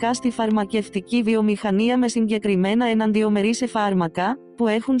σημαντικά στη φαρμακευτική βιομηχανία με συγκεκριμένα εναντιομερή σε φάρμακα, που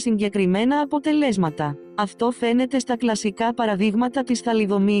έχουν συγκεκριμένα αποτελέσματα. Αυτό φαίνεται στα κλασικά παραδείγματα της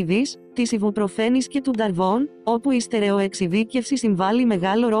θαλιδομίδης, της ιβουπροφένης και του νταρβών, όπου η στερεοεξειδίκευση συμβάλλει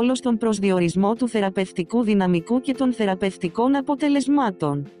μεγάλο ρόλο στον προσδιορισμό του θεραπευτικού δυναμικού και των θεραπευτικών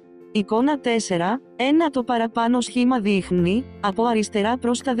αποτελεσμάτων. Εικόνα 4. Το παραπάνω σχήμα δείχνει, από αριστερά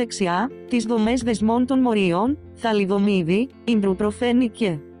προς τα δεξιά, τις δομές δεσμών των μορίων, θαλιδομίδη, ιμπρουπροφένη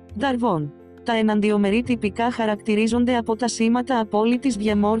και νταρβών. Τα εναντιομερή τυπικά χαρακτηρίζονται από τα σήματα απόλυτης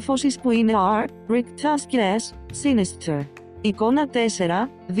διαμόρφωσης που είναι R, rictus και S, sinister. Εικόνα 4.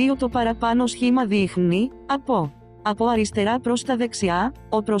 Το παραπάνω σχήμα δείχνει, από αριστερά προς τα δεξιά,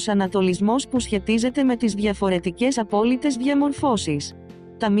 ο προσανατολισμός που σχετίζεται με τις διαφορετικές απόλυτες διαμορφώσεις.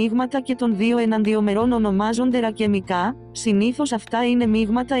 Τα μείγματα και των δύο εναντιομερών ονομάζονται ρακεμικά, συνήθως αυτά είναι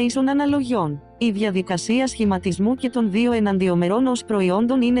μείγματα ίσων αναλογιών. Η διαδικασία σχηματισμού και των δύο εναντιομερών ως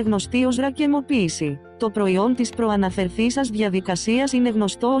προϊόντων είναι γνωστή ως ρακεμοποίηση. Το προϊόν της προαναφερθήσας διαδικασίας είναι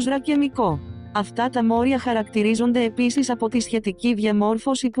γνωστό ως ρακεμικό. Αυτά τα μόρια χαρακτηρίζονται επίσης από τη σχετική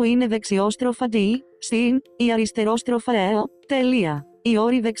διαμόρφωση που είναι δεξιόστροφα D, συν, ή αριστερόστροφα L, τελεία. Οι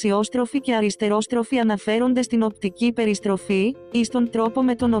όροι δεξιόστροφοι και αριστερόστροφοι αναφέρονται στην οπτική περιστροφή, ή στον τρόπο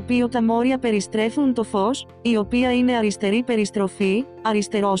με τον οποίο τα μόρια περιστρέφουν το φως, η οποία είναι αριστερή περιστροφή,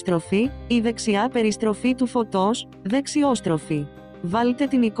 αριστερόστροφη, ή δεξιά περιστροφή του φωτός, δεξιόστροφη. Βάλτε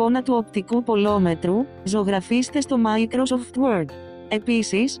την εικόνα του οπτικού πολόμετρου, ζωγραφίστε στο Microsoft Word.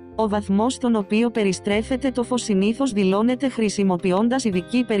 Επίσης, ο βαθμός στον οποίο περιστρέφεται το φως συνήθως δηλώνεται χρησιμοποιώντας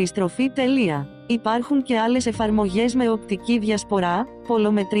ειδική περιστροφή τελεία. Υπάρχουν και άλλες εφαρμογές με οπτική διασπορά,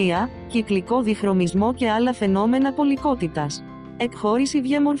 πολομετρία, κυκλικό διχρωμισμό και άλλα φαινόμενα πολικότητας. Εκχώρηση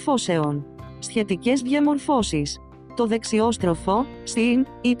διαμορφώσεων. Σχετικές διαμορφώσεις. Το δεξιόστροφο, συν,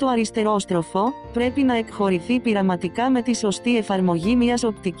 ή το αριστερόστροφο, πρέπει να εκχωρηθεί πειραματικά με τη σωστή εφαρμογή μιας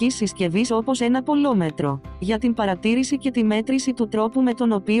οπτικής συσκευής όπως ένα πολόμετρο, για την παρατήρηση και τη μέτρηση του τρόπου με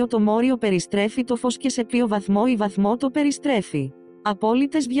τον οποίο το μόριο περιστρέφει το φως και σε ποιο βαθμό ή βαθμό το περιστρέφει.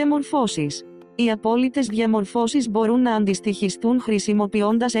 Απόλυτες διαμορφώσεις. Οι απόλυτες διαμορφώσεις μπορούν να αντιστοιχιστούν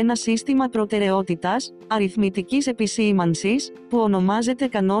χρησιμοποιώντας ένα σύστημα προτεραιότητας, αριθμητικής επισήμανσης, που ονομάζεται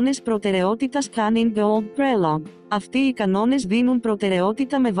κανόνες προτεραιότητας Canning-Gold-Prelog. Αυτοί οι κανόνες δίνουν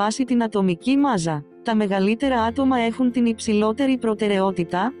προτεραιότητα με βάση την ατομική μάζα. Τα μεγαλύτερα άτομα έχουν την υψηλότερη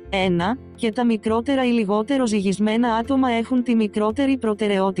προτεραιότητα, 1, και τα μικρότερα ή λιγότερο ζυγισμένα άτομα έχουν τη μικρότερη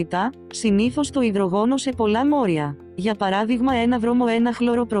προτεραιότητα, συνήθως το υδρογόνο σε πολλά μόρια. Για παράδειγμα, ένα βρώμο, ένα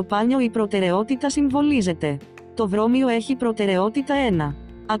χλωροπροπάνιο, η προτεραιότητα συμβολίζεται. Το βρώμιο έχει προτεραιότητα 1.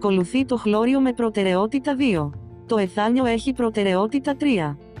 Ακολουθεί το χλώριο με προτεραιότητα 2. Το εθάνιο έχει προτεραιότητα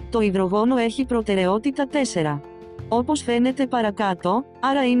 3. Το υδρογόνο έχει προτεραιότητα 4. Όπως φαίνεται παρακάτω,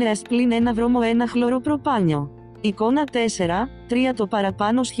 άρα είναι S πλην ένα βρώμο ένα χλωροπροπάνιο. Εικόνα 4.3 Το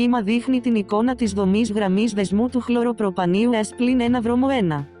παραπάνω σχήμα δείχνει την εικόνα της δομής γραμμής δεσμού του χλωροπροπανίου S+1 βρωμο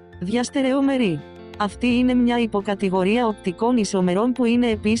 1. Διαστερεομερή. Αυτή είναι μια υποκατηγορία οπτικών ισομερών που είναι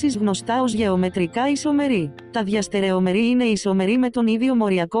επίσης γνωστά ως γεωμετρικά ισομερή. Τα διαστερεομερή είναι ισομερή με τον ίδιο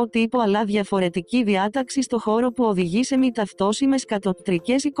μοριακό τύπο αλλά διαφορετική διάταξη στο χώρο που οδηγεί σε μη ταυτόσιμες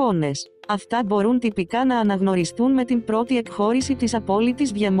κατοπτρικές εικόνες. Αυτά μπορούν τυπικά να αναγνωριστούν με την πρώτη εκχώρηση της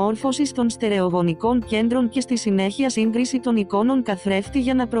απόλυτης διαμόρφωσης των στερεογωνικών κέντρων και στη συνέχεια σύγκριση των εικόνων καθρέφτη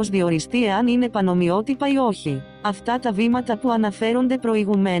για να προσδιοριστεί εάν είναι πανομοιότυπα ή όχι. Αυτά τα βήματα που αναφέρονται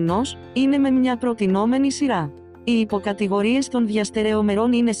προηγουμένως, είναι με μια προτινόμενη σειρά. Οι υποκατηγορίες των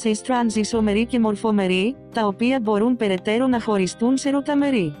διαστερεομερών είναι cis-trans ισομερή και μορφομερή, τα οποία μπορούν περαιτέρω να χωριστούν σε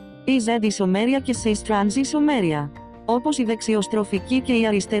ρωταμερή. Η Z-ισομέρεια και cis-trans ισομέρεια. Όπως η δεξιοστροφική και η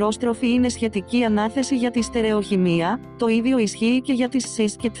αριστερόστροφη είναι σχετική ανάθεση για τη στερεοχημεία, το ίδιο ισχύει και για τις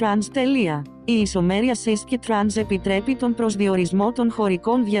cis και trans τελεία. Η ισομέρεια cis και trans επιτρέπει τον προσδιορισμό των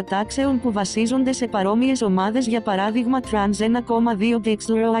χωρικών διατάξεων που βασίζονται σε παρόμοιες ομάδες, για παράδειγμα trans 1,2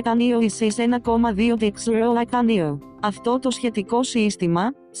 dixloroacanio ή cis 1,2 dixloroacanio. Αυτό το σχετικό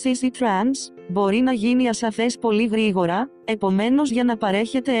σύστημα, cis ή trans, μπορεί να γίνει ασαφές πολύ γρήγορα, επομένως για να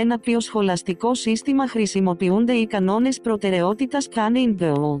παρέχεται ένα πιο σχολαστικό σύστημα χρησιμοποιούνται οι κανόνες προτεραιότητας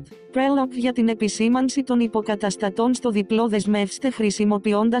Canning-Gold. Prelog για την επισήμανση των υποκαταστατών στο διπλό δεσμεύστε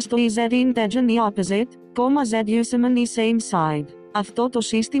χρησιμοποιώντας το EZ Integer Opposite, Z Usman Same Side. Αυτό το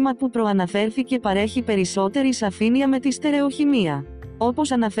σύστημα που προαναφέρθηκε παρέχει περισσότερη σαφήνεια με τη στερεοχημεία.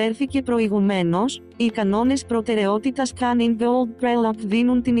 Όπως αναφέρθηκε προηγουμένως, οι κανόνες προτεραιότητας Canning-Gold Prelog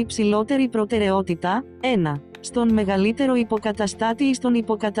δίνουν την υψηλότερη προτεραιότητα, 1. Στον μεγαλύτερο υποκαταστάτη ή στον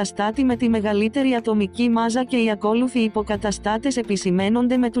υποκαταστάτη με τη μεγαλύτερη ατομική μάζα και οι ακόλουθοι υποκαταστάτες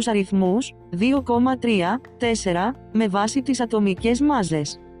επισημαίνονται με τους αριθμούς 2,3, 4, με βάση τις ατομικές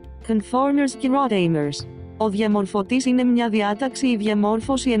μάζες. Conformers και Rotamers. Ο διαμορφωτής είναι μια διάταξη ή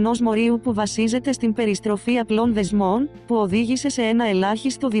διαμόρφωση ενός μορίου που βασίζεται στην περιστροφή απλών δεσμών, που οδήγησε σε ένα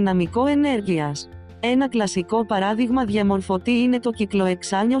ελάχιστο δυναμικό ενέργειας. Ένα κλασικό παράδειγμα διαμορφωτή είναι το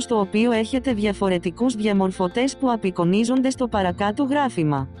κυκλοεξάνιο, στο οποίο έχετε διαφορετικούς διαμορφωτές που απεικονίζονται στο παρακάτω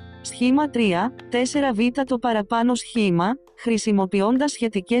γράφημα. Σχήμα 3, 4β Το παραπάνω σχήμα, χρησιμοποιώντας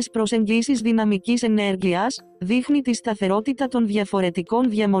σχετικές προσεγγίσεις δυναμικής ενέργειας, δείχνει τη σταθερότητα των διαφορετικών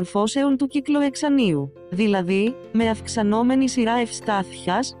διαμορφώσεων του κυκλοεξανίου, δηλαδή, με αυξανόμενη σειρά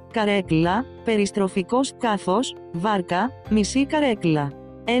ευστάθειας, καρέκλα, περιστροφικός κάθος, βάρκα, μισή καρέκλα.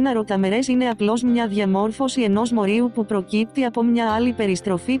 Ένα ρωταμερές είναι απλώς μια διαμόρφωση ενός μορίου που προκύπτει από μια άλλη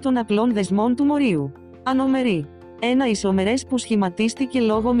περιστροφή των απλών δεσμών του μορίου. Ανομερή. Ένα ισομερές που σχηματίστηκε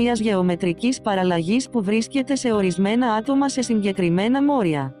λόγω μιας γεωμετρικής παραλλαγής που βρίσκεται σε ορισμένα άτομα σε συγκεκριμένα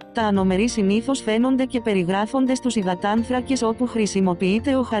μόρια. Τα ανομερή συνήθως φαίνονται και περιγράφονται στους υδατάνθρακες, όπου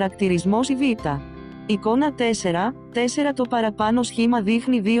χρησιμοποιείται ο χαρακτηρισμός η β. Εικόνα 4.4 Το παραπάνω σχήμα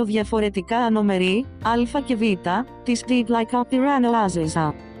δείχνει δύο διαφορετικά ανομερή, α και β, της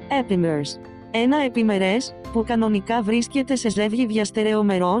diglycopyranoases epimers. Ένα επιμερές, που κανονικά βρίσκεται σε ζεύγη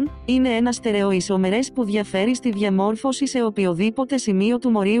διαστερεομερών, είναι ένα στερεοισομερές που διαφέρει στη διαμόρφωση σε οποιοδήποτε σημείο του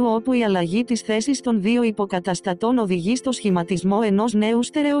μορίου, όπου η αλλαγή της θέσης των δύο υποκαταστατών οδηγεί στο σχηματισμό ενός νέου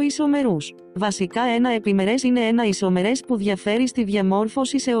στερεοισομερούς. Βασικά ένα επιμερές είναι ένα ισομερές που διαφέρει στη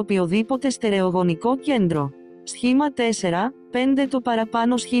διαμόρφωση σε οποιοδήποτε στερεογωνικό κέντρο. Σχήμα 4.5 Το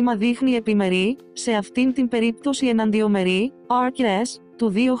παραπάνω σχήμα δείχνει επιμερή, σε αυτήν την περίπτωση εναντιομερή, RKS,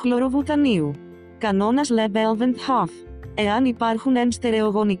 του 2-χλωροβουτανίου. Κανόνας Lebel-Van-Hoff. Εάν υπάρχουν n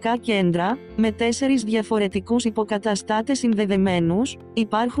στερεογωνικά κέντρα, με 4 διαφορετικούς υποκαταστάτες συνδεδεμένους,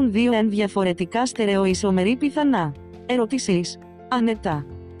 υπάρχουν 2 n διαφορετικά στερεοισομερή πιθανά. Ερωτήσεις. Ανετά.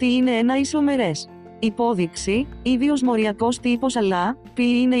 Τι είναι ένα ισομερές? Υπόδειξη. Ίδιος μοριακός τύπος, αλλά,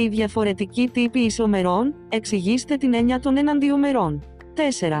 ποιοι είναι οι διαφορετικοί τύποι ισομερών? Εξηγήστε την έννοια των εναντιομερών.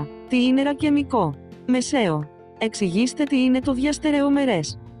 4. Τι είναι ρακεμικό? Μεσαίο. Εξηγήστε τι είναι το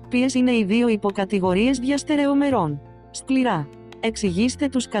διαστερεομερές. Ποιες είναι οι δύο υποκατηγορίες διαστερεομερών? Σκληρά. Εξηγήστε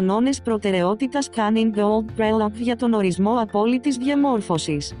τους κανόνες προτεραιότητας Canning-Gold Prelog για τον ορισμό απόλυτης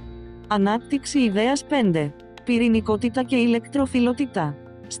διαμόρφωσης. Ανάπτυξη ιδέας 5. Πυρηνικότητα και ηλεκτροφιλότητα.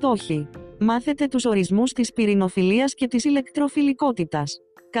 Στόχοι. Μάθετε τους ορισμούς της πυρηνοφιλίας και της ηλεκτροφιλικότητας.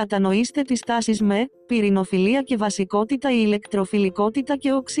 Κατανοήστε τις τάσεις με πυρηνοφιλία και βασικότητα, η ηλεκτροφιλικότητα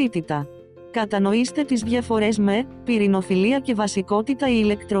και οξύτητα. Κατανοήστε τις διαφορές με πυρηνοφιλία και βασικότητα, η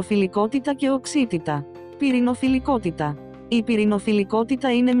ηλεκτροφιλικότητα και οξύτητα. Πυρηνοφιλικότητα. Η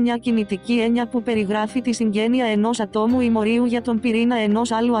πυρηνοφιλικότητα είναι μια κινητική έννοια που περιγράφει τη συγγένεια ενός ατόμου ή μορίου για τον πυρήνα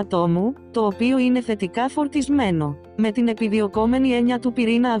ενός άλλου ατόμου, το οποίο είναι θετικά φορτισμένο. Με την επιδιωκόμενη έννοια του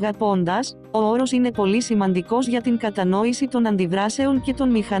πυρήνα αγαπώντας, ο όρος είναι πολύ σημαντικός για την κατανόηση των αντιδράσεων και των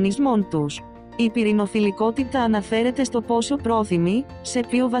μηχανισμών τους. Η πυρηνοφιλικότητα αναφέρεται στο πόσο πρόθυμη, σε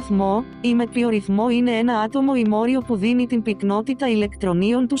ποιο βαθμό ή με ποιο ρυθμό είναι ένα άτομο ή μόριο που δίνει την πυκνότητα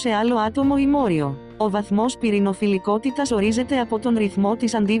ηλεκτρονίων του σε άλλο άτομο ή μόριο. Ο βαθμός πυρηνοφιλικότητας ορίζεται από τον ρυθμό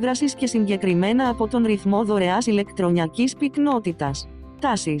της αντίδρασης και συγκεκριμένα από τον ρυθμό δωρεάς ηλεκτρονιακής πυκνότητας.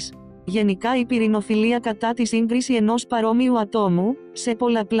 Τάσεις. Γενικά η πυρηνοφιλία κατά τη σύγκριση ενός παρόμοιου ατόμου, σε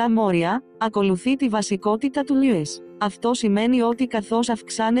πολλαπλά μόρια, ακολουθεί τη βασικότητα του Lewis. Αυτό σημαίνει ότι καθώς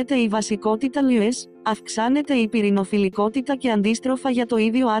αυξάνεται η βασικότητα Lewis, αυξάνεται η πυρηνοφιλικότητα και αντίστροφα για το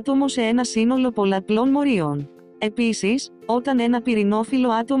ίδιο άτομο σε ένα σύνολο πολλαπλών μορίων. Επίσης, όταν ένα πυρηνόφιλο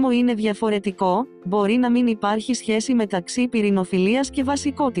άτομο είναι διαφορετικό, μπορεί να μην υπάρχει σχέση μεταξύ πυρηνοφιλίας και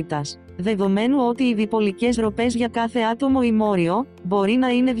βασικότητας. Δεδομένου ότι οι διπολικές ροπές για κάθε άτομο ή μόριο, μπορεί να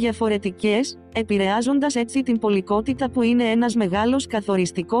είναι διαφορετικές, επηρεάζοντας έτσι την πολικότητα που είναι ένας μεγάλος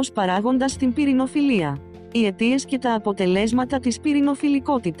καθοριστικός παράγοντας στην πυρηνοφιλία. Οι αιτίες και τα αποτελέσματα της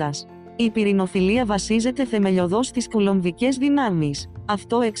πυρηνοφιλικότητας. Η πυρηνοφιλία βασίζεται θεμελιωδώς στις κουλομβικές δυνάμεις.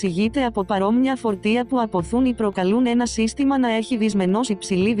 Αυτό εξηγείται από παρόμοια φορτία που αποθούν ή προκαλούν ένα σύστημα να έχει δυσμενώς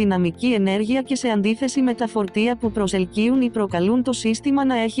υψηλή δυναμική ενέργεια και σε αντίθεση με τα φορτία που προσελκύουν ή προκαλούν το σύστημα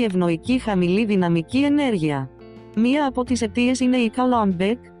να έχει ευνοϊκή χαμηλή δυναμική ενέργεια. Μία από τις αιτίες είναι η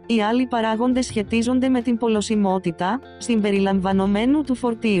Coulombic, οι άλλοι παράγοντες σχετίζονται με την πολωσιμότητα, συμπεριλαμβανομένου του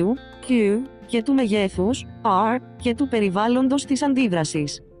φορτίου, Q, και του μεγέθους, R, και του περιβάλλοντος της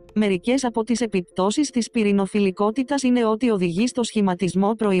αντίδρασης. Μερικές από τις επιπτώσεις της πυρηνοφιλικότητας είναι ότι οδηγεί στο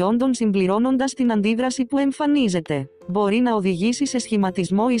σχηματισμό προϊόντων συμπληρώνοντας την αντίδραση που εμφανίζεται. Μπορεί να οδηγήσει σε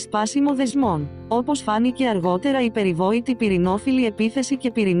σχηματισμό ή σπάσιμο δεσμών. Όπως φάνηκε αργότερα η περιβόητη πυρηνόφιλη επίθεση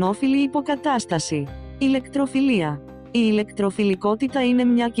και πυρηνόφιλη υποκατάσταση. Ηλεκτροφιλία. Η ηλεκτροφιλικότητα είναι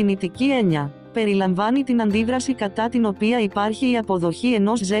μια κινητική έννοια. Περιλαμβάνει την αντίδραση κατά την οποία υπάρχει η αποδοχή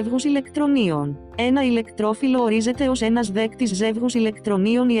ενός ζεύγους ηλεκτρονίων. Ένα ηλεκτρόφιλο ορίζεται ως ένας δέκτης ζεύγους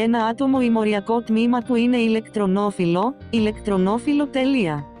ηλεκτρονίων ή ένα άτομο ή μοριακό τμήμα που είναι ηλεκτρονόφιλο, ηλεκτρονόφιλο.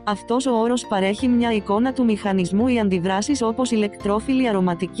 Αυτός ο όρος παρέχει μια εικόνα του μηχανισμού ή αντιδράσεις όπως ηλεκτρόφιλη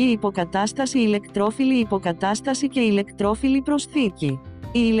αρωματική υποκατάσταση, ηλεκτρόφιλη υποκατάσταση και ηλεκτρόφιλη προσθήκη.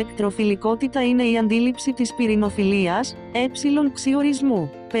 Η ηλεκτροφιλικότητα είναι η αντίληψη της πυρηνοφιλίας,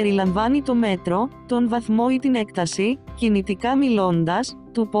 ξιορισμού. Περιλαμβάνει το μέτρο, τον βαθμό ή την έκταση, κινητικά μιλώντας,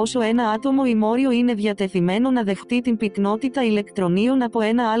 του πόσο ένα άτομο ή μόριο είναι διατεθειμένο να δεχτεί την πυκνότητα ηλεκτρονίων από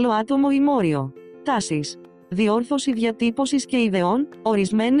ένα άλλο άτομο ή μόριο. Τάσεις. Διόρθωση διατύπωσης και ιδεών.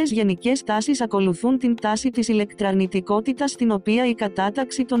 Ορισμένες γενικές τάσεις ακολουθούν την τάση της ηλεκτραρνητικότητας στην οποία η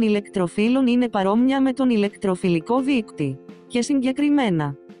κατάταξη των ηλεκτροφύλων είναι παρόμοια με τον ηλεκτροφιλικό δείκτη. Και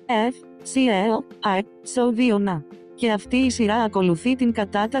συγκεκριμένα F, Cl, I, SO2. Και αυτή η σειρά ακολουθεί την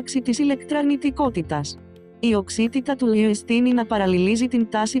κατάταξη της ηλεκτραρνητικότητας. Η οξύτητα του Lewis τείνει να παραλληλίζει την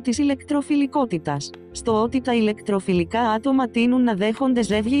τάση της ηλεκτροφιλικότητας, στο ότι τα ηλεκτροφιλικά άτομα τείνουν να δέχονται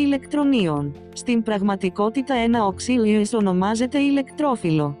ζεύγη ηλεκτρονίων. Στην πραγματικότητα ένα οξύ Lewis ονομάζεται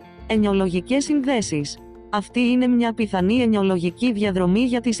ηλεκτρόφιλο. Ενιολογικές συνδέσεις. Αυτή είναι μια πιθανή ενιολογική διαδρομή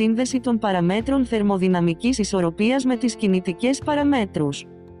για τη σύνδεση των παραμέτρων θερμοδυναμικής ισορροπίας με τις κινητικές παραμέτρους.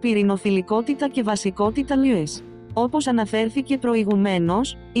 Πυρηνοφιλικότητα και βασικότητα Lewis. Όπως αναφέρθηκε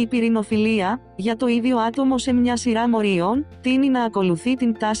προηγουμένως, η πυρηνοφιλία, για το ίδιο άτομο σε μια σειρά μορίων, τείνει να ακολουθεί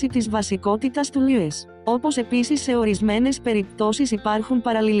την τάση της βασικότητας του Lewis. Όπως επίσης σε ορισμένες περιπτώσεις υπάρχουν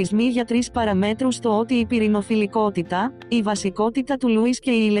παραλληλισμοί για τρεις παραμέτρους στο ότι η πυρηνοφιλικότητα, η βασικότητα του Lewis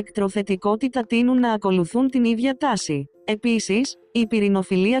και η ηλεκτροθετικότητα τείνουν να ακολουθούν την ίδια τάση. Επίσης, η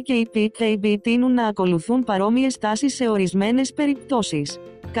πυρηνοφιλία και η PKB τείνουν να ακολουθούν παρόμοιες τάσεις σε ορισμένες περιπτώσεις.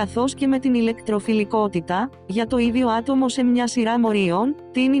 Καθώς και με την ηλεκτροφιλικότητα, για το ίδιο άτομο σε μια σειρά μορίων,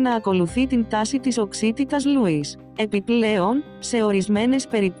 τείνει να ακολουθεί την τάση της οξύτητας Lewis. Επιπλέον, σε ορισμένες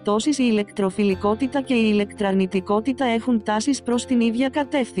περιπτώσεις η ηλεκτροφιλικότητα και η ηλεκτραρνητικότητα έχουν τάσεις προς την ίδια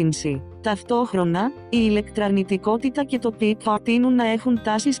κατεύθυνση. Ταυτόχρονα, η ηλεκτραρνητικότητα και το PK τείνουν να έχουν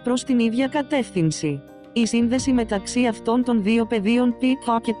τάσεις προς την ίδια κατεύθυνση. Η σύνδεση μεταξύ αυτών των δύο πεδίων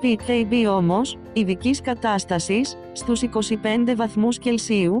PK και PKB όμως, ειδικής κατάστασης, στους 25 βαθμούς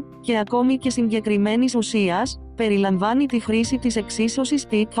Κελσίου, και ακόμη και συγκεκριμένης ουσίας, περιλαμβάνει τη χρήση της εξίσωσης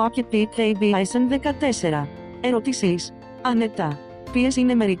PK και PKB ISN 14. Ερωτήσεις. Άνετα. Ποιες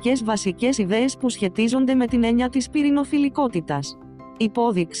είναι μερικές βασικές ιδέες που σχετίζονται με την έννοια της πυρηνοφιλικότητας?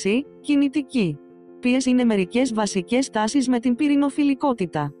 Υπόδειξη, κινητική. Ποιες είναι μερικές βασικές τάσεις με την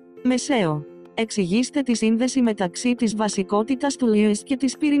πυρηνοφιλικότητα? Μεσαίο. Εξηγήστε τη σύνδεση μεταξύ της βασικότητας του Lewis και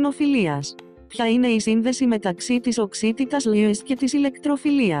της πυρηνοφιλίας. Ποια είναι η σύνδεση μεταξύ της οξύτητας Lewis και της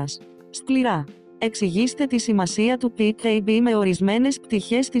ηλεκτροφιλίας? Σκληρά. Εξηγήστε τη σημασία του PKB με ορισμένες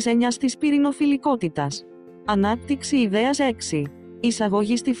πτυχές της έννοιας της πυρηνοφιλικότητας. Ανάπτυξη ιδέας 6.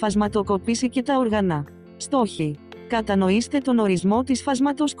 Εισαγωγή στη φασματοκοπήση και τα όργανα. Στόχοι. Κατανοήστε τον ορισμό της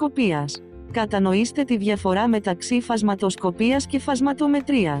φασματοσκοπίας. Κατανοήστε τη διαφορά μεταξύ φασματοσκοπίας και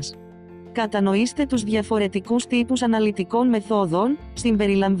φασματομετρίας. Κατανοήστε τους διαφορετικούς τύπους αναλυτικών μεθόδων,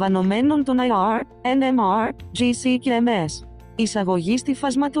 συμπεριλαμβανομένων των IR, NMR, GC και MS. Εισαγωγή στη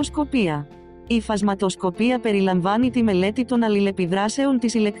φασματοσκοπία. Η φασματοσκοπία περιλαμβάνει τη μελέτη των αλληλεπιδράσεων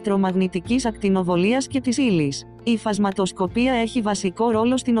της ηλεκτρομαγνητικής ακτινοβολίας και της ύλης. Η φασματοσκοπία έχει βασικό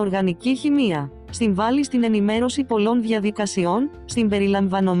ρόλο στην οργανική χημεία. Συμβάλλει στην ενημέρωση πολλών διαδικασιών,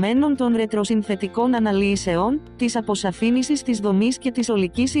 συμπεριλαμβανομένων των ρετροσυνθετικών αναλύσεων, της αποσαφήνισης της δομής και της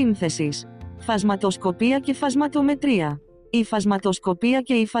ολικής σύνθεσης. Φασματοσκοπία και φασματομετρία. Η φασματοσκοπία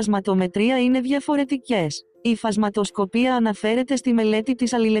και η φασματομετρία είναι διαφορετικές. Η φασματοσκοπία αναφέρεται στη μελέτη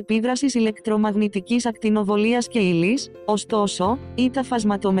της αλληλεπίδρασης ηλεκτρομαγνητικής ακτινοβολίας και ύλης, ωστόσο, η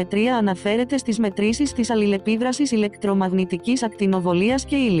φασματομετρία αναφέρεται στις μετρήσεις της αλληλεπίδρασης ηλεκτρομαγνητικής ακτινοβολίας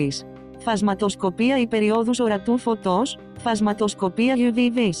και ύλης. Φασματοσκοπία υπεριόδους ορατού φωτός, φασματοσκοπία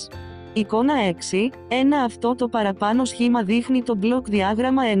UV-vis. Εικόνα 6. Αυτό το παραπάνω σχήμα δείχνει το μπλοκ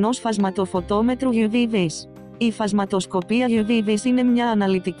διάγραμμα ενός φασματοφωτόμετρου UV-vis. Η φασματοσκοπία UV-vis είναι μια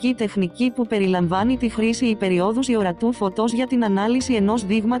αναλυτική τεχνική που περιλαμβάνει τη χρήση υπεριόδους ορατού φωτός για την ανάλυση ενός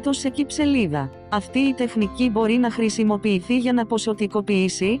δείγματος σε κυψελίδα. Αυτή η τεχνική μπορεί να χρησιμοποιηθεί για να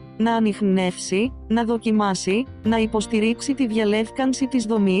ποσοτικοποιήσει, να ανιχνεύσει, να δοκιμάσει, να υποστηρίξει τη διαλεύκανση της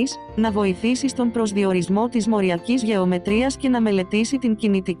δομής, να βοηθήσει στον προσδιορισμό της μοριακής γεωμετρίας και να μελετήσει την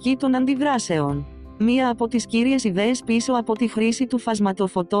κινητική των αντιδράσεων. Μία από τις κύριες ιδέες πίσω από τη χρήση του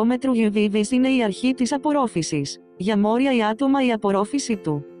φασματοφωτόμετρου UV-vis είναι η αρχή της απορρόφησης. Για μόρια ή άτομα η απορρόφηση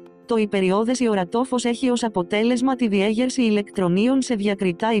του. Το υπεριόδες ορατό φως έχει ως αποτέλεσμα τη διέγερση ηλεκτρονίων σε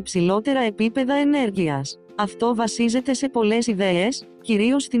διακριτά υψηλότερα επίπεδα ενέργειας. Αυτό βασίζεται σε πολλές ιδέες,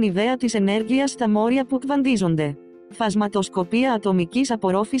 κυρίως στην ιδέα της ενέργειας στα μόρια που κβαντίζονται. Φασματοσκοπία ατομικής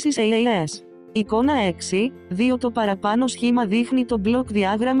απορρόφησης AAS. Εικόνα 6. Το παραπάνω σχήμα δείχνει το μπλοκ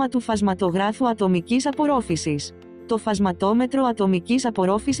διάγραμμα του φασματογράφου ατομικής απορρόφησης. Το φασματόμετρο ατομικής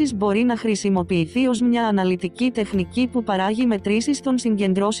απορρόφησης μπορεί να χρησιμοποιηθεί ως μια αναλυτική τεχνική που παράγει μετρήσεις των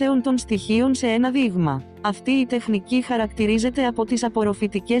συγκεντρώσεων των στοιχείων σε ένα δείγμα. Αυτή η τεχνική χαρακτηρίζεται από τις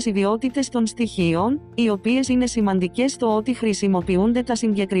απορροφητικές ιδιότητες των στοιχείων, οι οποίες είναι σημαντικές στο ότι χρησιμοποιούνται τα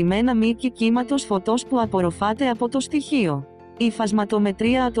συγκεκριμένα μήκη κύματος φωτός που απορροφάται από το στοιχείο. Η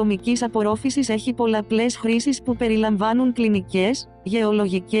φασματομετρία ατομικής απορρόφησης έχει πολλαπλές χρήσεις που περιλαμβάνουν κλινικές,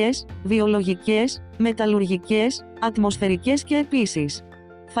 γεωλογικές, βιολογικές, μεταλλουργικές, ατμοσφαιρικές και επίσης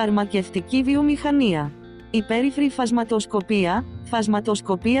φαρμακευτική βιομηχανία. Υπέρυθρη φασματοσκοπία,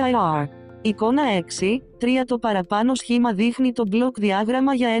 φασματοσκοπία IR. Εικόνα 6. Το παραπάνω σχήμα δείχνει το μπλοκ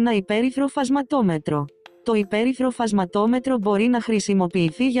διάγραμμα για ένα υπέρυθρο φασματόμετρο. Το υπέρυθρο φασματόμετρο μπορεί να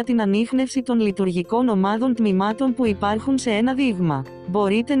χρησιμοποιηθεί για την ανίχνευση των λειτουργικών ομάδων τμήματων που υπάρχουν σε ένα δείγμα.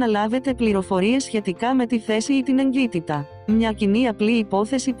 Μπορείτε να λάβετε πληροφορίες σχετικά με τη θέση ή την εγκύτητα. Μια κοινή απλή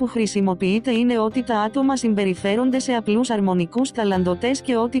υπόθεση που χρησιμοποιείται είναι ότι τα άτομα συμπεριφέρονται σε απλούς αρμονικούς ταλαντωτές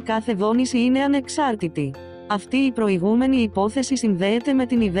και ότι κάθε δόνηση είναι ανεξάρτητη. Αυτή η προηγούμενη υπόθεση συνδέεται με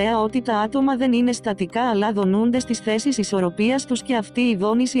την ιδέα ότι τα άτομα δεν είναι στατικά αλλά δονούνται στις θέσεις ισορροπίας τους και αυτή η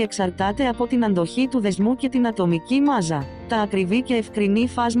δόνηση εξαρτάται από την αντοχή του δεσμού και την ατομική μάζα. Τα ακριβή και ευκρινή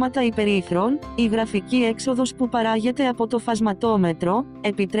φάσματα υπερύθρων, η γραφική έξοδος που παράγεται από το φασματόμετρο,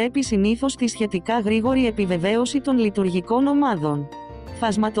 επιτρέπει συνήθως τη σχετικά γρήγορη επιβεβαίωση των λειτουργικών ομάδων.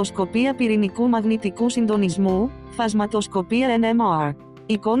 Φασματοσκοπία πυρηνικού μαγνητικού συντονισμού, φασματοσκοπία NMR.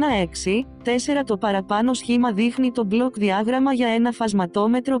 Εικόνα 6. Το παραπάνω σχήμα δείχνει το μπλοκ διάγραμμα για ένα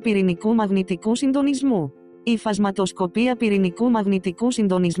φασματόμετρο πυρηνικού μαγνητικού συντονισμού. Η φασματοσκοπία πυρηνικού μαγνητικού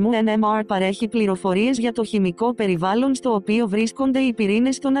συντονισμού NMR παρέχει πληροφορίες για το χημικό περιβάλλον στο οποίο βρίσκονται οι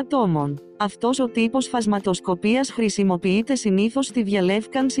πυρήνες των ατόμων. Αυτός ο τύπος φασματοσκοπίας χρησιμοποιείται συνήθως στη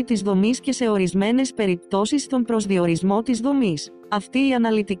διαλεύκανση της δομής και σε ορισμένες περιπτώσεις στον προσδιορισμό της δομής. Αυτή η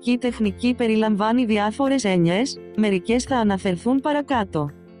αναλυτική τεχνική περιλαμβάνει διάφορες έννοιες, μερικές θα αναφερθούν παρακάτω.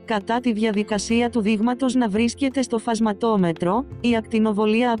 Κατά τη διαδικασία του δείγματος να βρίσκεται στο φασματόμετρο, η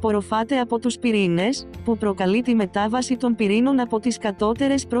ακτινοβολία απορροφάται από τους πυρήνες, που προκαλεί τη μετάβαση των πυρήνων από τις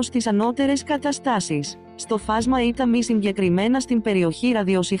κατώτερες προς τις ανώτερες καταστάσεις. Στο φάσμα ή μη συγκεκριμένα στην περιοχή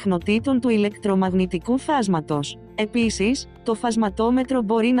ραδιοσυχνοτήτων του ηλεκτρομαγνητικού φάσματος. Επίσης, το φασματόμετρο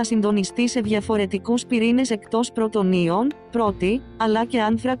μπορεί να συντονιστεί σε διαφορετικούς πυρήνες εκτός πρωτονίων, πρώτη, αλλά και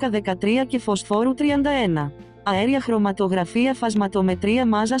άνθρακα 13 και φωσφόρου 31. Αέρια χρωματογραφία φασματομετρία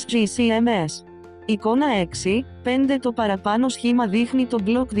μάζας GCMS. Εικόνα 6. Το παραπάνω σχήμα δείχνει το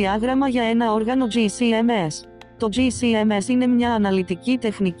μπλοκ διάγραμμα για ένα όργανο GCMS. Το GCMS είναι μια αναλυτική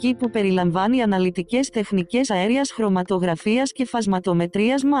τεχνική που περιλαμβάνει αναλυτικές τεχνικές αέριας χρωματογραφίας και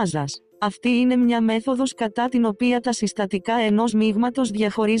φασματομετρίας μάζας. Αυτή είναι μια μέθοδος κατά την οποία τα συστατικά ενός μείγματος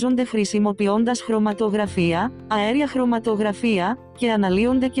διαχωρίζονται χρησιμοποιώντας χρωματογραφία, αέρια χρωματογραφία, και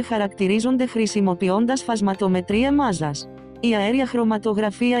αναλύονται και χαρακτηρίζονται χρησιμοποιώντας φασματομετρία μάζας. Η αέρια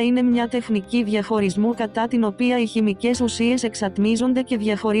χρωματογραφία είναι μια τεχνική διαχωρισμού κατά την οποία οι χημικές ουσίες εξατμίζονται και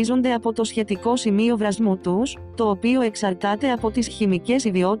διαχωρίζονται από το σχετικό σημείο βρασμού τους, το οποίο εξαρτάται από τις χημικές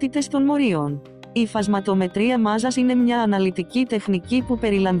ιδιότητες των μορίων. Η φασματομετρία μάζας είναι μια αναλυτική τεχνική που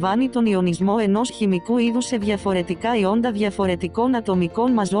περιλαμβάνει τον ιονισμό ενός χημικού είδους σε διαφορετικά ιόντα διαφορετικών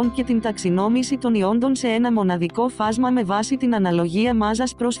ατομικών μαζών και την ταξινόμηση των ιόντων σε ένα μοναδικό φάσμα με βάση την αναλογία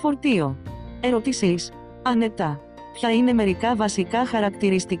μάζας προς φορτίο. Ερωτήσεις. Ανετά. Ποια είναι μερικά βασικά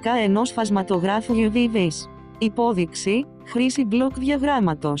χαρακτηριστικά ενός φασματογράφου UV-vis? Υπόδειξη. Χρήση μπλοκ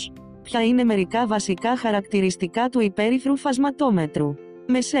διαγράμματος. Ποια είναι μερικά βασικά χαρακτηριστικά του υπέρυθρου φασματόμετρου?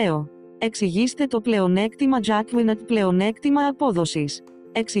 Μεσαίο. Εξηγήστε το πλεονέκτημα Jacquinot πλεονέκτημα απόδοσης.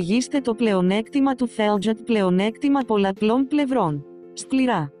 Εξηγήστε το πλεονέκτημα του Theljet πλεονέκτημα πολλαπλών πλευρών.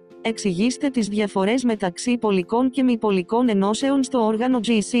 Σκληρά. Εξηγήστε τις διαφορές μεταξύ πολικών και μη πολικών ενώσεων στο όργανο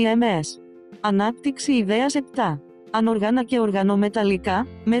GCMS. Ανάπτυξη ιδέας 7. Ανόργανα και οργανομεταλλικά,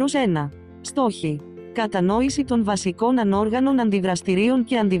 μέρος 1. Στόχοι. Κατανόηση των βασικών ανόργανων αντιδραστηρίων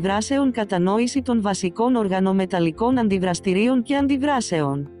και αντιδράσεων. Κατανόηση των βασικών οργανομεταλλικών αντιδραστηρίων και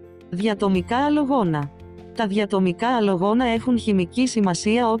αντιδράσεων. Διατομικά αλογόνα. Τα διατομικά αλογόνα έχουν χημική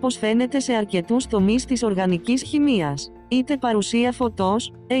σημασία όπως φαίνεται σε αρκετούς τομείς της οργανικής χημείας. Είτε παρουσία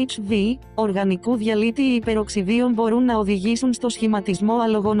φωτός, HV, οργανικού διαλύτη ή υπεροξιδίων μπορούν να οδηγήσουν στο σχηματισμό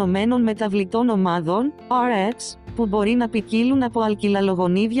αλογονωμένων μεταβλητών ομάδων, RX, που μπορεί να ποικίλουν από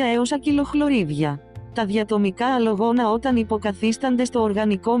αλκυλαλογονίδια έως ακυλοχλωρίδια. Τα διατομικά αλογόνα όταν υποκαθίστανται στο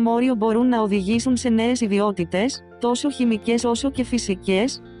οργανικό μόριο μπορούν να οδηγήσουν σε νέες ιδιότητες, τόσο χημικές όσο και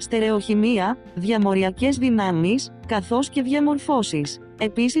φυσικές, στερεοχημία, διαμοριακές δυνάμεις, καθώς και διαμορφώσεις.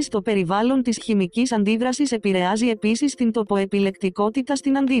 Επίσης το περιβάλλον της χημικής αντίδρασης επηρεάζει επίσης την τοποεπιλεκτικότητα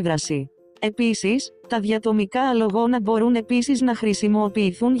στην αντίδραση. Επίσης, τα διατομικά αλογόνα μπορούν επίσης να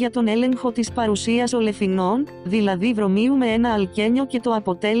χρησιμοποιηθούν για τον έλεγχο της παρουσίας ολεφινών, δηλαδή βρωμίου με ένα αλκένιο και το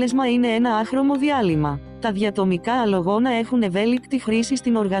αποτέλεσμα είναι ένα άχρωμο διάλειμμα. Τα διατομικά αλογόνα έχουν ευέλικτη χρήση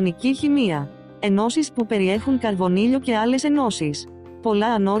στην οργανική χημεία. Ενώσεις που περιέχουν καρβονίλιο και άλλες ενώσεις. Πολλά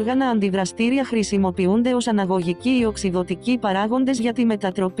ανόργανα αντιδραστήρια χρησιμοποιούνται ως αναγωγικοί ή οξυδωτικοί παράγοντες για τη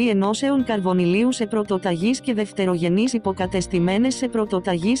μετατροπή ενώσεων καρβονιλίου σε πρωτοταγής και δευτερογενείς υποκατεστημένες σε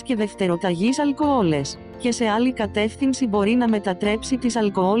πρωτοταγής και δευτεροταγής αλκοόλες, και σε άλλη κατεύθυνση μπορεί να μετατρέψει τις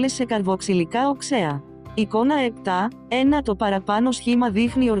αλκοόλες σε καρβοξυλικά οξέα. Εικόνα 7. Το παραπάνω σχήμα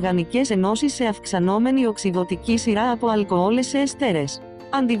δείχνει οργανικές ενώσεις σε αυξανόμενη οξυδωτική σειρά από αλκοόλες σε εστέρες.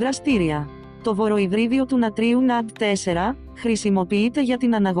 Αντιδραστήρια. Το βοροϊδρίδιο του νατρίου NAD4 χρησιμοποιείται για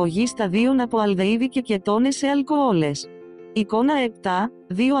την αναγωγή σταδίων από αλδεΐδη και κετώνες σε αλκοόλες. Εικόνα 7.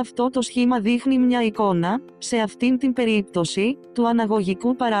 Αυτό το σχήμα δείχνει μια εικόνα, σε αυτήν την περίπτωση, του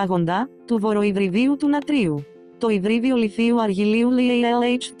αναγωγικού παράγοντα, του βοροϊδριδίου του νατρίου. Το υδρίδιο λιθίου αργυλίου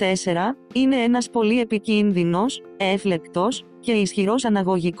LH4 είναι ένας πολύ επικίνδυνος, έφλεκτος και ισχυρός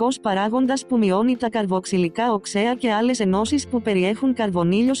αναγωγικός παράγοντας που μειώνει τα καρβοξυλικά οξέα και άλλες ενώσεις που περιέχουν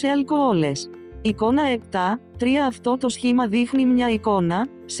καρβονίλιο σε αλκοόλες. Εικόνα 7. Αυτό το σχήμα δείχνει μια εικόνα,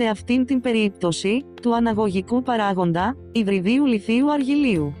 σε αυτήν την περίπτωση, του αναγωγικού παράγοντα, υδριδίου λιθίου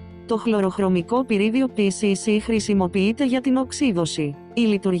αργυλίου. Το χλωροχρωμικό πυρίδιο PCC χρησιμοποιείται για την οξύδωση. Η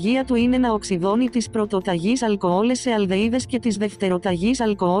λειτουργία του είναι να οξυδώνει τις πρωτοταγείς αλκοόλες σε αλδεΐδες και τις δευτεροταγείς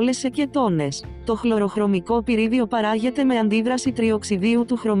αλκοόλες σε κετώνες. Το χλωροχρωμικό πυρίδιο παράγεται με αντίδραση τριοξιδίου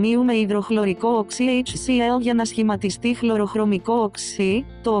του χρωμίου με υδροχλωρικό οξύ HCl για να σχηματιστεί χλωροχρωμικό οξύ,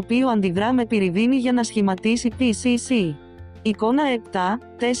 το οποίο αντιδρά με πυριδίνη για να σχηματίσει PCC. Εικόνα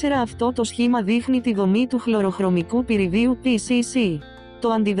 7. Αυτό το σχήμα δείχνει τη δομή του χλωροχρωμικού πυριδίου PCC. Το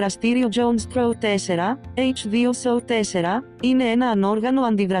αντιδραστήριο Jones-Pro4, H2SO4, είναι ένα ανόργανο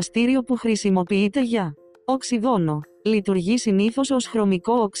αντιδραστήριο που χρησιμοποιείται για οξυδόνο. Λειτουργεί συνήθως ως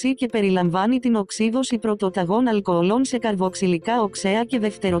χρωμικό οξύ και περιλαμβάνει την οξύδωση πρωτοταγών αλκοολών σε καρβοξυλικά οξέα και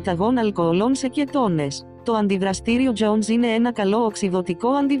δευτεροταγών αλκοολών σε κετώνες. Το αντιδραστήριο Jones είναι ένα καλό οξυδωτικό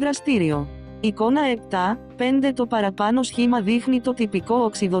αντιδραστήριο. Εικόνα 7. Το παραπάνω σχήμα δείχνει το τυπικό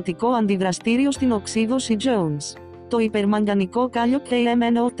οξυδωτικό αντιδραστήριο στην οξύδωση Jones. Το υπερμαγκανικό κάλιο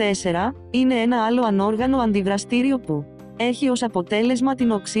KMNO4 είναι ένα άλλο ανόργανο αντιδραστήριο που έχει ως αποτέλεσμα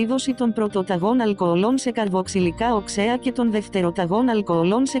την οξύδωση των πρωτοταγών αλκοολών σε καρβοξυλικά οξέα και των δευτεροταγών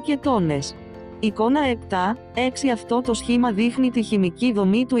αλκοολών σε κετώνες. Εικόνα 7. Αυτό το σχήμα δείχνει τη χημική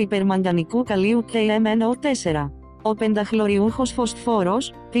δομή του υπερμαγκανικού καλίου KMNO4. Ο πενταχλωριούχος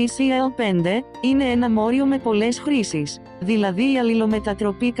φωσφόρος, PCl5, είναι ένα μόριο με πολλές χρήσεις, δηλαδή η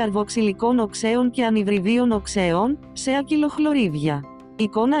αλληλομετατροπή καρβοξυλικών οξέων και ανυδριδίων οξέων, σε ακυλοχλωρίδια.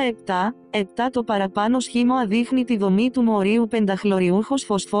 Εικόνα 7. Το παραπάνω σχήμα δείχνει τη δομή του μορίου πενταχλωριούχος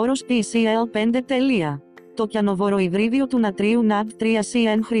φωσφόρος PCl5. Το κιανοβοροϊδρίδιο του νατρίου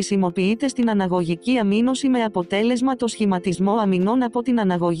NAD3CN χρησιμοποιείται στην αναγωγική αμίνωση με αποτέλεσμα το σχηματισμό αμινών από την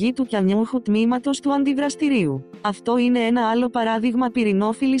αναγωγή του κιανιούχου τμήματος του αντιδραστηρίου. Αυτό είναι ένα άλλο παράδειγμα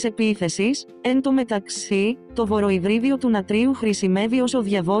πυρηνόφιλης επίθεσης. Εν τω μεταξύ, το βοροϊδρίδιο του νατρίου χρησιμεύει ως ο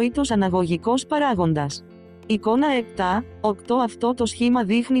διαβόητος αναγωγικός παράγοντας. Εικόνα 7. Αυτό το σχήμα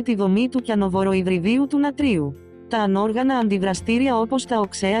δείχνει τη δομή του κιανοβοροϊδριδίου του νατρίου. Τα ανόργανα αντιδραστήρια όπως τα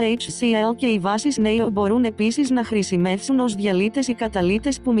οξέα HCl και οι βάσεις NaO μπορούν επίσης να χρησιμεύσουν ως διαλύτες ή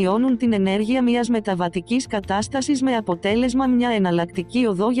καταλύτες που μειώνουν την ενέργεια μιας μεταβατικής κατάστασης με αποτέλεσμα μια εναλλακτική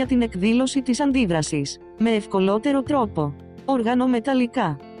οδό για την εκδήλωση της αντίδρασης, με ευκολότερο τρόπο.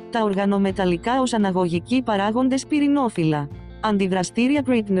 Οργανομεταλλικά. Τα οργανομεταλλικά ως αναγωγικοί παράγοντες πυρηνόφυλλα. Αντιδραστήρια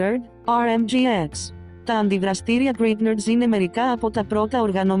Grignard, RMGX. Τα αντιδραστήρια Grignards είναι μερικά από τα πρώτα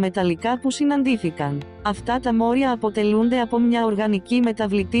οργανομεταλλικά που συναντήθηκαν. Αυτά τα μόρια αποτελούνται από μια οργανική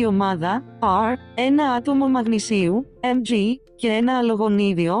μεταβλητή ομάδα, R, ένα άτομο μαγνησίου, Mg, και ένα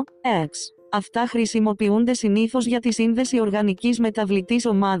αλογονίδιο, X. Αυτά χρησιμοποιούνται συνήθως για τη σύνδεση οργανικής μεταβλητής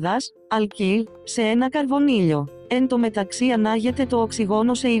ομάδας, αλκύλ, σε ένα καρβονίλιο. Εν τω μεταξύ ανάγεται το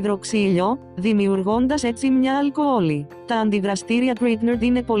οξυγόνο σε υδροξύλιο, δημιουργώντας έτσι μια αλκοόλη. Τα αντιδραστήρια Grignard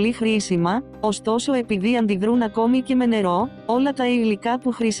είναι πολύ χρήσιμα, ωστόσο επειδή αντιδρούν ακόμη και με νερό, όλα τα υλικά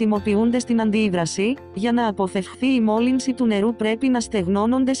που χρησιμοποιούνται στην αντίδραση, για να αποφευχθεί η μόλυνση του νερού πρέπει να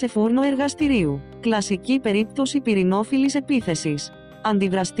στεγνώνονται σε φούρνο εργαστηρίου. Κλασική περίπτωση πυρηνόφιλης επίθεσης.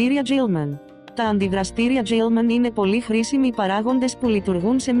 Αντιδραστήρια Gilman. Τα αντιδραστήρια Gilman είναι πολύ χρήσιμοι παράγοντες που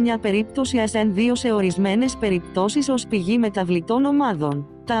λειτουργούν σε μια περίπτωση SN2 σε ορισμένες περιπτώσεις ως πηγή μεταβλητών ομάδων.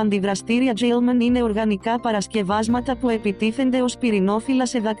 Τα αντιδραστήρια Gilman είναι οργανικά παρασκευάσματα που επιτίθενται ως πυρηνόφυλλα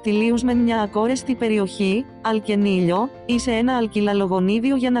σε δακτυλίους με μια ακόρεστη περιοχή, αλκενήλιο, ή σε ένα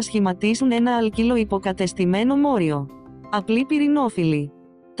αλκυλαλογονίδιο για να σχηματίσουν ένα αλκύλο υποκατεστημένο μόριο. Απλή πυρηνόφυλλη.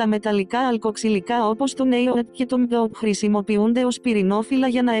 Τα μεταλλικά αλκοξυλικά όπως το NaO και το MgO χρησιμοποιούνται ως πυρηνόφυλλα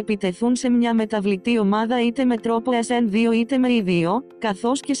για να επιτεθούν σε μια μεταβλητή ομάδα είτε με τρόπο SN2 είτε με I2,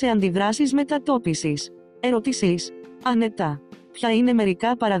 καθώς και σε αντιδράσεις μετατόπισης. Ερωτήσεις. Άνετα. Ποια είναι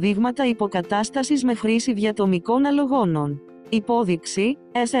μερικά παραδείγματα υποκατάστασης με χρήση διατομικών αλογόνων? Υπόδειξη,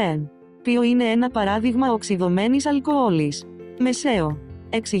 SN. Ποιο είναι ένα παράδειγμα οξυδωμένης αλκοόλης? Μεσαίο.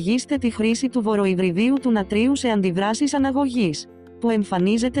 Εξηγήστε τη χρήση του βοροϊδριδίου του νατρίου σε αντιδράσεις αναγωγής. Που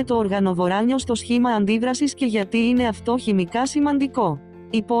εμφανίζεται το οργανοβοράνιο στο σχήμα αντίδρασης και γιατί είναι αυτό χημικά σημαντικό.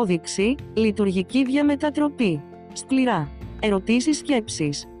 Υπόδειξη, λειτουργική διαμετατροπή. Σκληρά. Ερωτήσεις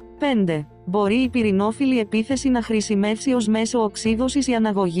σκέψης. 5. Μπορεί η πυρηνόφιλη επίθεση να χρησιμεύσει ως μέσο οξύδωσης ή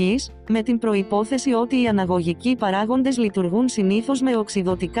αναγωγής, με την προϋπόθεση ότι οι αναγωγικοί παράγοντες λειτουργούν συνήθως με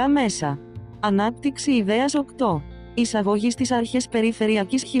οξυδωτικά μέσα. Ανάπτυξη ιδέας 8. Εισαγωγή στις αρχές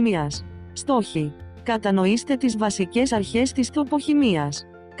περιφερειακής χημίας. Στόχοι. Κατανοήστε τις βασικές αρχές της τοποχημίας.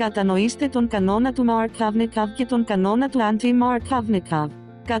 Κατανοήστε τον κανόνα του Markovnikov και τον κανόνα του anti-Markovnikov.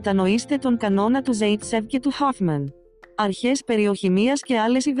 Κατανοήστε τον κανόνα του Zaitsev και του Hoffman. Αρχές περιοχημίας και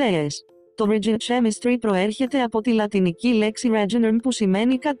άλλες ιδέες. Το rigid chemistry προέρχεται από τη λατινική λέξη regenerm που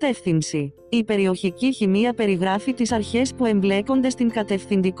σημαίνει κατεύθυνση. Η περιοχική χημεία περιγράφει τις αρχές που εμπλέκονται στην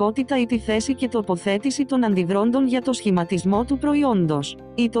κατευθυντικότητα ή τη θέση και τοποθέτηση των αντιδρόντων για το σχηματισμό του προϊόντος.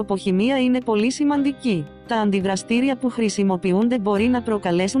 Η τοποχημεία είναι πολύ σημαντική. Τα αντιδραστήρια που χρησιμοποιούνται μπορεί να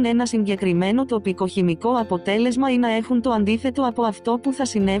προκαλέσουν ένα συγκεκριμένο τοπικοχημικό αποτέλεσμα ή να έχουν το αντίθετο από αυτό που θα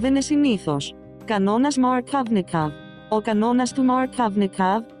συνέβαινε συνήθως. Κανόνας Markovnikov. Ο κανόνας του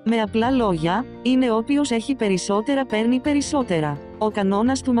Markovnikov, με απλά λόγια, είναι όποιος έχει περισσότερα παίρνει περισσότερα. Ο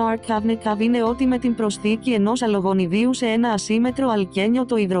κανόνας του Markovnikov είναι ότι με την προσθήκη ενός αλογονιδίου σε ένα ασύμετρο αλκένιο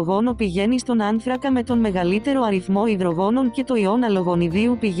το υδρογόνο πηγαίνει στον άνθρακα με τον μεγαλύτερο αριθμό υδρογόνων και το ιόν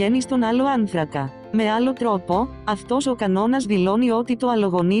αλογονιδίου πηγαίνει στον άλλο άνθρακα. Με άλλο τρόπο, αυτός ο κανόνας δηλώνει ότι το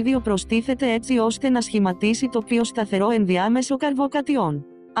αλογονίδιο προστίθεται έτσι ώστε να σχηματίσει το πιο σταθερό ενδιάμεσο καρβοκατιόν.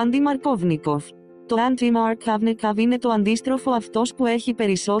 Αντι-Markovnikov. Το anti-Markovnikov είναι το αντίστροφο, αυτός που έχει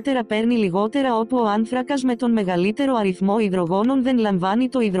περισσότερα παίρνει λιγότερα, όπου ο άνθρακας με τον μεγαλύτερο αριθμό υδρογόνων δεν λαμβάνει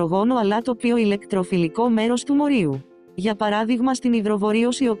το υδρογόνο αλλά το πιο ηλεκτροφιλικό μέρος του μορίου. Για παράδειγμα, στην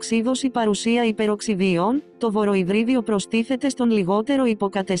υδροβορίωση οξύδωση παρουσία υπεροξιδίων, το βοροϊδρίδιο προστίθεται στον λιγότερο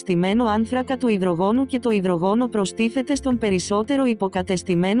υποκατεστημένο άνθρακα του υδρογόνου και το υδρογόνο προστίθεται στον περισσότερο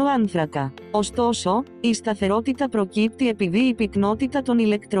υποκατεστημένο άνθρακα. Ωστόσο, η σταθερότητα προκύπτει επειδή η πυκνότητα των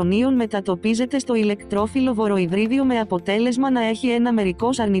ηλεκτρονίων μετατοπίζεται στο ηλεκτρόφιλο βοροϊδρίδιο με αποτέλεσμα να έχει ένα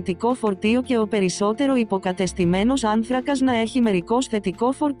μερικώς αρνητικό φορτίο και ο περισσότερο υποκατεστημένος άνθρακας να έχει μερικώς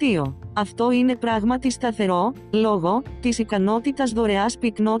θετικό φορτίο. Αυτό είναι πράγματι σταθερό, λόγω στοιχείο, της ικανότητας δωρεάς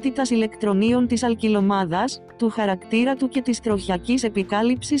πυκνότητας ηλεκτρονίων της αλκυλομάδας, του χαρακτήρα του και της τροχιακής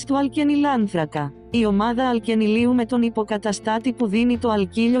επικάλυψης του αλκενιλάνθρακα. Η ομάδα αλκενιλίου με τον υποκαταστάτη που δίνει το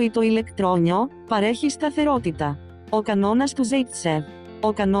αλκύλιο ή το ηλεκτρόνιο, παρέχει σταθερότητα. Ο κανόνας του Zaitsev.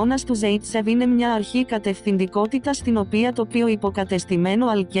 Ο κανόνας του Zaitsev είναι μια αρχή κατευθυντικότητας στην οποία το πιο υποκατεστημένο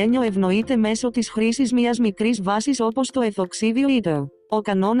αλκένιο ευνοείται μέσω της χρήσης μιας μικρής βάσης όπως το εθοξίδιο ήτεο. Ο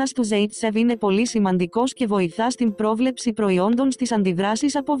κανόνας του Zaitsev είναι πολύ σημαντικός και βοηθά στην πρόβλεψη προϊόντων στις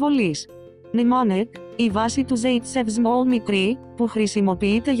αντιδράσεις αποβολής. Mnemonic, η βάση του Zaitsev small μικρή, που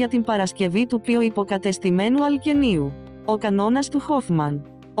χρησιμοποιείται για την παρασκευή του πιο υποκατεστημένου αλκενίου. Ο κανόνας του Hoffman.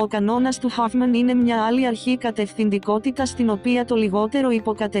 Ο κανόνας του Hoffman είναι μια άλλη αρχή κατευθυντικότητας στην οποία το λιγότερο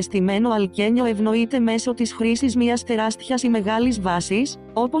υποκατεστημένο αλκένιο ευνοείται μέσω της χρήσης μιας τεράστιας ή μεγάλης βάσης,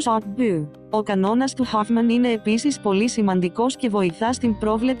 όπως OTB. Ο κανόνας του Hoffman είναι επίσης πολύ σημαντικός και βοηθά στην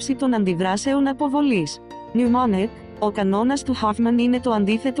πρόβλεψη των αντιδράσεων αποβολής. Mnemonic, ο κανόνας του Hoffman είναι το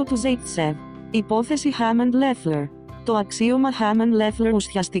αντίθετο του Zaitsev. Υπόθεση Hammond-Leffler. Το αξίωμα Hammond-Leffler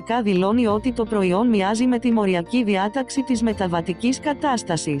ουσιαστικά δηλώνει ότι το προϊόν μοιάζει με τη μοριακή διάταξη της μεταβατικής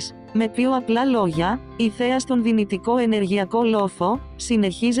κατάστασης. Με πιο απλά λόγια, η θέα στον δυνητικό ενεργειακό λόφο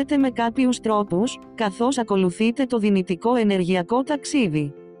συνεχίζεται με κάποιους τρόπους, καθώς ακολουθείται το δυνητικό ενεργειακό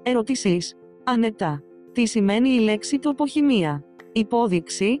ταξίδι. Ερωτήσεις. Ανετά. Τι σημαίνει η λέξη τοποχημία?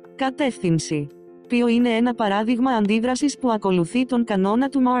 Υπόδειξη, κατεύθυνση. Ποιο είναι ένα παράδειγμα αντίδρασης που ακολουθεί τον κανόνα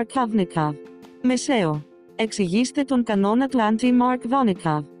του Markov-Vanekov? Μεσαίο. Εξηγήστε τον κανόνα του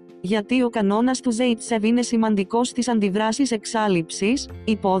anti-Markov-Vanekov. Γιατί ο κανόνας του Zaitsev είναι σημαντικός στις αντιδράσεις εξάλειψης?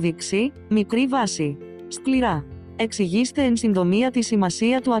 Υπόδειξη, μικρή βάση. Σκληρά. Εξηγήστε εν συντομία τη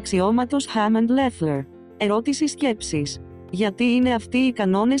σημασία του αξιώματος Hammond-Leffler. Ερώτηση σκέψης. Γιατί είναι αυτοί οι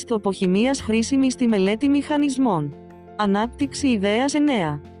κανόνες τοποχημίας χρήσιμοι στη μελέτη μηχανισμών? Ανάπτυξη ιδέας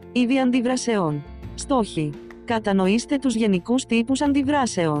 9. Είδη αντιδράσεων. Στόχοι. Κατανοήστε τους γενικούς τύπους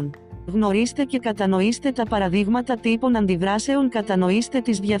αντιδράσεων. Γνωρίστε και κατανοήστε τα παραδείγματα τύπων αντιδράσεων. Κατανοήστε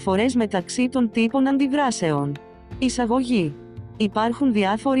τις διαφορές μεταξύ των τύπων αντιδράσεων. Εισαγωγή. Υπάρχουν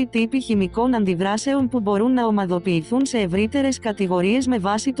διάφοροι τύποι χημικών αντιδράσεων που μπορούν να ομαδοποιηθούν σε ευρύτερες κατηγορίες με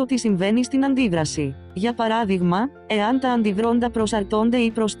βάση το τι συμβαίνει στην αντίδραση. Για παράδειγμα, εάν τα αντιδρόντα προσαρτώνται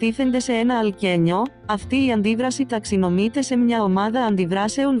ή προστίθενται σε ένα αλκένιο, αυτή η αντίδραση ταξινομείται σε μια ομάδα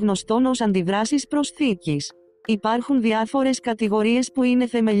αντιδράσεων γνωστών ως αντιδράσεις προσθήκης. Υπάρχουν διάφορες κατηγορίες που είναι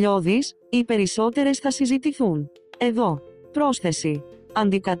θεμελιώδεις, οι περισσότερες θα συζητηθούν εδώ. Πρόσθεση.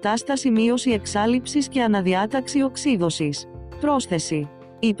 Αντικατάσταση, μείωση εξάλειψης και αναδιάταξη οξύδωσης. Πρόσθεση.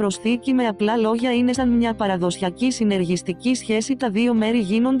 Η προσθήκη με απλά λόγια είναι σαν μια παραδοσιακή συνεργιστική σχέση. Τα δύο μέρη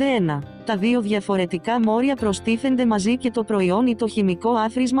γίνονται ένα. Τα δύο διαφορετικά μόρια προστίθενται μαζί και το προϊόν ή το χημικό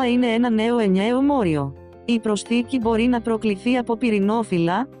άθροισμα είναι ένα νέο ενιαίο μόριο. Η προσθήκη μπορεί να προκληθεί από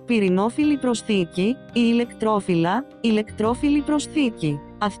πυρηνόφυλλα, πυρηνόφυλλη προσθήκη, ή ηλεκτρόφυλλα, ηλεκτρόφυλλη προσθήκη.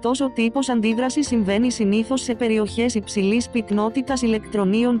 Αυτός ο τύπος αντίδρασης συμβαίνει συνήθως σε περιοχές υψηλής πυκνότητας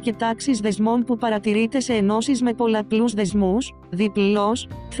ηλεκτρονίων και τάξης δεσμών που παρατηρείται σε ενώσεις με πολλαπλούς δεσμούς, διπλός,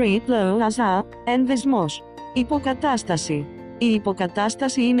 triple δεσμός. Υποκατάσταση. Η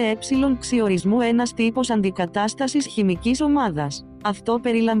υποκατάσταση είναι ξιορισμού ένας τύπος αντικατάστασης χημικής ομάδας. Αυτό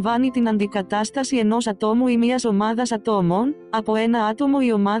περιλαμβάνει την αντικατάσταση ενός ατόμου ή μιας ομάδας ατόμων, από ένα άτομο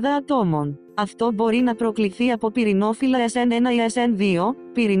ή ομάδα ατόμων. Αυτό μπορεί να προκληθεί από πυρηνόφυλλα SN1 ή SN2,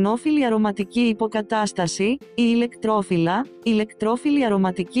 πυρηνόφυλλη αρωματική υποκατάσταση, ή ηλεκτρόφυλλα, ηλεκτρόφυλλη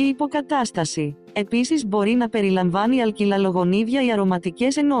αρωματική υποκατάσταση. Επίσης μπορεί να περιλαμβάνει αλκυλαλογονίδια ή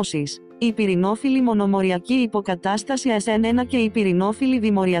αρωματικές ενώσεις. Η πυρηνόφυλλη μονομοριακή υποκατάσταση SN1 και η πυρηνόφυλλη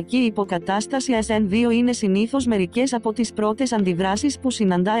διμοριακή υποκατάσταση SN2 είναι συνήθως μερικές από τις πρώτες αντιδράσεις που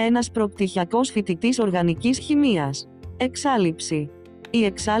συναντά ένας προπτυχιακός φοιτητής οργανικής χημείας. Εξάλειψη. Η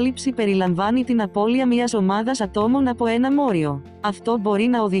εξάλειψη περιλαμβάνει την απώλεια μιας ομάδας ατόμων από ένα μόριο. Αυτό μπορεί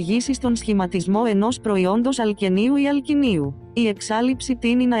να οδηγήσει στον σχηματισμό ενός προϊόντος αλκενίου ή αλκηνίου. Η εξάλειψη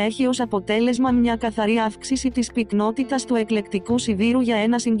τείνει να έχει ως αποτέλεσμα μια καθαρή αύξηση της πυκνότητας του εκλεκτικού σιδήρου για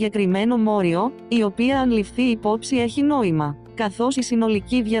ένα συγκεκριμένο μόριο, η οποία αν ληφθεί υπόψη έχει νόημα. Καθώς η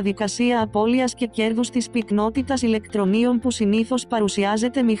συνολική διαδικασία απώλειας και κέρδους της πυκνότητας ηλεκτρονίων που συνήθως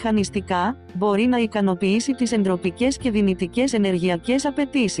παρουσιάζεται μηχανιστικά, μπορεί να ικανοποιήσει τις εντροπικές και δυνητικές ενεργειακές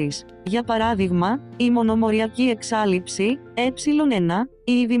απαιτήσεις. Για παράδειγμα, η μονομοριακή εξάλειψη, ε1,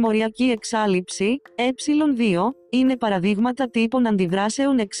 ή η διμοριακή εξάλειψη, ε2, είναι παραδείγματα τύπων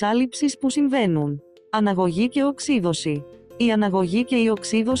αντιδράσεων εξάλειψης που συμβαίνουν. Αναγωγή και οξύδωση. Η αναγωγή και η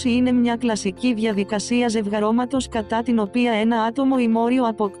οξύδωση είναι μια κλασική διαδικασία ζευγαρώματος κατά την οποία ένα άτομο ή μόριο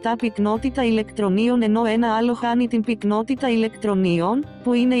αποκτά πυκνότητα ηλεκτρονίων ενώ ένα άλλο χάνει την πυκνότητα ηλεκτρονίων,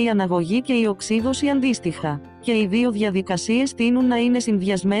 που είναι η αναγωγή και η οξύδωση αντίστοιχα. Και οι δύο διαδικασίες τείνουν να είναι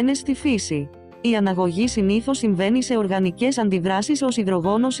συνδυασμένες στη φύση. Η αναγωγή συνήθως συμβαίνει σε οργανικές αντιδράσεις ως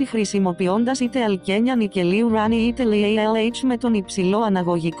υδρογόνωση χρησιμοποιώντας είτε αλκένια νικελίου ράνι είτε LALH με τον υψηλό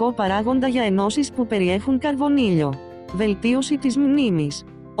αναγωγικό παράγοντα για ενώσεις που περιέχουν καρβονίλιο. Βελτίωση της μνήμης.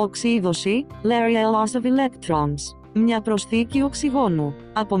 Οξύδωση, Larial loss of electrons. Μια προσθήκη οξυγόνου.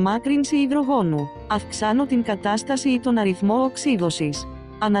 Απομάκρυνση υδρογόνου. Αυξάνω την κατάσταση ή τον αριθμό οξύδωσης.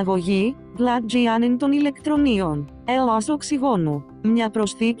 Αναγωγή, Glad Gianin των ηλεκτρονίων. Loss οξυγόνου. Μια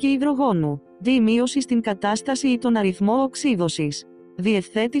προσθήκη υδρογόνου. Μείωση στην κατάσταση ή τον αριθμό οξύδωσης.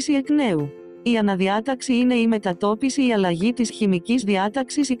 Διευθέτηση εκ νέου. Η αναδιάταξη είναι η μετατόπιση ή αλλαγή της χημικής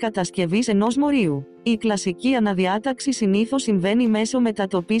διάταξης ή κατασκευής ενός μορίου. Η κλασική αναδιάταξη συνήθως συμβαίνει μέσω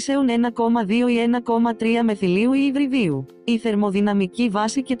μετατοπίσεων 1,2 ή 1,3 μεθυλίου ή υβριδίου. Η θερμοδυναμική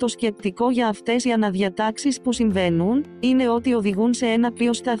βάση και το σκεπτικό για αυτές οι αναδιατάξεις που συμβαίνουν, είναι ότι οδηγούν σε ένα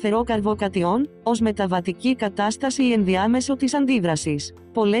πιο σταθερό καρβοκατιόν, ως μεταβατική κατάσταση ή ενδιάμεσο της αντίδρασης.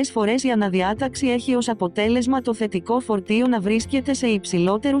 Πολλές φορές η αναδιάταξη έχει ως αποτέλεσμα το θετικό φορτίο να βρίσκεται σε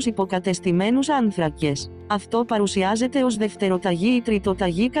υψηλότερους υποκατεστημένους άνθρακες. Αυτό παρουσιάζεται ως δευτεροταγή ή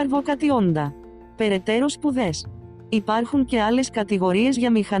τριτοταγή καρβοκατιόντα. Περαιτέρω σπουδές. Υπάρχουν και άλλες κατηγορίες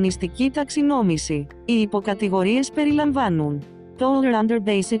για μηχανιστική ταξινόμηση. Οι υποκατηγορίες περιλαμβάνουν Polar under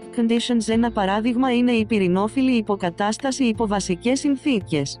basic conditions. Ένα παράδειγμα είναι η πυρηνόφιλη υποκατάσταση υπό βασικές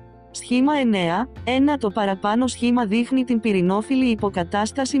συνθήκες. Σχήμα 9. 1. Το παραπάνω σχήμα δείχνει την πυρηνόφιλη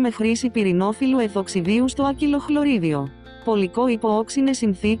υποκατάσταση με χρήση πυρηνόφιλου εθοξιδίου στο ακυλοχλωρίδιο. Πολικό υπό όξινες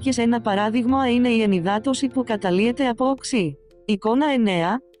συνθήκες. Ένα παράδειγμα είναι η ενυδάτωση που καταλύεται από οξύ. Εικόνα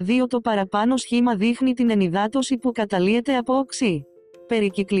 9. 2. Το παραπάνω σχήμα δείχνει την ενυδάτωση που καταλύεται από οξύ.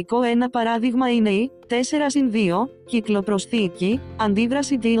 Περικυκλικό. Ένα παράδειγμα είναι η 4/2, κυκλοπροσθήκη,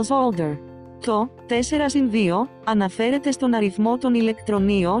 αντίδραση Diels-Alder. Το 4/2 αναφέρεται στον αριθμό των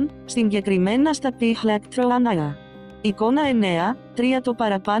ηλεκτρονίων, συγκεκριμένα στα π-ηλεκτροανάια. Εικόνα 9. 3. Το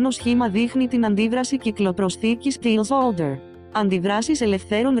παραπάνω σχήμα δείχνει την αντίδραση κυκλοπροσθήκης Diels-Alder. Αντιδράσεις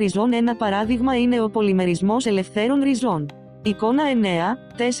ελευθέρων ριζών. Ένα παράδειγμα είναι ο πολυμερισμός ελευθέρων ριζών. Εικόνα 9.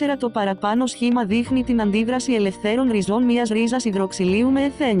 4. Το παραπάνω σχήμα δείχνει την αντίδραση ελευθέρων ριζών μιας ρίζας υδροξυλίου με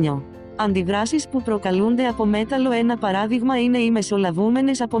εθένιο. Αντιδράσεις που προκαλούνται από μέταλλο. Ένα παράδειγμα είναι οι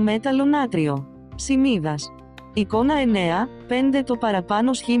μεσολαβούμενες από μέταλλο νάτριο. Σημίδας. Εικόνα 9. 5. Το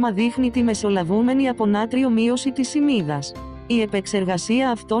παραπάνω σχήμα δείχνει τη μεσολαβούμενη από νάτριο μείωση της σημίδας. Η επεξεργασία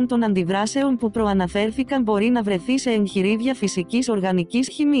αυτών των αντιδράσεων που προαναφέρθηκαν μπορεί να βρεθεί σε εγχειρίδια φυσικής οργανικής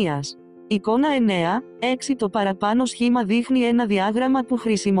χημείας. Εικόνα 9. 6. Το παραπάνω σχήμα δείχνει ένα διάγραμμα που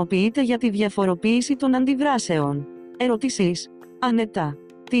χρησιμοποιείται για τη διαφοροποίηση των αντιδράσεων. Ερωτήσεις. Ανετά.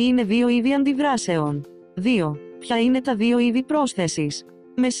 Τι είναι δύο είδη αντιδράσεων? 2. Ποια είναι τα δύο είδη πρόσθεσης?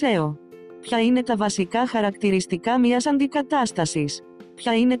 Μεσαίο. Ποια είναι τα βασικά χαρακτηριστικά μιας αντικατάστασης?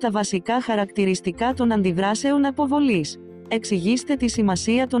 Ποια είναι τα βασικά χαρακτηριστικά των αντιδράσεων αποβολής? Εξηγήστε τη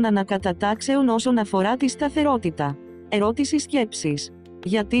σημασία των ανακατατάξεων όσον αφορά τη σταθερότητα. Ερώτηση σκέψης.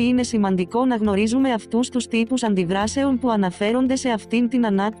 Γιατί είναι σημαντικό να γνωρίζουμε αυτούς τους τύπους αντιδράσεων που αναφέρονται σε αυτήν την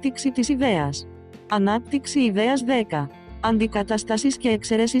ανάπτυξη της ιδέας? Ανάπτυξη ιδέας 10. Αντικαταστάσεις και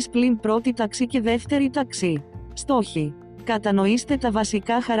εξαιρέσεις πλην πρώτη τάξη και δεύτερη τάξη. Στόχοι. Κατανοήστε τα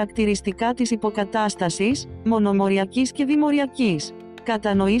βασικά χαρακτηριστικά της υποκατάστασης, μονομοριακής και διμοριακής.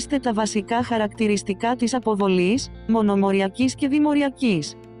 Κατανοήστε τα βασικά χαρακτηριστικά της αποβολής, μονομοριακής και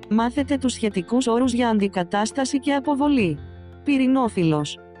διμοριακής. Μάθετε τους σχετικούς όρους για αντικατάσταση και αποβολή.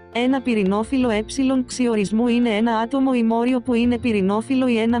 Πυρηνόφυλλος. Ένα πυρηνόφυλλο ξιορισμού είναι ένα άτομο ή μόριο που είναι πυρηνόφυλλο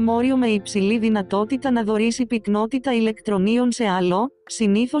ή ένα μόριο με υψηλή δυνατότητα να δωρήσει πυκνότητα ηλεκτρονίων σε άλλο,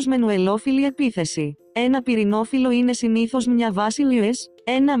 συνήθως με νουελόφυλλη επίθεση. Ένα πυρηνόφυλλο είναι συνήθως μια βάση λιουες,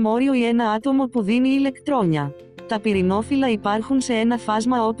 ένα μόριο ή ένα άτομο που δίνει ηλεκτρόνια. Τα πυρηνόφυλλα υπάρχουν σε ένα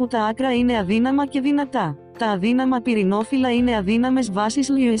φάσμα όπου τα άκρα είναι αδύναμα και δυνατά. Τα αδύναμα πυρηνόφυλλα είναι αδύναμες βάσεις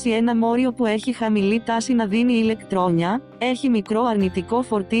λιουες ή ένα μόριο που έχει χαμηλή τάση να δίνει ηλεκτρόνια, έχει μικρό αρνητικό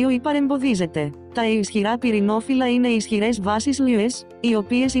φορτίο ή παρεμποδίζεται. Τα ισχυρά πυρηνόφυλλα είναι ισχυρές βάσεις λιουες, οι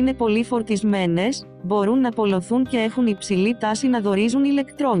οποίες είναι πολύ φορτισμένες, μπορούν να πολλωθούν και έχουν υψηλή τάση να δωρίζουν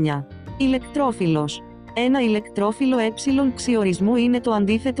ηλεκτρόνια. Ηλεκτρόφυλλος. Ένα ηλεκτρόφυλλο ξιορισμού είναι το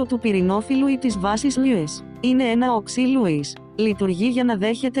αντίθετο του πυρηνόφυλλου ή της βάσης λιουες. Είναι ένα οξύ Λουίς. Λειτουργεί για να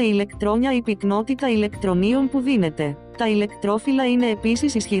δέχεται ηλεκτρόνια ή πυκνότητα ηλεκτρονίων που δίνεται. Τα ηλεκτρόφυλλα είναι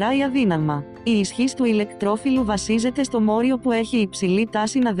επίσης ισχυρά ή αδύναμα. Η ισχύς του ηλεκτρόφυλλου βασίζεται στο μόριο που έχει υψηλή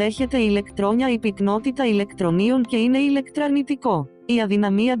τάση να δέχεται ηλεκτρόνια ή πυκνότητα ηλεκτρονίων και είναι ηλεκτραρνητικό. Η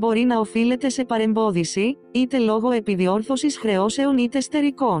αδυναμία μπορεί να οφείλεται σε παρεμπόδιση, είτε λόγω επιδιόρθωσης χρεώσεων είτε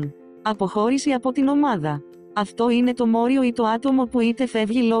στερικών. Αποχώρηση από την ομάδα. Αυτό είναι το μόριο ή το άτομο που είτε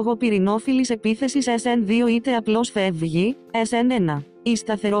φεύγει λόγω πυρηνόφυλλης επίθεσης SN2 είτε απλώς φεύγει, SN1. Η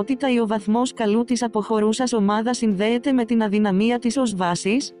σταθερότητα ή ο βαθμός καλού της αποχωρούσας ομάδας συνδέεται με την αδυναμία της ως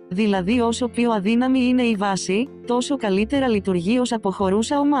βάσης, δηλαδή όσο πιο αδύναμη είναι η βάση, τόσο καλύτερα λειτουργεί ως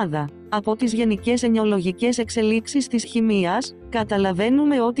αποχωρούσα ομάδα. Από τις γενικές ενοιολογικές εξελίξεις της χημείας,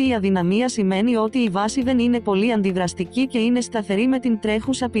 καταλαβαίνουμε ότι η αδυναμία σημαίνει ότι η βάση δεν είναι πολύ αντιδραστική και είναι σταθερή με την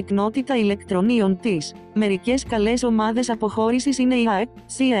τρέχουσα πυκνότητα ηλεκτρονίων της. Μερικές καλές ομάδες αποχώρησης είναι η ΑΕΚ,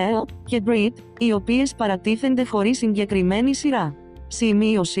 Cl και Brit, οι οποίες παρατίθενται χωρίς συγκεκριμένη σειρά.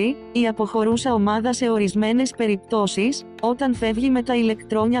 Σημείωση, η αποχωρούσα ομάδα σε ορισμένες περιπτώσεις, όταν φεύγει με τα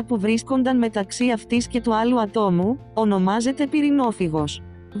ηλεκτρόνια που βρίσκονταν μεταξύ αυτής και του άλλου ατόμου, ονομάζεται πυρηνόφυγος.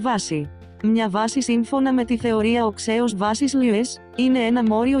 Βάση. Μια βάση σύμφωνα με τη θεωρία οξέως βάσης Lewis, είναι ένα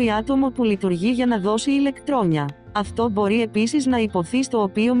μόριο ή άτομο που λειτουργεί για να δώσει ηλεκτρόνια. Αυτό μπορεί επίσης να υποθεί στο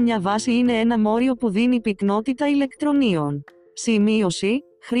οποίο μια βάση είναι ένα μόριο που δίνει πυκνότητα ηλεκτρονίων. Σημείωση,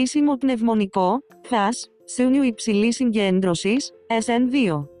 χρήσιμο πνευμονικό, φας, σούνιου υψηλής συγκέντρωσης,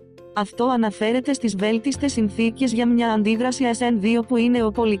 SN2. Αυτό αναφέρεται στις βέλτιστες συνθήκες για μια αντίδραση SN2 που είναι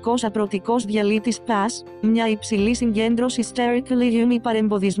ο πολικός απρωτικός διαλύτης PAS, μια υψηλή συγκέντρωση sterically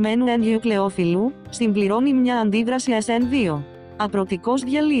παρεμποδισμένου ενιουκλεόφυλλου, συμπληρώνει μια αντίδραση SN2. Απρωτικός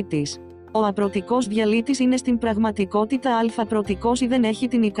διαλύτης. Ο απρωτικός διαλύτης είναι στην πραγματικότητα αλφα-πρωτικός ή δεν έχει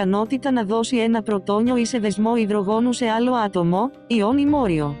την ικανότητα να δώσει ένα πρωτόνιο ή σε δεσμό υδρογόνου σε άλλο άτομο, ιόν ή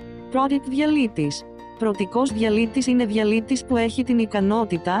μόριο. Protic διαλύτης. Πρωτικός διαλύτης είναι διαλύτης που έχει την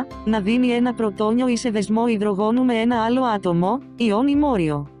ικανότητα να δίνει ένα πρωτόνιο ή σε δεσμό υδρογόνου με ένα άλλο άτομο, ιόν ή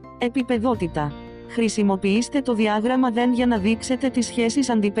μόριο. Επίπεδότητα. Χρησιμοποιήστε το διάγραμμα DEN για να δείξετε τις σχέσεις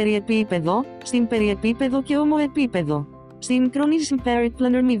αντιπεριεπίπεδο, συμπεριεπίπεδο και ομοεπίπεδο. Σύγχρονη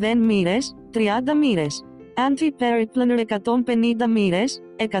συμπεριπλανερ 0 μοίρες, 30 μοίρες. Αντιπεριπλανερ 150 μοίρες,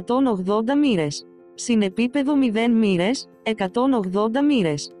 180 μοίρες. Συνεπίπεδο 0 μοίρες, 180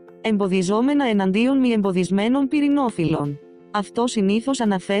 μοίρες. Εμποδιζόμενα εναντίον μη εμποδισμένων πυρηνόφυλλων. Αυτό συνήθως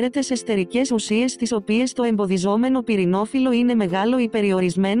αναφέρεται σε στερικές ουσίες στις οποίες το εμποδιζόμενο πυρηνόφυλλο είναι μεγάλο ή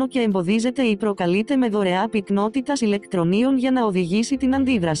περιορισμένο και εμποδίζεται ή προκαλείται με δωρεά πυκνότητας ηλεκτρονίων για να οδηγήσει την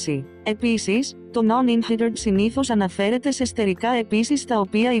αντίδραση. Επίσης, το non-inhibited συνήθως αναφέρεται σε στερικά επίσης στα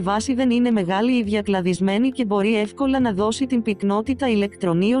οποία η βάση δεν είναι μεγάλη ή διακλαδισμένη και μπορεί εύκολα να δώσει την πυκνότητα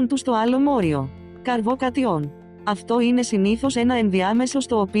ηλεκτρονίων του στο άλλο μόριο. Καρβοκατιόν. Αυτό είναι συνήθως ένα ενδιάμεσο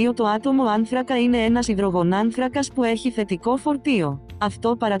στο οποίο το άτομο άνθρακα είναι ένας υδρογονάνθρακας που έχει θετικό φορτίο.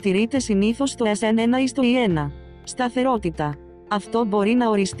 Αυτό παρατηρείται συνήθως στο SN1 ή στο E1. Σταθερότητα. Αυτό μπορεί να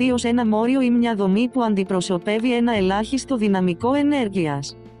οριστεί ως ένα μόριο ή μια δομή που αντιπροσωπεύει ένα ελάχιστο δυναμικό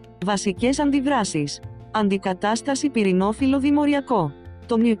ενέργειας. Βασικές αντιδράσεις. Αντικατάσταση πυρηνόφυλλο-δημοριακό.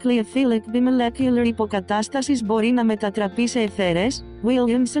 Το nucleophilic bimolecular υποκατάστασης μπορεί να μετατραπεί σε εθέρες,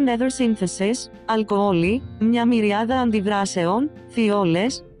 Williamson ether synthesis, αλκοόλι, μια μυριάδα αντιδράσεων,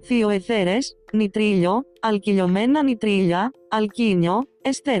 θιόλες, θιοεθέρες, νητρίλιο, αλκυλιωμένα νητρίλια, αλκίνιο,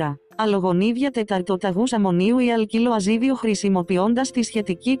 εστέρα, αλογονίδια τεταρτοταγούς αμμονίου ή αλκυλοαζίδιο χρησιμοποιώντας τη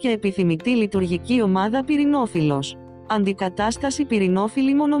σχετική και επιθυμητή λειτουργική ομάδα πυρηνόφυλλος. Αντικατάσταση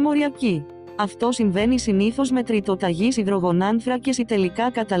πυρηνόφυλλη μονομοριακή. Αυτό συμβαίνει συνήθως με τριτοταγείς υδρογονάνθρακες ή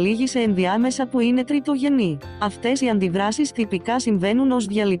τελικά καταλήγει σε ενδιάμεσα που είναι τριτογενή. Αυτές οι αντιδράσεις τυπικά συμβαίνουν ως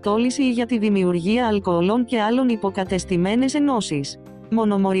διαλυτόλυση ή για τη δημιουργία αλκοολών και άλλων υποκατεστημένες ενώσεις.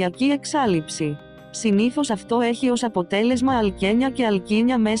 Μονομοριακή εξάλειψη. Συνήθως αυτό έχει ως αποτέλεσμα αλκένια και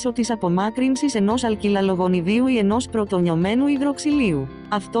αλκίνια μέσω της απομάκρυνσης ενός αλκυλαλογονιδίου ή ενός πρωτονιωμένου υδροξυλίου.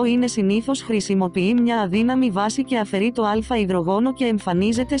 Αυτό είναι συνήθως χρησιμοποιεί μια αδύναμη βάση και αφαιρεί το α-υδρογόνο και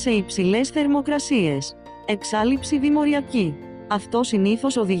εμφανίζεται σε υψηλές θερμοκρασίες. Εξάλειψη δημοριακή. Αυτό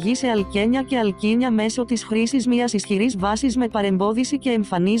συνήθως οδηγεί σε αλκένια και αλκίνια μέσω της χρήσης μιας ισχυρής βάσης με παρεμπόδιση και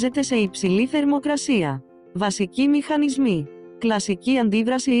εμφανίζεται σε υψηλή θερμοκρασία. Βασικοί μηχανισμοί. Κλασική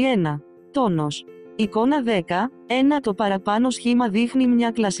αντίδραση 1. Τόνος. Εικόνα 10. 1. Το παραπάνω σχήμα δείχνει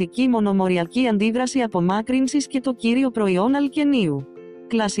μια κλασική μονομοριακή αντίδραση απομάκρυνσης και το κύριο προϊόν αλκενίου.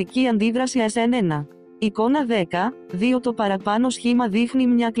 Κλασική αντίδραση SN1. Εικόνα 10. 2. Το παραπάνω σχήμα δείχνει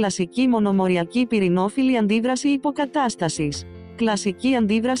μια κλασική μονομοριακή πυρηνόφυλλη αντίδραση υποκατάστασης. Κλασική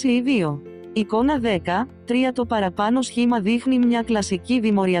αντίδραση E2. Εικόνα 10. 3. Το παραπάνω σχήμα δείχνει μια κλασική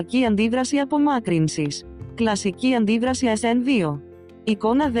δημοριακή αντίδραση απομάκρυνσης. Κλασική αντίδραση SN2.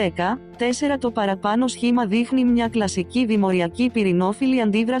 Εικόνα 10. 4. Το παραπάνω σχήμα δείχνει μια κλασική δημοριακή πυρηνόφυλλη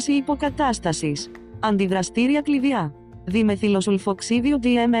αντίδραση υποκατάστασης. Αντιδραστήρια κλειδιά. Διμεθυλοσουλφοξίδιο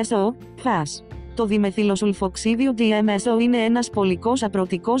DMSO, PAS. Το διμεθυλοσουλφοξίδιο DMSO είναι ένας πολικός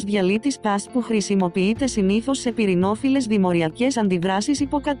απρωτικός διαλύτης PAS που χρησιμοποιείται συνήθως σε πυρηνόφυλλες δημοριακές αντιδράσεις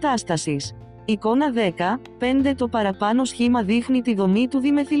υποκατάστασης. Εικόνα 10. 5. Το παραπάνω σχήμα δείχνει τη δομή του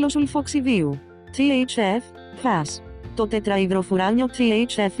διμεθυλοσουλφοξιδίου. THF, PAS. Το τετραϊδροφουράνιο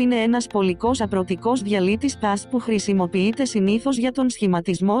THF είναι ένας πολικός απρωτικός διαλύτης PAS που χρησιμοποιείται συνήθως για τον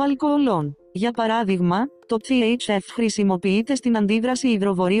σχηματισμό αλκοολών. Για παράδειγμα, το THF χρησιμοποιείται στην αντίδραση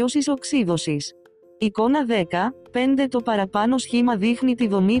υδροβορίωσης οξύδωσης. Εικόνα 10, 5. Το παραπάνω σχήμα δείχνει τη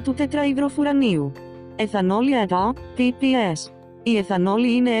δομή του τετραϊδροφουρανίου. Εθανόλη ΑΤΑ, PPS. Η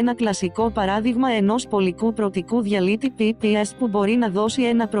εθανόλη είναι ένα κλασικό παράδειγμα ενός πολικού πρωτικού διαλύτη PPS που μπορεί να δώσει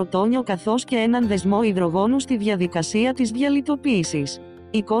ένα πρωτόνιο καθώς και έναν δεσμό υδρογόνου στη διαδικασία της διαλυτοποίησης.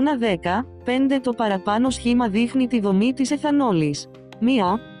 Εικόνα 10, 5. Το παραπάνω σχήμα δείχνει τη δομή της εθανόλης.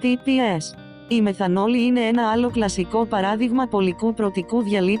 Μία, PPS. Η μεθανόλη είναι ένα άλλο κλασικό παράδειγμα πολικού πρωτικού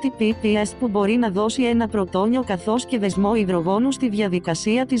διαλύτη PPS που μπορεί να δώσει ένα πρωτόνιο καθώς και δεσμό υδρογόνου στη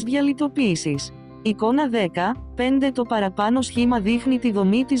διαδικασία της διαλυτοποίησης. Εικόνα 10, 5. Το παραπάνω σχήμα δείχνει τη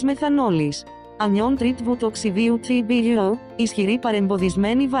δομή της μεθανόλης. Ανιόν τριτβουτοξιδίου TBU, ισχυρή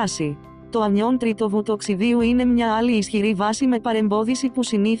παρεμποδισμένη βάση. Το ανιόν τριτοβουτοξιδίου είναι μια άλλη ισχυρή βάση με παρεμπόδιση που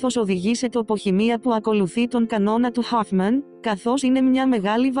συνήθως οδηγεί σε τοποχημία που ακολουθεί τον κανόνα του Hoffman, καθώς είναι μια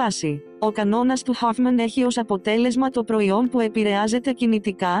μεγάλη βάση. Ο κανόνας του Hoffman έχει ως αποτέλεσμα το προϊόν που επηρεάζεται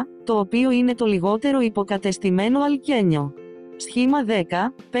κινητικά, το οποίο είναι το λιγότερο υποκατεστημένο αλκένιο. Σχήμα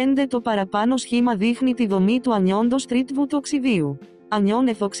 10, 5. Το παραπάνω σχήμα δείχνει τη δομή του ανιόντος τριτβουτοξιδίου. Ανιόν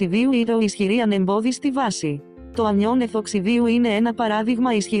εθοξιδίου ή το ισχυρή ανεμπόδιστη βάση. Το ανιόν εθοξιδίου είναι ένα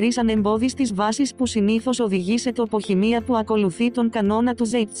παράδειγμα ισχυρής ανεμπόδιστης βάσης που συνήθως οδηγεί σε τοποχημία που ακολουθεί τον κανόνα του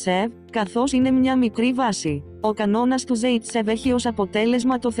Zaitsev, καθώς είναι μια μικρή βάση. Ο κανόνας του Zaitsev έχει ως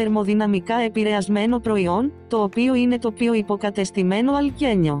αποτέλεσμα το θερμοδυναμικά επηρεασμένο προϊόν, το οποίο είναι το πιο υποκατεστημένο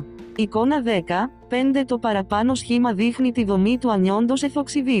αλκένιο. Εικόνα 10, 5. Το παραπάνω σχήμα δείχνει τη δομή του ανιόντος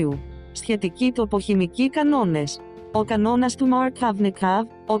εθοξιδίου. Σχετικοί τοποχημικοί κανόνες. Ο κανόνας του Markovnikov,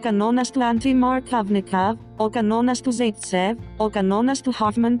 ο κανόνας του anti-Markovnikov, ο κανόνας του Zaitsev, ο κανόνας του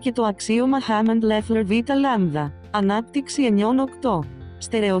Hoffman και το αξίωμα Hammond-Leffler β λάμδα. Ανάπτυξη 9-8.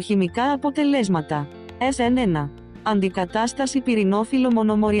 Στερεοχημικά αποτελέσματα. SN1. Αντικατάσταση πυρηνόφυλλο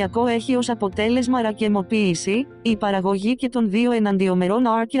μονομοριακό έχει ως αποτέλεσμα ρακεμοποίηση, η παραγωγή και των δύο εναντιομερών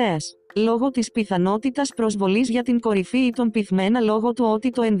RKS. Λόγω της πιθανότητας προσβολής για την κορυφή ή τον πυθμένα λόγω του ότι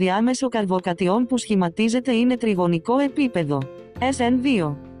το ενδιάμεσο καρβοκατιόν που σχηματίζεται είναι τριγωνικό επίπεδο.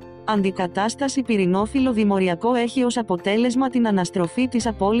 SN2. Αντικατάσταση πυρηνόφυλλο δημοριακό έχει ως αποτέλεσμα την αναστροφή της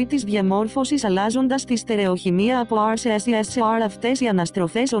απόλυτης διαμόρφωσης αλλάζοντας τη στερεοχημία από R σε S σε R. Αυτές οι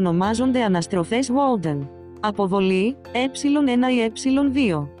αναστροφές ονομάζονται αναστροφές Walden. Αποβολή, ε1 ή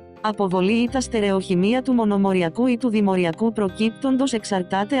ε2. Αποβολή ή τα στερεοχημία του μονομοριακού ή του δημοριακού προκύπτοντος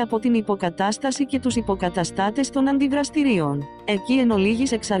εξαρτάται από την υποκατάσταση και τους υποκαταστάτες των αντιδραστηρίων. Εκεί εν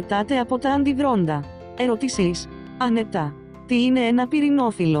ολίγης εξαρτάται από τα αντιδρόντα. Ερωτήσεις. Ανετά. Τι είναι ένα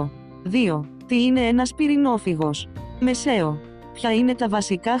πυρηνόφυλλο? 2. Τι είναι ένας πυρηνόφυγος? Μεσαίο. Ποια είναι τα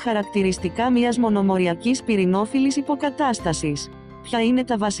βασικά χαρακτηριστικά μιας μονομοριακής πυρηνόφυλλης υποκατάστασης? Ποια είναι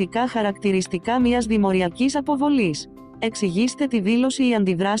τα βασικά χαρακτηριστικά μιας δημοριακής αποβολής? Εξηγήστε τη δήλωση. Οι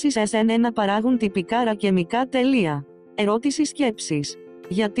αντιδράσεις SN1 παράγουν τυπικά ρακεμικά τελεία. Ερώτηση σκέψης.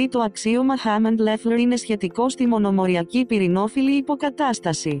 Γιατί το αξίωμα Hammond-Leffler είναι σχετικό στη μονομοριακή πυρηνόφυλλη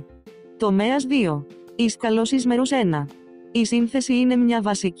υποκατάσταση? Τομέας 2. Ίσκαλος εις 1. Η σύνθεση είναι μια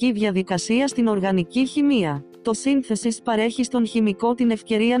βασική διαδικασία στην οργανική χημεία. Το synthesis παρέχει στον χημικό την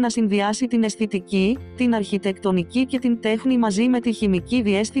ευκαιρία να συνδυάσει την αισθητική, την αρχιτεκτονική και την τέχνη μαζί με τη χημική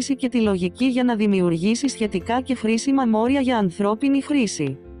διαίσθηση και τη λογική για να δημιουργήσει σχετικά και χρήσιμα μόρια για ανθρώπινη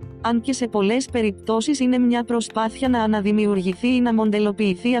χρήση. Αν και σε πολλές περιπτώσεις είναι μια προσπάθεια να αναδημιουργηθεί ή να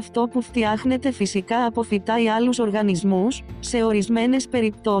μοντελοποιηθεί αυτό που φτιάχνεται φυσικά από φυτά ή άλλους οργανισμούς, σε ορισμένες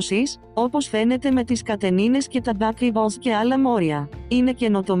περιπτώσεις, όπως φαίνεται με τις κατενίνες και τα buckyballs και άλλα μόρια, είναι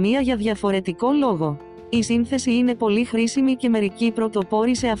καινοτομία για διαφορετικό λόγο. Η σύνθεση είναι πολύ χρήσιμη και μερικοί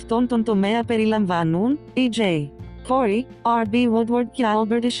πρωτοπόροι σε αυτόν τον τομέα περιλαμβάνουν E.J. Corey, R.B. Woodward και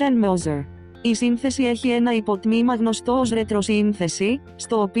Albert Eschenmoser. Η σύνθεση έχει ένα υποτμήμα γνωστό ως ρετροσύνθεση,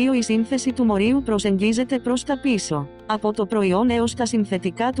 στο οποίο η σύνθεση του μορίου προσεγγίζεται προς τα πίσω. Από το προϊόν έως τα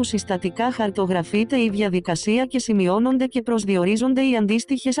συνθετικά του συστατικά χαρτογραφείται η διαδικασία και σημειώνονται και προσδιορίζονται οι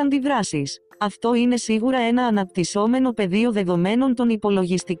αντίστοιχες αντιδράσεις. Αυτό είναι σίγουρα ένα αναπτυσσόμενο πεδίο δεδομένων των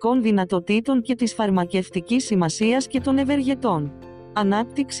υπολογιστικών δυνατοτήτων και της φαρμακευτικής σημασίας και των ευεργετών.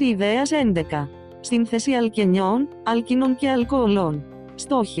 Ανάπτυξη ιδέας 11. Σύνθεση αλκενιών, αλκίνων και αλκοολών.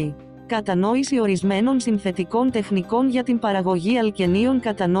 Στόχοι. Κατανόηση ορισμένων συνθετικών τεχνικών για την παραγωγή αλκενίων.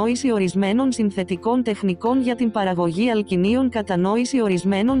 Κατανόηση ορισμένων συνθετικών τεχνικών για την παραγωγή αλκινίων. Κατανόηση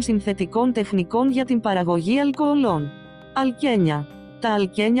ορισμένων συνθετικών τεχνικών για την παραγωγή αλκοολών. Αλκένια. Τα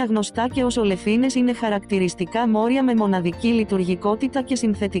αλκένια, γνωστά και ως ολεφίνες, είναι χαρακτηριστικά μόρια με μοναδική λειτουργικότητα και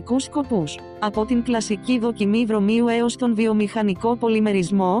συνθετικούς σκοπούς. Από την κλασική δοκιμή βρωμίου έως τον βιομηχανικό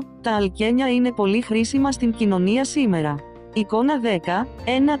πολυμερισμό, τα αλκένια είναι πολύ χρήσιμα στην κοινωνία σήμερα. Εικόνα 10.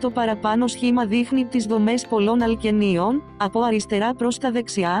 Το παραπάνω σχήμα δείχνει τις δομές πολλών αλκενίων, από αριστερά προς τα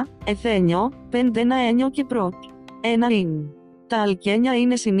δεξιά, εθένιο, 5 ένιο και πρότ. 1 ιν. Τα αλκένια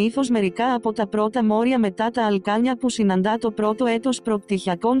είναι συνήθως μερικά από τα πρώτα μόρια μετά τα αλκάνια που συναντά το πρώτο έτος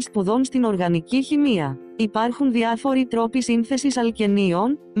προπτυχιακών σπουδών στην οργανική χημεία. Υπάρχουν διάφοροι τρόποι σύνθεσης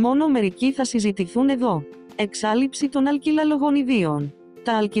αλκενίων, μόνο μερικοί θα συζητηθούν εδώ. Εξάλειψη των αλκυλαλογονιδίων.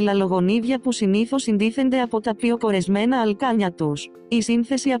 Τα αλκυλαλογονίδια που συνήθως συντίθενται από τα πιο κορεσμένα αλκάνια τους. Η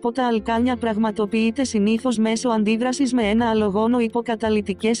σύνθεση από τα αλκάνια πραγματοποιείται συνήθως μέσω αντίδρασης με ένα αλογόνο υπό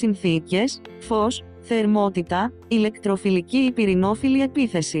καταλυτικές συνθήκες, φως, θερμότητα, ηλεκτροφιλική ή πυρηνόφιλη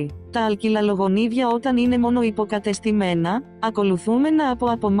επίθεση. Τα αλκυλαλογονίδια, όταν είναι μόνο υποκατεστημένα, ακολουθούμενα από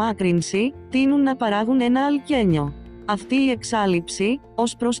απομάκρυνση, τείνουν να παράγουν ένα αλκένιο. Αυτή η εξάλειψη,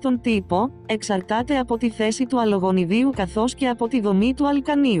 ως προς τον τύπο, εξαρτάται από τη θέση του αλογονιδίου καθώς και από τη δομή του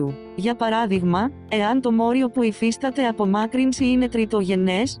αλκανίου. Για παράδειγμα, εάν το μόριο που υφίσταται απομάκρυνση είναι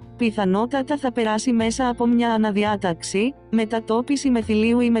τριτογενές, πιθανότατα θα περάσει μέσα από μια αναδιάταξη, μετατόπιση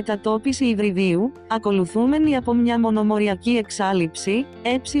μεθυλίου ή μετατόπιση υδριδίου, ακολουθούμενη από μια μονομοριακή εξάλειψη,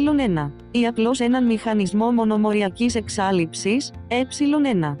 ε1, ή απλώς έναν μηχανισμό μονομοριακής εξάλειψης,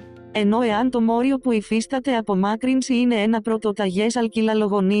 ε1. Ενώ εάν το μόριο που υφίσταται απομάκρυνση είναι ένα πρωτοταγές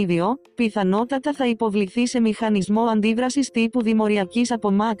αλκυλαλογονίδιο, πιθανότατα θα υποβληθεί σε μηχανισμό αντίδρασης τύπου διμοριακής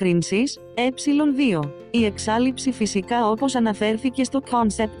απομάκρυνσης, ε2. Η εξάλειψη φυσικά, όπως αναφέρθηκε στο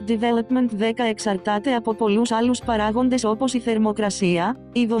Concept Development 10, εξαρτάται από πολλούς άλλους παράγοντες όπως η θερμοκρασία,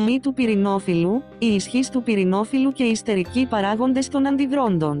 η δομή του πυρηνόφυλλου, η ισχύς του πυρηνόφυλλου και οι στερικοί παράγοντες των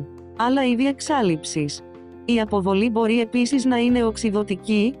αντιδρόντων. Άλλα είδη εξάλειψης. Η αποβολή μπορεί επίσης να είναι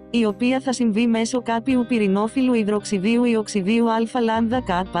οξυδωτική, η οποία θα συμβεί μέσω κάποιου πυρηνόφυλλου υδροξιδίου ή οξιδίου α-λάμδα-κ,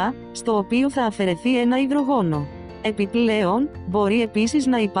 στο οποίο θα αφαιρεθεί ένα υδρογόνο. Επιπλέον, μπορεί επίσης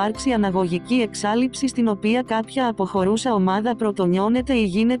να υπάρξει αναγωγική εξάλειψη στην οποία κάποια αποχωρούσα ομάδα πρωτονιώνεται ή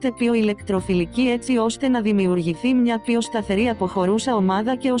γίνεται πιο ηλεκτροφιλική έτσι ώστε να δημιουργηθεί μια πιο σταθερή αποχωρούσα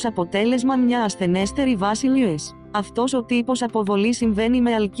ομάδα και ως αποτέλεσμα μια ασθενέστερη βάση λιές. Αυτός ο τύπος αποβολής συμβαίνει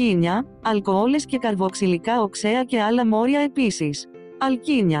με αλκίνια, αλκοόλες και καρβοξυλικά οξέα και άλλα μόρια επίσης.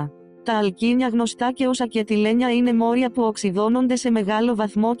 Αλκίνια. Τα αλκίνια, γνωστά και ως ακετιλένια, είναι μόρια που οξυδώνονται σε μεγάλο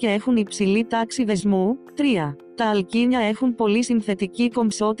βαθμό και έχουν υψηλή τάξη δεσμού. 3. Τα αλκίνια έχουν πολύ συνθετική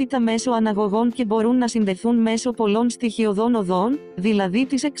κομψότητα μέσω αναγωγών και μπορούν να συνδεθούν μέσω πολλών στοιχειωδών οδών, δηλαδή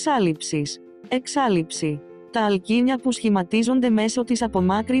της εξάλειψης. Εξάλειψη. Τα αλκίνια που σχηματίζονται μέσω της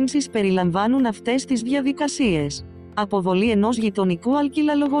απομάκρυνσης περιλαμβάνουν αυτές τις διαδικασίες. Αποβολή ενός γειτονικού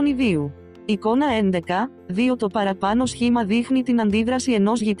αλκυλαλογονιδίου. Εικόνα 11. 2. Το παραπάνω σχήμα δείχνει την αντίδραση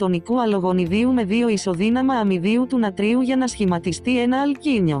ενός γειτονικού αλογονιδίου με δύο ισοδύναμα αμυδίου του νατρίου για να σχηματιστεί ένα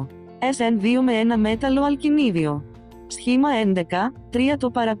αλκίνιο. SN2 με ένα μέταλλο αλκινίδιο. Σχήμα 11. 3. Το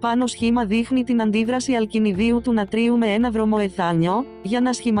παραπάνω σχήμα δείχνει την αντίδραση αλκινιδίου του νατρίου με ένα βρωμοεθάνιο, για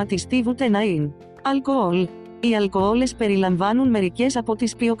να σχηματιστεί βουτεναΐν. Αλκοόλ. Οι αλκοόλες περιλαμβάνουν μερικές από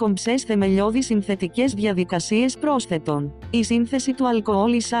τις πιο κομψές θεμελιώδεις συνθετικές διαδικασίες πρόσθετων. Η σύνθεση του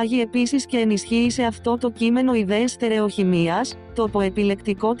αλκοόλ εισάγει επίσης και ενισχύει σε αυτό το κείμενο ιδέες στερεοχημίας,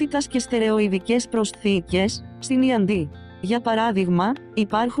 τοποεπιλεκτικότητας και στερεοειδικές προσθήκες, συνιαντή. Για παράδειγμα,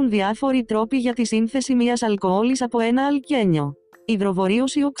 υπάρχουν διάφοροι τρόποι για τη σύνθεση μιας αλκοόλης από ένα αλκένιο.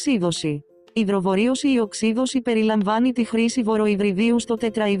 Υδροβορίωση-οξύδωση. Υδροβορίωση ή οξύδωση περιλαμβάνει τη χρήση βοροϊδριδίου στο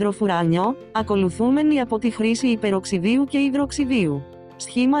τετραϊδροφουράνιο, ακολουθούμενη από τη χρήση υπεροξιδίου και υδροξιδίου.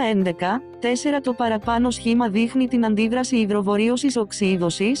 Σχήμα 11. 4. Το παραπάνω σχήμα δείχνει την αντίδραση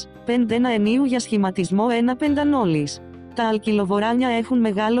υδροβορίωσης-οξύδωσης, 5-1-ενίου για σχηματισμό 1-πεντανόλης. Τα αλκυλοβοράνια έχουν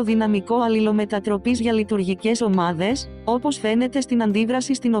μεγάλο δυναμικό αλληλομετατροπής για λειτουργικές ομάδες, όπως φαίνεται στην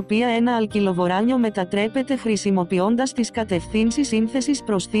αντίδραση στην οποία ένα αλκυλοβοράνιο μετατρέπεται χρησιμοποιώντας τις κατευθύνσεις σύνθεσης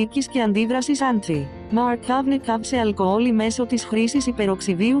προσθήκης και αντίδρασης anti-Markovnikov σε αλκοόλι μέσω της χρήσης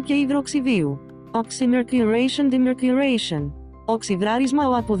υπεροξιδίου και υδροξιδίου. Oxymercuration-demercuration. Οξυδράρισμα.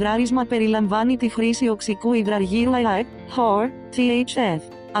 Ο αποδράρισμα περιλαμβάνει τη χρήση οξικού υδραργύρου HOR, THF.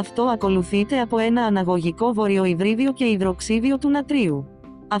 Αυτό ακολουθείται από ένα αναγωγικό βορειοϊδρίδιο και υδροξίδιο του νατρίου.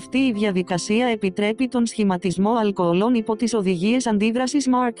 Αυτή η διαδικασία επιτρέπει τον σχηματισμό αλκοολών υπό τις οδηγίες αντίδρασης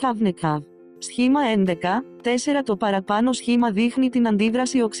Markovnikov. Σχήμα 11. 4. Το παραπάνω σχήμα δείχνει την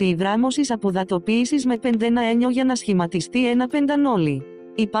αντίδραση οξυϊδράμωσης αποδατοποίησης με 5-1-ένιο για να σχηματιστεί ένα πεντανόλι.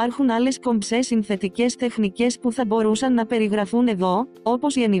 Υπάρχουν άλλες κομψές συνθετικές τεχνικές που θα μπορούσαν να περιγραφούν εδώ,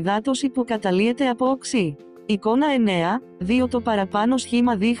 όπως η ενυδάτωση που καταλύεται από οξύ. Εικόνα 9. 2. Το παραπάνω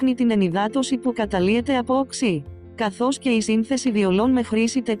σχήμα δείχνει την ενυδάτωση που καταλύεται από οξύ. καθώς και η σύνθεση διολών με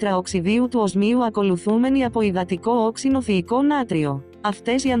χρήση τετραοξιδίου του οσμίου ακολουθούμενη από υδατικό όξινο θηϊκό νάτριο.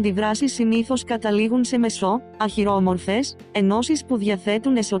 Αυτές οι αντιδράσεις συνήθως καταλήγουν σε μεσό, αχυρόμορφες, ενώσεις που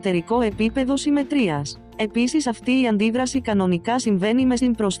διαθέτουν εσωτερικό επίπεδο συμμετρίας. Επίσης αυτή η αντίδραση κανονικά συμβαίνει με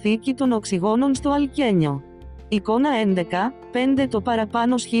την προσθήκη των οξυγόνων στο αλκένιο. Εικόνα 11.5 Το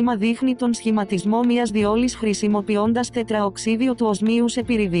παραπάνω σχήμα δείχνει τον σχηματισμό μιας διόλης χρησιμοποιώντας τετραοξίδιο του οσμίου σε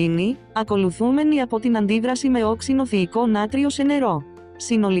πυρηδίνη, ακολουθούμενη από την αντίδραση με όξινο θηϊκό νάτριο σε νερό.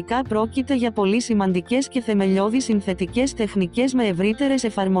 Συνολικά πρόκειται για πολύ σημαντικές και θεμελιώδεις συνθετικές τεχνικές με ευρύτερες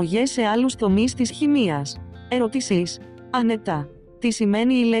εφαρμογές σε άλλους τομείς της χημείας. Ερωτήσεις. Ανετά. Τι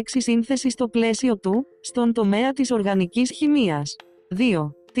σημαίνει η λέξη σύνθεση στο πλαίσιο του, στον τομέα της οργανικής χημείας?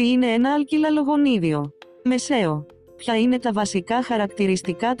 2. Τι είναι ένα αλκυλαλογονίδιο? Μεσαίο. Ποια είναι τα βασικά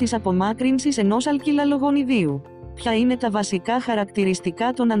χαρακτηριστικά της απομάκρυνσης ενός αλκυλαλογονιδίου? Ποια είναι τα βασικά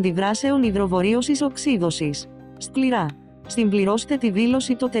χαρακτηριστικά των αντιδράσεων υδροβορίωσης οξύδωσης? Σκληρά. Συμπληρώστε τη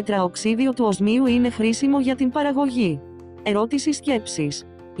δήλωση. Το τετραοξίδιο του οσμίου είναι χρήσιμο για την παραγωγή. Ερώτηση σκέψης.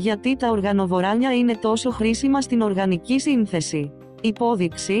 Γιατί τα οργανοβοράνια είναι τόσο χρήσιμα στην οργανική σύνθεση?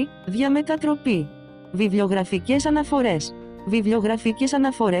 Υπόδειξη, διαμετατροπή. Βιβλιογραφικές αναφορές. Βιβλιογραφικές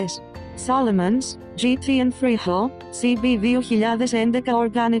αναφορές. Solomons, G.T. and Freehill, CB 2011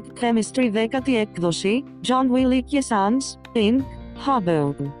 Organic Chemistry 10η έκδοση, John Willie και Sons, Inc.,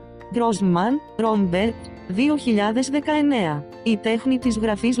 Hubble. Grossman, Rombert, 2019. Η τέχνη της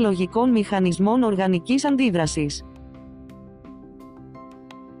γραφής λογικών μηχανισμών οργανικής αντίδρασης.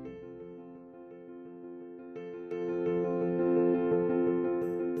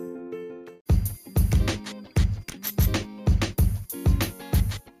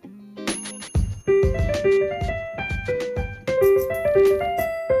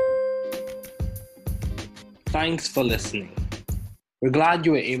 Thanks for listening. We're glad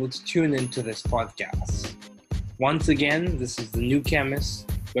you were able to tune into this podcast. Once again, this is The New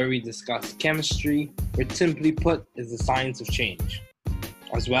Chemist, where we discuss chemistry, which simply put is the science of change,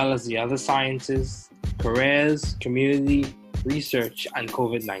 as well as the other sciences, careers, community, research, and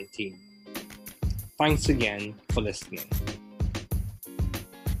COVID-19. Thanks again for listening.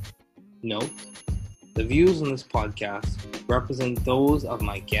 Note, the views on this podcast represent those of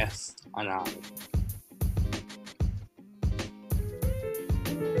my guests and I.